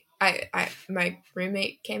was me. My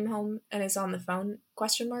roommate came home and is on the phone, ?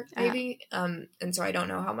 Maybe. And so I don't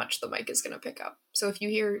know how much the mic is going to pick up. So if you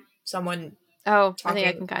hear someone talking I think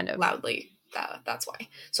I can kind of loudly, that's why.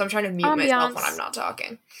 So I'm trying to mute myself when I'm not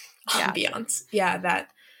talking. Ambiance. Yeah, that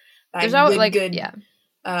there's always like good,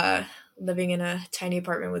 living in a tiny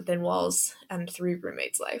apartment with thin walls and 3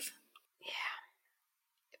 roommates life.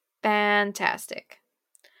 Yeah. Fantastic.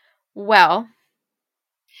 Well,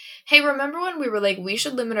 hey, remember when we were like, we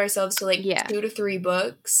should limit ourselves to like 2 to 3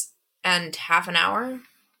 books and half an hour?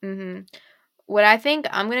 What I think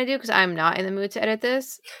I'm going to do, because I'm not in the mood to edit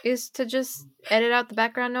this, is to just edit out the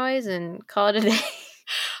background noise and call it a day.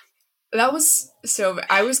 That was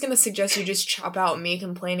I was going to suggest you just chop out me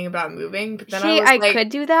complaining about moving, but then I could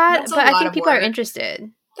do that, but I think people are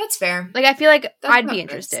interested. That's fair. Like, I feel like I'd be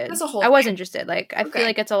interested. That's a whole I was interested. Like, I feel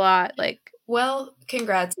like it's a lot, like... Well,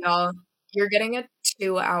 congrats, y'all. You're getting a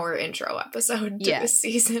 2-hour intro episode to this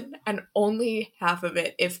season, and only half of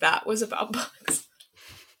it, if that, was about books.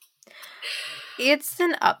 It's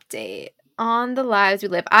an update on the lives we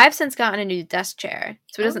live. I've since gotten a new desk chair,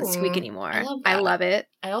 so it doesn't squeak anymore. I love it.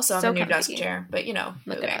 I also have a new desk chair, but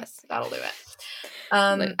look at us. That'll do it.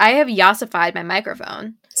 Look, I have yassified my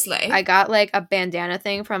microphone. Slay. I got like a bandana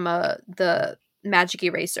thing from the Magic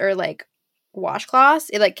Eraser like washcloths.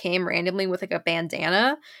 It like came randomly with like a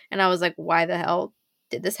bandana, and I was like, why the hell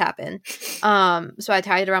did this happen? So I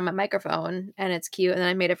tied it around my microphone, and it's cute. And then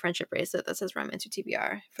I made a friendship bracelet that says Romance with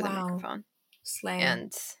TBR for the microphone. Slay.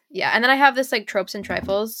 And and then I have this like Tropes and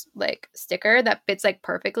Trifles like sticker that fits like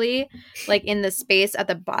perfectly like in the space at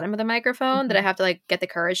the bottom of the microphone that I have to like get the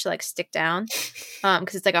courage to like stick down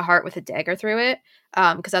because it's like a heart with a dagger through it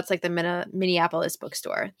because that's like the Minneapolis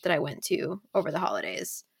bookstore that I went to over the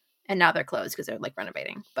holidays, and now they're closed because they're like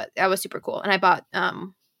renovating. But that was super cool, and I bought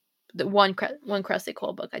the one Crusty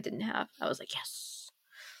Cole book I didn't have. I was like, yes.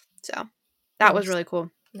 So that was really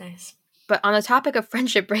cool. Nice. But on the topic of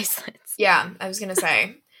friendship bracelets. Yeah, I was going to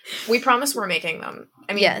say, we promise we're making them.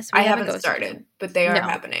 I mean, yes, I haven't started, but they are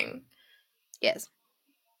happening. Yes.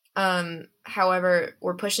 However,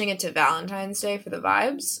 we're pushing it to Valentine's Day for the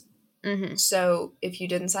vibes. So if you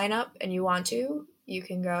didn't sign up and you want to, you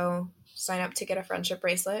can go sign up to get a friendship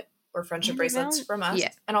bracelet or friendship bracelets from us.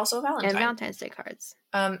 Yeah. And also Valentine's Day cards.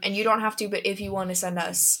 And you don't have to, but if you want to send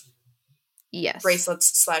us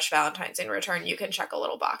bracelets / Valentine's in return, you can check a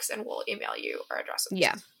little box and we'll email you our addresses.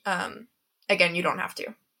 Yeah. Again, you don't have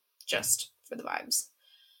to, just for the vibes.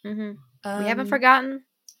 We haven't forgotten.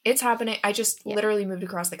 It's happening. I just literally moved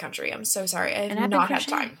across the country. I'm so sorry. I have not had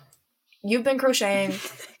time. You've been crocheting.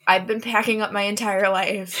 I've been packing up my entire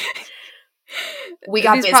life. We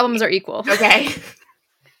got these problems are equal. Okay.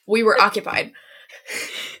 We were occupied.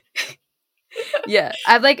 Yeah,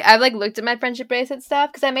 I've looked at my friendship bracelet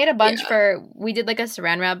stuff because I made a bunch we did like a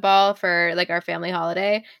saran wrap ball for like our family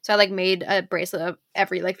holiday, so I like made a bracelet of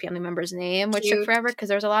every like family member's name, which took forever because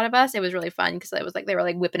there was a lot of us. It was really fun because it was like they were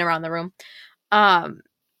like whipping around the room,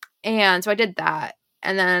 and so I did that,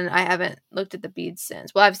 and then I haven't looked at the beads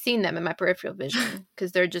since. Well, I've seen them in my peripheral vision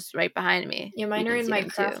because they're just right behind me. Yeah, mine are in my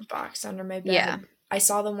craft box under my bed. Yeah. I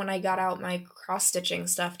saw them when I got out my cross-stitching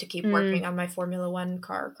stuff to keep working on my Formula One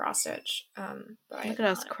car cross-stitch. But look at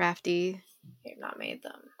us crafty. I have not made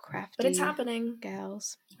them. Crafty. But it's happening.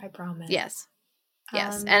 Gals. I promise. Yes.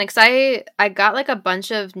 Yes, and because I got like a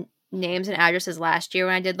bunch of names and addresses last year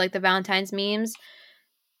when I did like the Valentine's memes,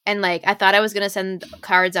 and like I thought I was gonna send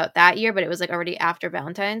cards out that year, but it was like already after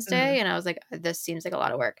Valentine's Day, and I was like, this seems like a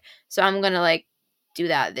lot of work, so I'm gonna like do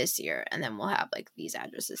that this year, and then we'll have like these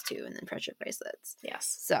addresses too, and then friendship bracelets.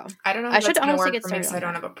 Yes. So I don't know. I should honestly get started because I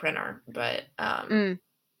don't have a printer, but I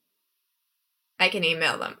can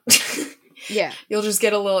email them. Yeah, you'll just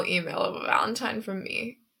get a little email of a Valentine from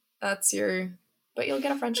me. But you'll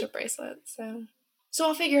get a friendship bracelet. So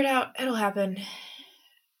I'll figure it out. It'll happen.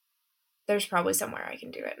 There's probably somewhere I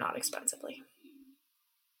can do it, not expensively.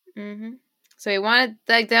 So we wanted,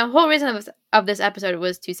 like, the whole reason of this episode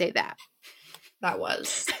was to say that. That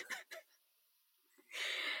was.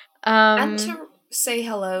 And to say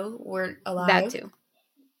hello, we're alive. That too.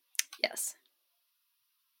 Yes.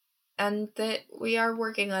 And that we are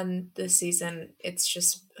working on this season. It's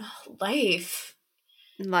just life.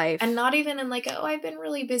 And not even in like, oh, I've been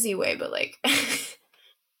really busy way, but like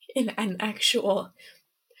in an actual,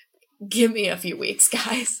 give me a few weeks,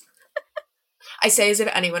 guys. I say as if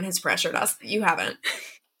anyone has pressured us. You haven't.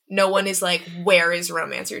 No one is like, where is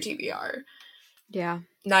Romance Your TBR? Yeah.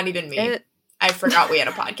 Not even me. I forgot we had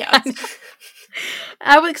a podcast.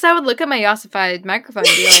 I would look at my ossified microphone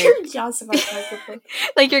and be like, your ossified microphone.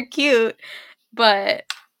 Like, you're cute, but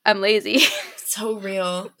I'm lazy. So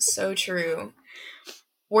real. So true.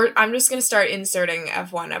 I'm just going to start inserting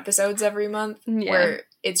F1 episodes every month where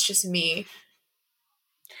it's just me.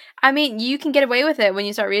 I mean, you can get away with it when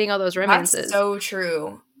you start reading all those romances. That's so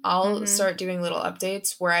true. I'll start doing little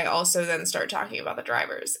updates where I also then start talking about the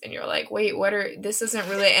drivers. And you're like, wait, this isn't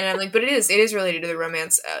really... And I'm like, but it is related to the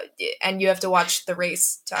romance. And you have to watch the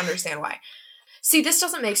race to understand why. See, this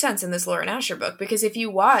doesn't make sense in this Lauren Asher book. Because if you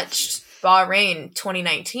watched Bahrain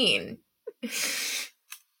 2019...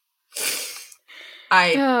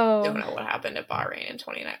 I don't know what happened at Bahrain in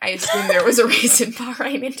 2019. I assume there was a race in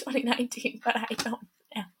Bahrain in 2019, but I don't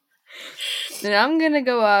know. Then I'm going to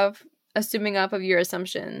go off, assuming off of your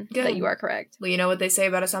assumption that you are correct. Well, you know what they say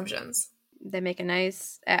about assumptions. They make a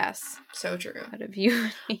nice ass. So true. Out of you.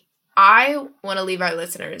 I want to leave our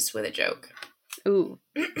listeners with a joke. Ooh.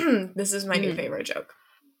 This is my new favorite joke.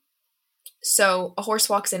 So, a horse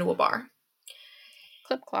walks into a bar.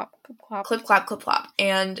 Clip, clop, clip, clop. Clip, clop, clip, clop.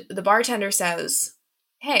 And the bartender says,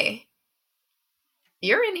 hey,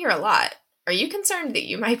 you're in here a lot. Are you concerned that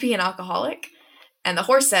you might be an alcoholic? And the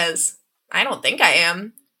horse says, I don't think I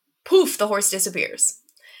am. Poof, the horse disappears.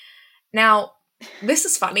 Now, this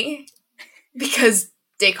is funny because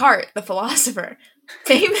Descartes, the philosopher,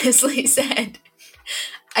 famously said,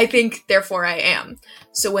 I think, therefore I am.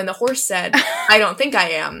 So when the horse said, I don't think I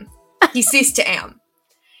am, he ceased to am.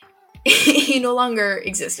 He no longer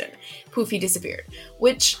existed. Poof, he disappeared.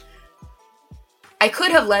 Which I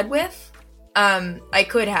could have led with. I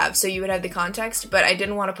could have, so you would have the context, but I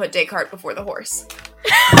didn't want to put Descartes before the horse.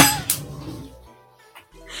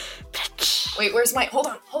 Wait, where's my... Hold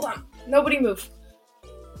on. Nobody move.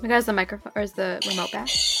 Is the microphone, or is the remote back?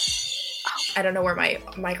 Oh. I don't know where my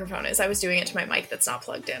microphone is. I was doing it to my mic that's not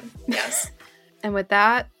plugged in. Yes. And with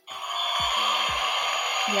that,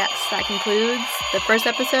 yes, that concludes the first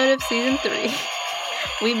episode of season 3.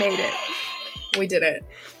 We made it. We did it.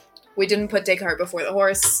 We didn't put Descartes before the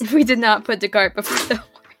horse. We did not put Descartes before the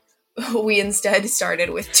horse. We instead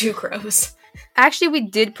started with 2 crows. Actually, we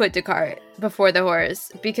did put Descartes before the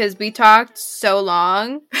horse because we talked so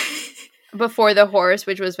long before the horse,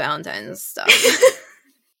 which was Valentine's stuff.